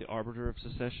disappoint the arbiter of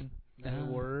secession? No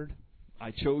word.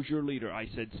 I chose your leader. I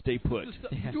said, stay put.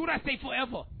 Yeah. Do what I say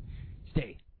forever.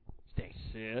 Stay.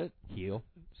 Sit. Heal.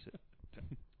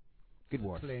 Good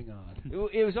Worf.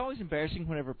 Klingon. It was always embarrassing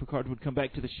whenever Picard would come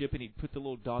back to the ship and he'd put the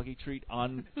little doggy treat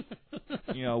on,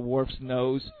 Worf's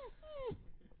nose.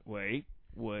 Wait.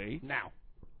 Now.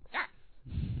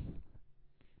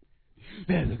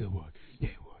 That's a good one. Yeah,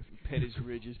 Worf. Pet his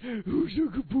ridges. Who's a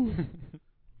good boy?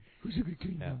 Who's a good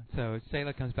Klingon? Yeah. So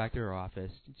Sayla comes back to her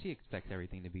office. And she expects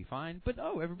everything to be fine, but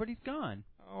everybody's gone.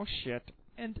 Oh, shit.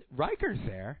 And Riker's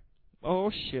there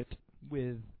Oh, shit.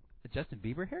 with a Justin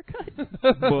Bieber haircut.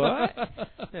 What?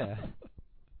 Yeah.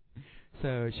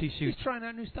 So she She's shoots. trying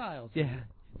out new styles. Yeah.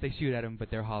 They shoot at him, but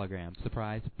they're holograms.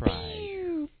 Surprise, surprise.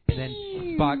 And then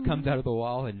Spock comes out of the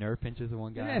wall and nerve pinches the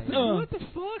one guy. Yeah, it's like, what the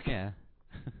fuck? Yeah.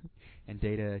 And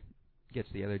Data gets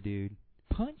the other dude.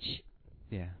 Punch.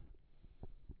 Yeah.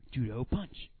 Judo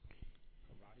punch.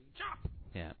 Chop.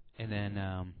 Yeah. And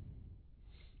then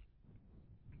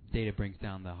Data brings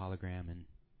down the hologram, and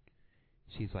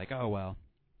she's like, oh, well,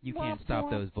 you can't stop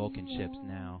those Vulcan ships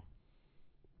now.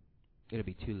 It'll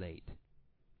be too late.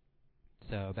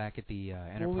 So back at the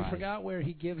Enterprise. Well, we forgot where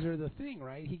he gives her the thing,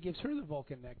 right? He gives her the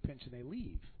Vulcan neck pinch and they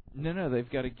leave. No, they've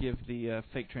got to give the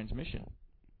fake transmission.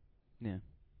 Yeah.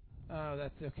 Oh,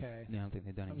 that's okay. No, I don't think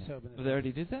they've done I'm it just yet. hoping But they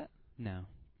already did that? No.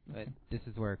 But this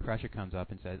is where Crusher comes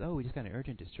up and says, oh, we just got an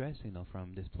urgent distress signal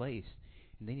from this place,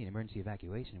 and they need emergency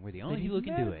evacuation, and we're the only people who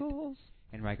can do it.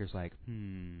 And Riker's like,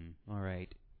 all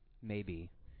right, maybe.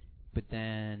 But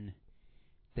then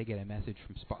they get a message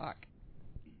from Spock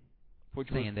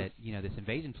saying that, this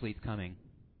invasion fleet's coming,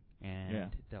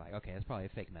 and they're like, okay, that's probably a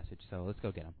fake message, so let's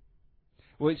go get them.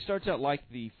 Well, it starts out like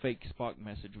the fake Spock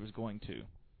message was going to.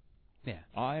 Yeah.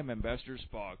 I am Ambassador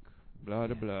Spock, blah,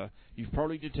 blah, blah. You've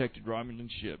probably detected Romulan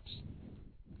ships.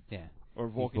 Yeah. Or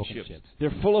Vulcan, Vulcan ships.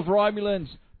 They're full of Romulans.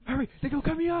 Hurry, they're going to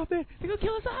cut me off, man. They're going to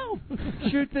kill us all.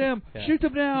 Shoot them. Yeah. Shoot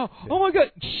them now. Oh, my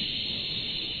God.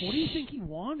 What do you think he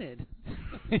wanted?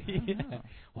 Yeah.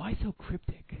 Why so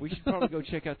cryptic? We should probably go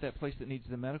check out that place that needs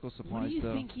the medical supplies, What do you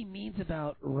though. think he means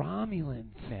about Romulans?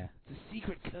 Yeah. The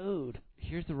secret code.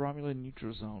 Here's the Romulan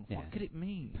neutral zone. Yeah. What could it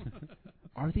mean?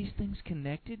 Are these things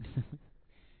connected?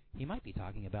 He might be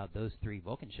talking about those 3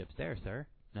 Vulcan ships there, sir.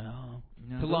 No.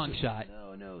 No, It's a long shot.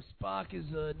 No. Spock is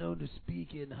known to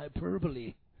speak in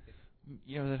hyperbole.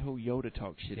 That whole Yoda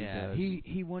talk shit he Yeah, does.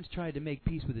 he once tried to make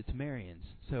peace with the Temerians,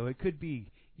 so it could be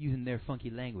using their funky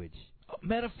language. Oh,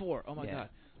 metaphor. Oh, my Yeah. God.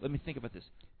 Let me think about this.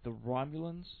 The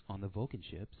Romulans On the Vulcan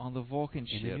ships. on the Vulcan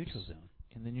ships. In the neutral zone.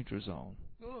 In the neutral zone.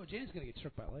 Oh, Jan's going to get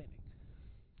struck by lightning.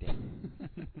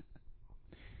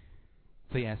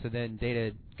 So then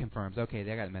Data confirms, okay,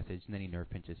 they got a message, and then he nerve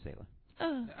pinches Sayla.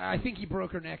 I think he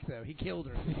broke her neck, though. He killed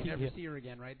her. You never see her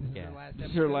again, right? This is Yeah. her last This episode.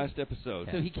 is her last episode.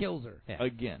 So he kills her. Yeah.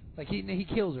 Again. Like, he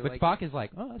kills her. But like, Spock is like,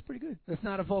 oh, that's pretty good. that's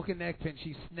not a Vulcan neck pinch.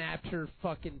 He snapped her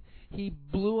fucking... He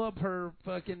blew up her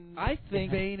fucking I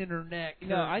think- vein in her neck.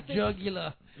 No, her I think-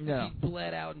 jugular. No. She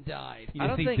bled out and died. You I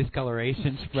just don't see think-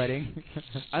 discoloration spreading.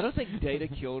 I don't think Data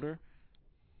killed her,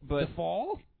 but The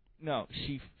fall? no,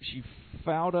 she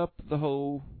fouled up the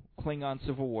whole Klingon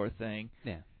Civil War thing.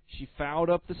 Yeah. She fouled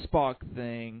up the Spock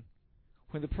thing.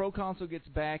 When the proconsul gets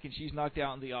back and she's knocked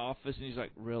out in the office, and he's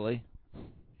like, "Really,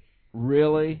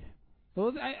 really?"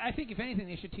 Well, I think if anything,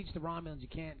 they should teach the Romulans you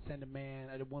can't send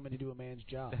a woman to do a man's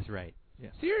job. That's right.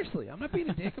 Seriously, I'm not being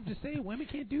a dick. I'm just saying women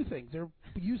can't do things. They're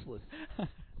useless.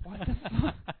 What the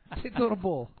fuck? It's little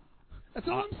bull. That's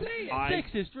all I'm saying.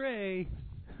 Sexist Ray.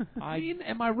 I mean,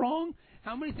 am I wrong?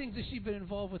 How many things has she been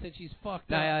involved with that she's fucked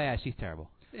up? Yeah, she's terrible.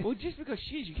 Well, just because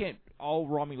you can't. All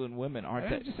Romulan women aren't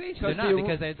that. Just say They're not,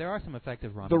 because there are some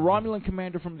effective Romulans. The Romulan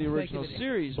commander from the original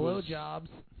series was... Blowjobs.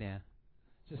 Yeah.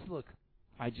 Just look.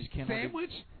 I just can't...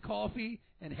 Sandwich, coffee,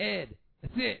 and head.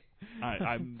 That's it.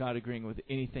 I'm not agreeing with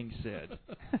anything said.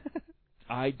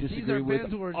 I disagree These are with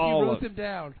Ben's words. all He wrote of them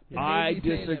down. I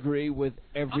disagree with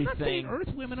everything. I'm not saying Earth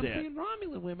women. I'm said. saying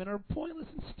Romulan women are pointless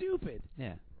and stupid.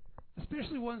 Yeah.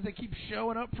 Especially ones that keep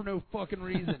showing up for no fucking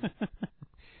reason.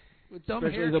 With dumb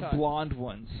Especially haircuts. the blonde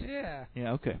ones. Yeah.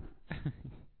 Yeah, okay.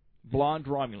 Blonde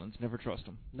Romulans, never trust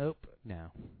them. Nope.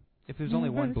 No. If there's only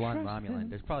one blonde Romulan,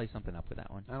 there's probably something up with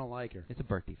that one. I don't like her. It's a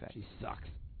birth defect. She sucks.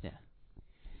 Yeah.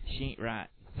 She ain't right.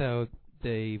 So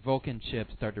the Vulcan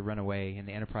ships start to run away, and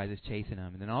the Enterprise is chasing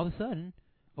them. And then all of a sudden,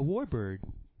 a warbird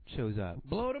shows up.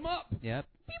 Blowed him up. Yep.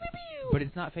 Pew, pew, pew. But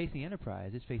it's not facing the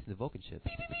Enterprise. It's facing the Vulcan ships.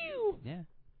 Pew, pew, pew. Yeah.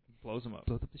 Blows them up.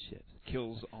 Blows up the ships.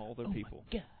 Kills all their people.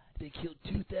 My God. They killed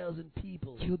 2,000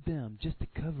 people. Killed them just to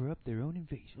cover up their own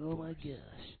invasion. Oh, my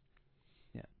gosh.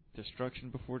 Yeah. Destruction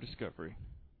before discovery.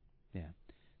 Yeah.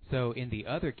 So in the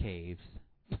other caves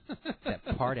that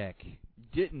Pardek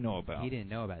Didn't know about. he didn't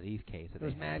know about these caves.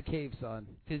 There's mad caves, son.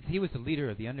 Because he was the leader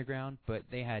of the underground, but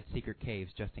they had secret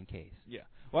caves just in case. Yeah.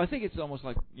 Well, I think it's almost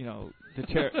like, the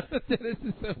Dennis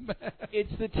is so mad.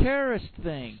 It's the terrorist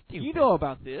thing. You know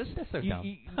about this. That's so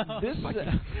dumb. This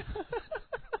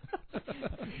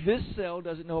this cell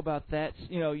doesn't know about that.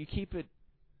 You keep it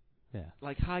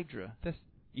like Hydra. That's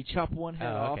You chop one head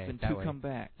off and that two way. come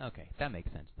back. Okay, that makes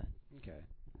sense then. Okay.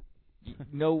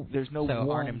 There's no So one.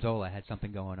 Arnim Zola had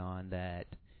something going on that,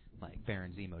 like,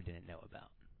 Baron Zemo didn't know about.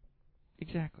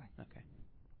 Exactly. Okay.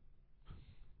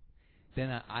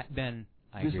 Then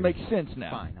I This agree makes with sense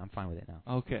now. Fine, I'm fine with it now.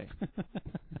 Okay.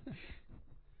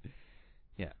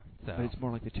 Yeah. So But it's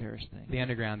more like the terrorist thing. the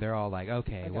underground, they're all like,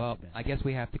 okay, I got well, you, Ben. I guess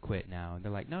we have to quit now. And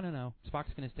they're like, no.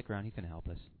 Spock's going to stick around. He's going to help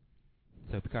us.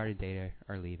 So Picard and Data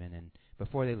are leaving, and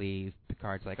before they leave,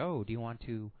 Picard's like, oh, do you want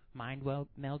to mind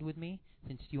meld with me,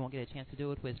 since you won't get a chance to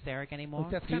do it with Sarek anymore?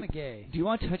 Look, that's kind of gay. Do you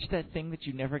want to touch that thing that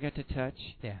you never got to touch?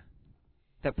 Yeah.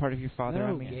 That part of your father, no,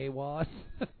 I mean? gay wass.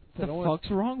 What the fuck's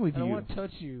wrong with I you? don't want to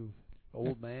touch you,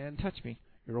 old man. Touch me.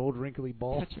 Your old wrinkly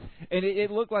ball. Touch me. And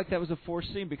it looked like that was a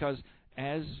forced scene, because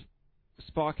as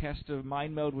Spock has to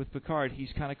mind meld with Picard, he's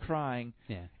kind of crying,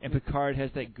 Yeah. and Picard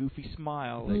has that goofy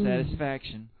smile of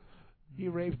satisfaction. He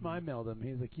raped my Meldum.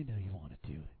 He's like, you know you want to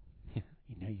do it. Yeah.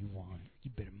 You know you want it.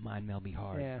 You better mind meld me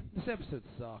hard. Yeah, this episode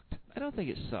sucked. I don't think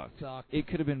it sucked. Sucked. It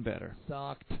could have been better.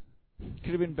 Sucked.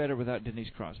 Could have been better without Denise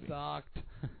Crosby. Sucked.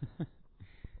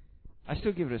 I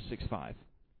still give it a 6.5.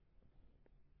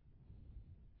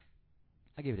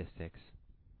 I give it a 6.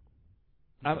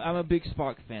 I'm a big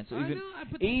Spock fan, so I even know,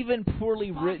 but even poorly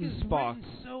Spock written is Spock,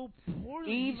 written so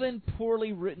poorly. even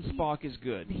poorly written Spock is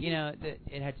good. You know,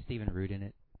 it had Stephen Root in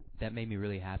it. That made me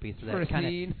really happy. So For that a kind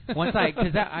scene. of once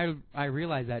I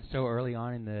realized that so early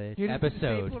on in the You didn't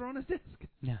episode. staple it on his desk.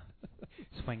 No,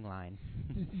 swing line.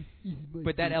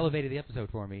 But that elevated the episode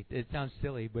for me. It sounds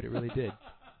silly, but it really did.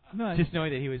 No, Just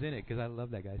knowing that he was in it, because I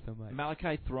love that guy so much.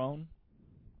 Malachi Throne,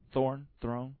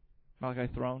 Malachi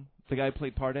Throne, the guy who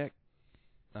played Pardek,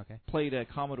 Okay. played a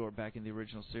Commodore back in the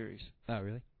original series. Oh,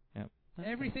 really? Yep.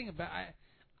 Everything about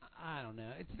I don't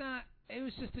know. It's not. It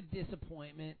was just a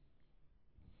disappointment.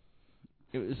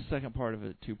 It was the second part of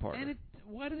a two-parter. And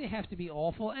why do they have to be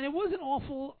awful? And it wasn't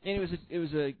awful. And it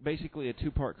was basically a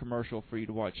two-part commercial for you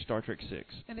to watch Star Trek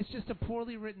 6. And it's just a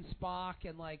poorly written Spock,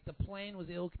 and like the plane was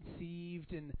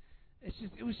ill-conceived, and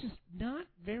it was just not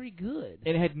very good.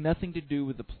 And it had nothing to do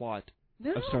with the plot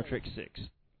No. of Star Trek 6.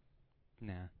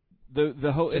 Nah.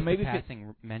 The whole Just and maybe the if it,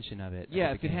 passing mention of it. at yeah,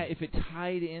 the if beginning. it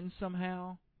tied in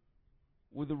somehow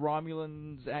with the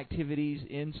Romulans' activities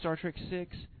in Star Trek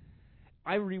 6.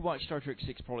 I rewatched Star Trek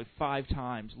 6 probably 5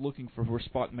 times looking for where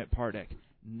Spock met Pardek.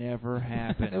 Never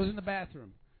happened. It was in the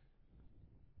bathroom.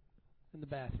 In the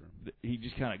bathroom. He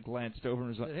just kind of glanced over and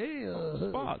was like, Hey,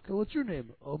 Spock. What's your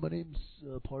name? Oh, my name's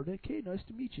Pardek. Hey, nice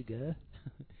to meet you, guy.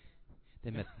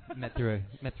 They met through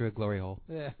a glory hole.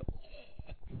 Yeah.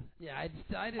 Yeah, I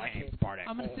didn't. My name's Pardek.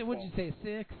 I'm gonna say. What'd you say?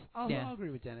 6? Yeah. I'll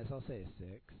agree with Dennis. I'll say a 6.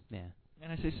 Yeah.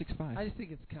 And I say 6.5. I just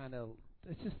think it's kind of.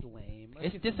 It's just lame.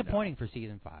 Like, It's disappointing for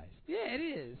season 5. Yeah, it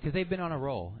is. Because they've been on a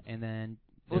roll, and then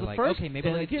they're Well, the like, first, okay, maybe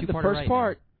and let's again, do the part first right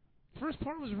part, First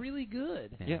part was really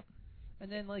good. now. yeah.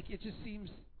 And then like it just seems.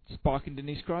 Spock and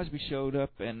Denise Crosby showed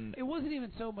up, and It wasn't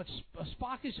even so much.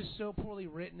 Spock is just so poorly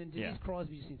written, and Denise Yeah.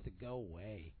 Crosby just needs to go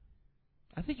away.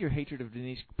 I think your hatred of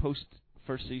Denise post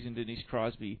first season Denise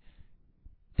Crosby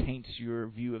taints your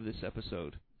view of this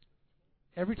episode.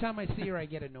 Every time I see her, I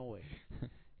get annoyed.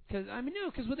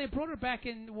 Because when they brought her back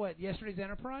in Yesterday's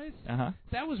Enterprise,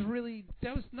 that was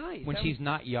nice. When she's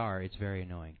not Yar, it's very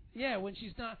annoying. Yeah, when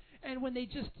she's not, and when they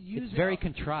just use it's very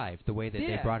contrived the way that they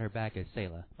Yeah. brought her back as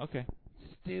Sayla. Okay.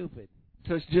 stupid.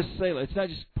 So it's just Sayla. It's not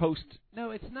just post.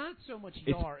 No, it's not so much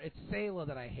Yar. It's Sayla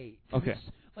that I hate. Okay. It's,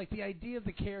 like the idea of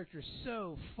the character is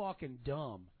so fucking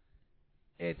dumb.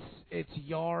 It's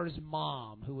Yar's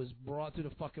mom who was brought through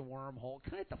the fucking wormhole.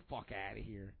 Get the fuck out of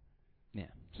here. Yeah.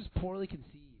 Just poorly conceived.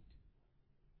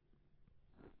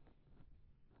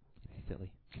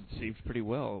 Silly. Conceived pretty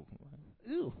well.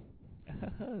 Ooh.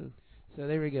 So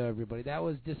there we go, everybody. That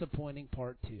was disappointing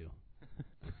part 2.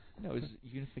 No, it's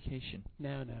unification.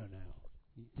 No.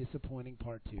 Disappointing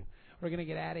part 2. We're going to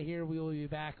get out of here. We will be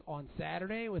back on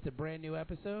Saturday with a brand new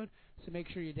episode. So make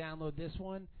sure you download this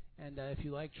one. And if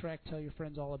you like Trek, tell your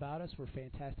friends all about us. We're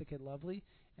fantastic and lovely.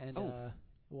 And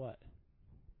what?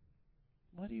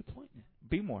 What are you pointing at?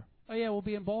 Be more. Oh, yeah, we'll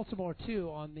be in Baltimore,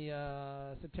 too, on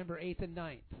the September 8th and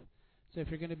 9th. So if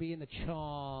you're going to be in the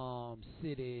Charm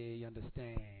City, you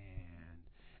understand.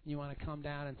 You want to come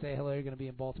down and say hello, you're going to be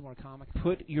in Baltimore Comic.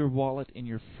 Put your wallet in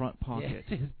your front pocket.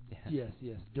 Yes.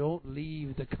 Don't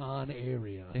leave the con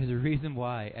area. There's a reason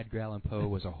why Edgar Allan Poe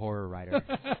was a horror writer.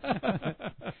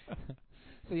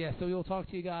 So we will talk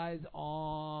to you guys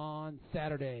on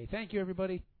Saturday. Thank you,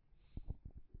 everybody.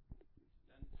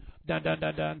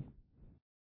 Done.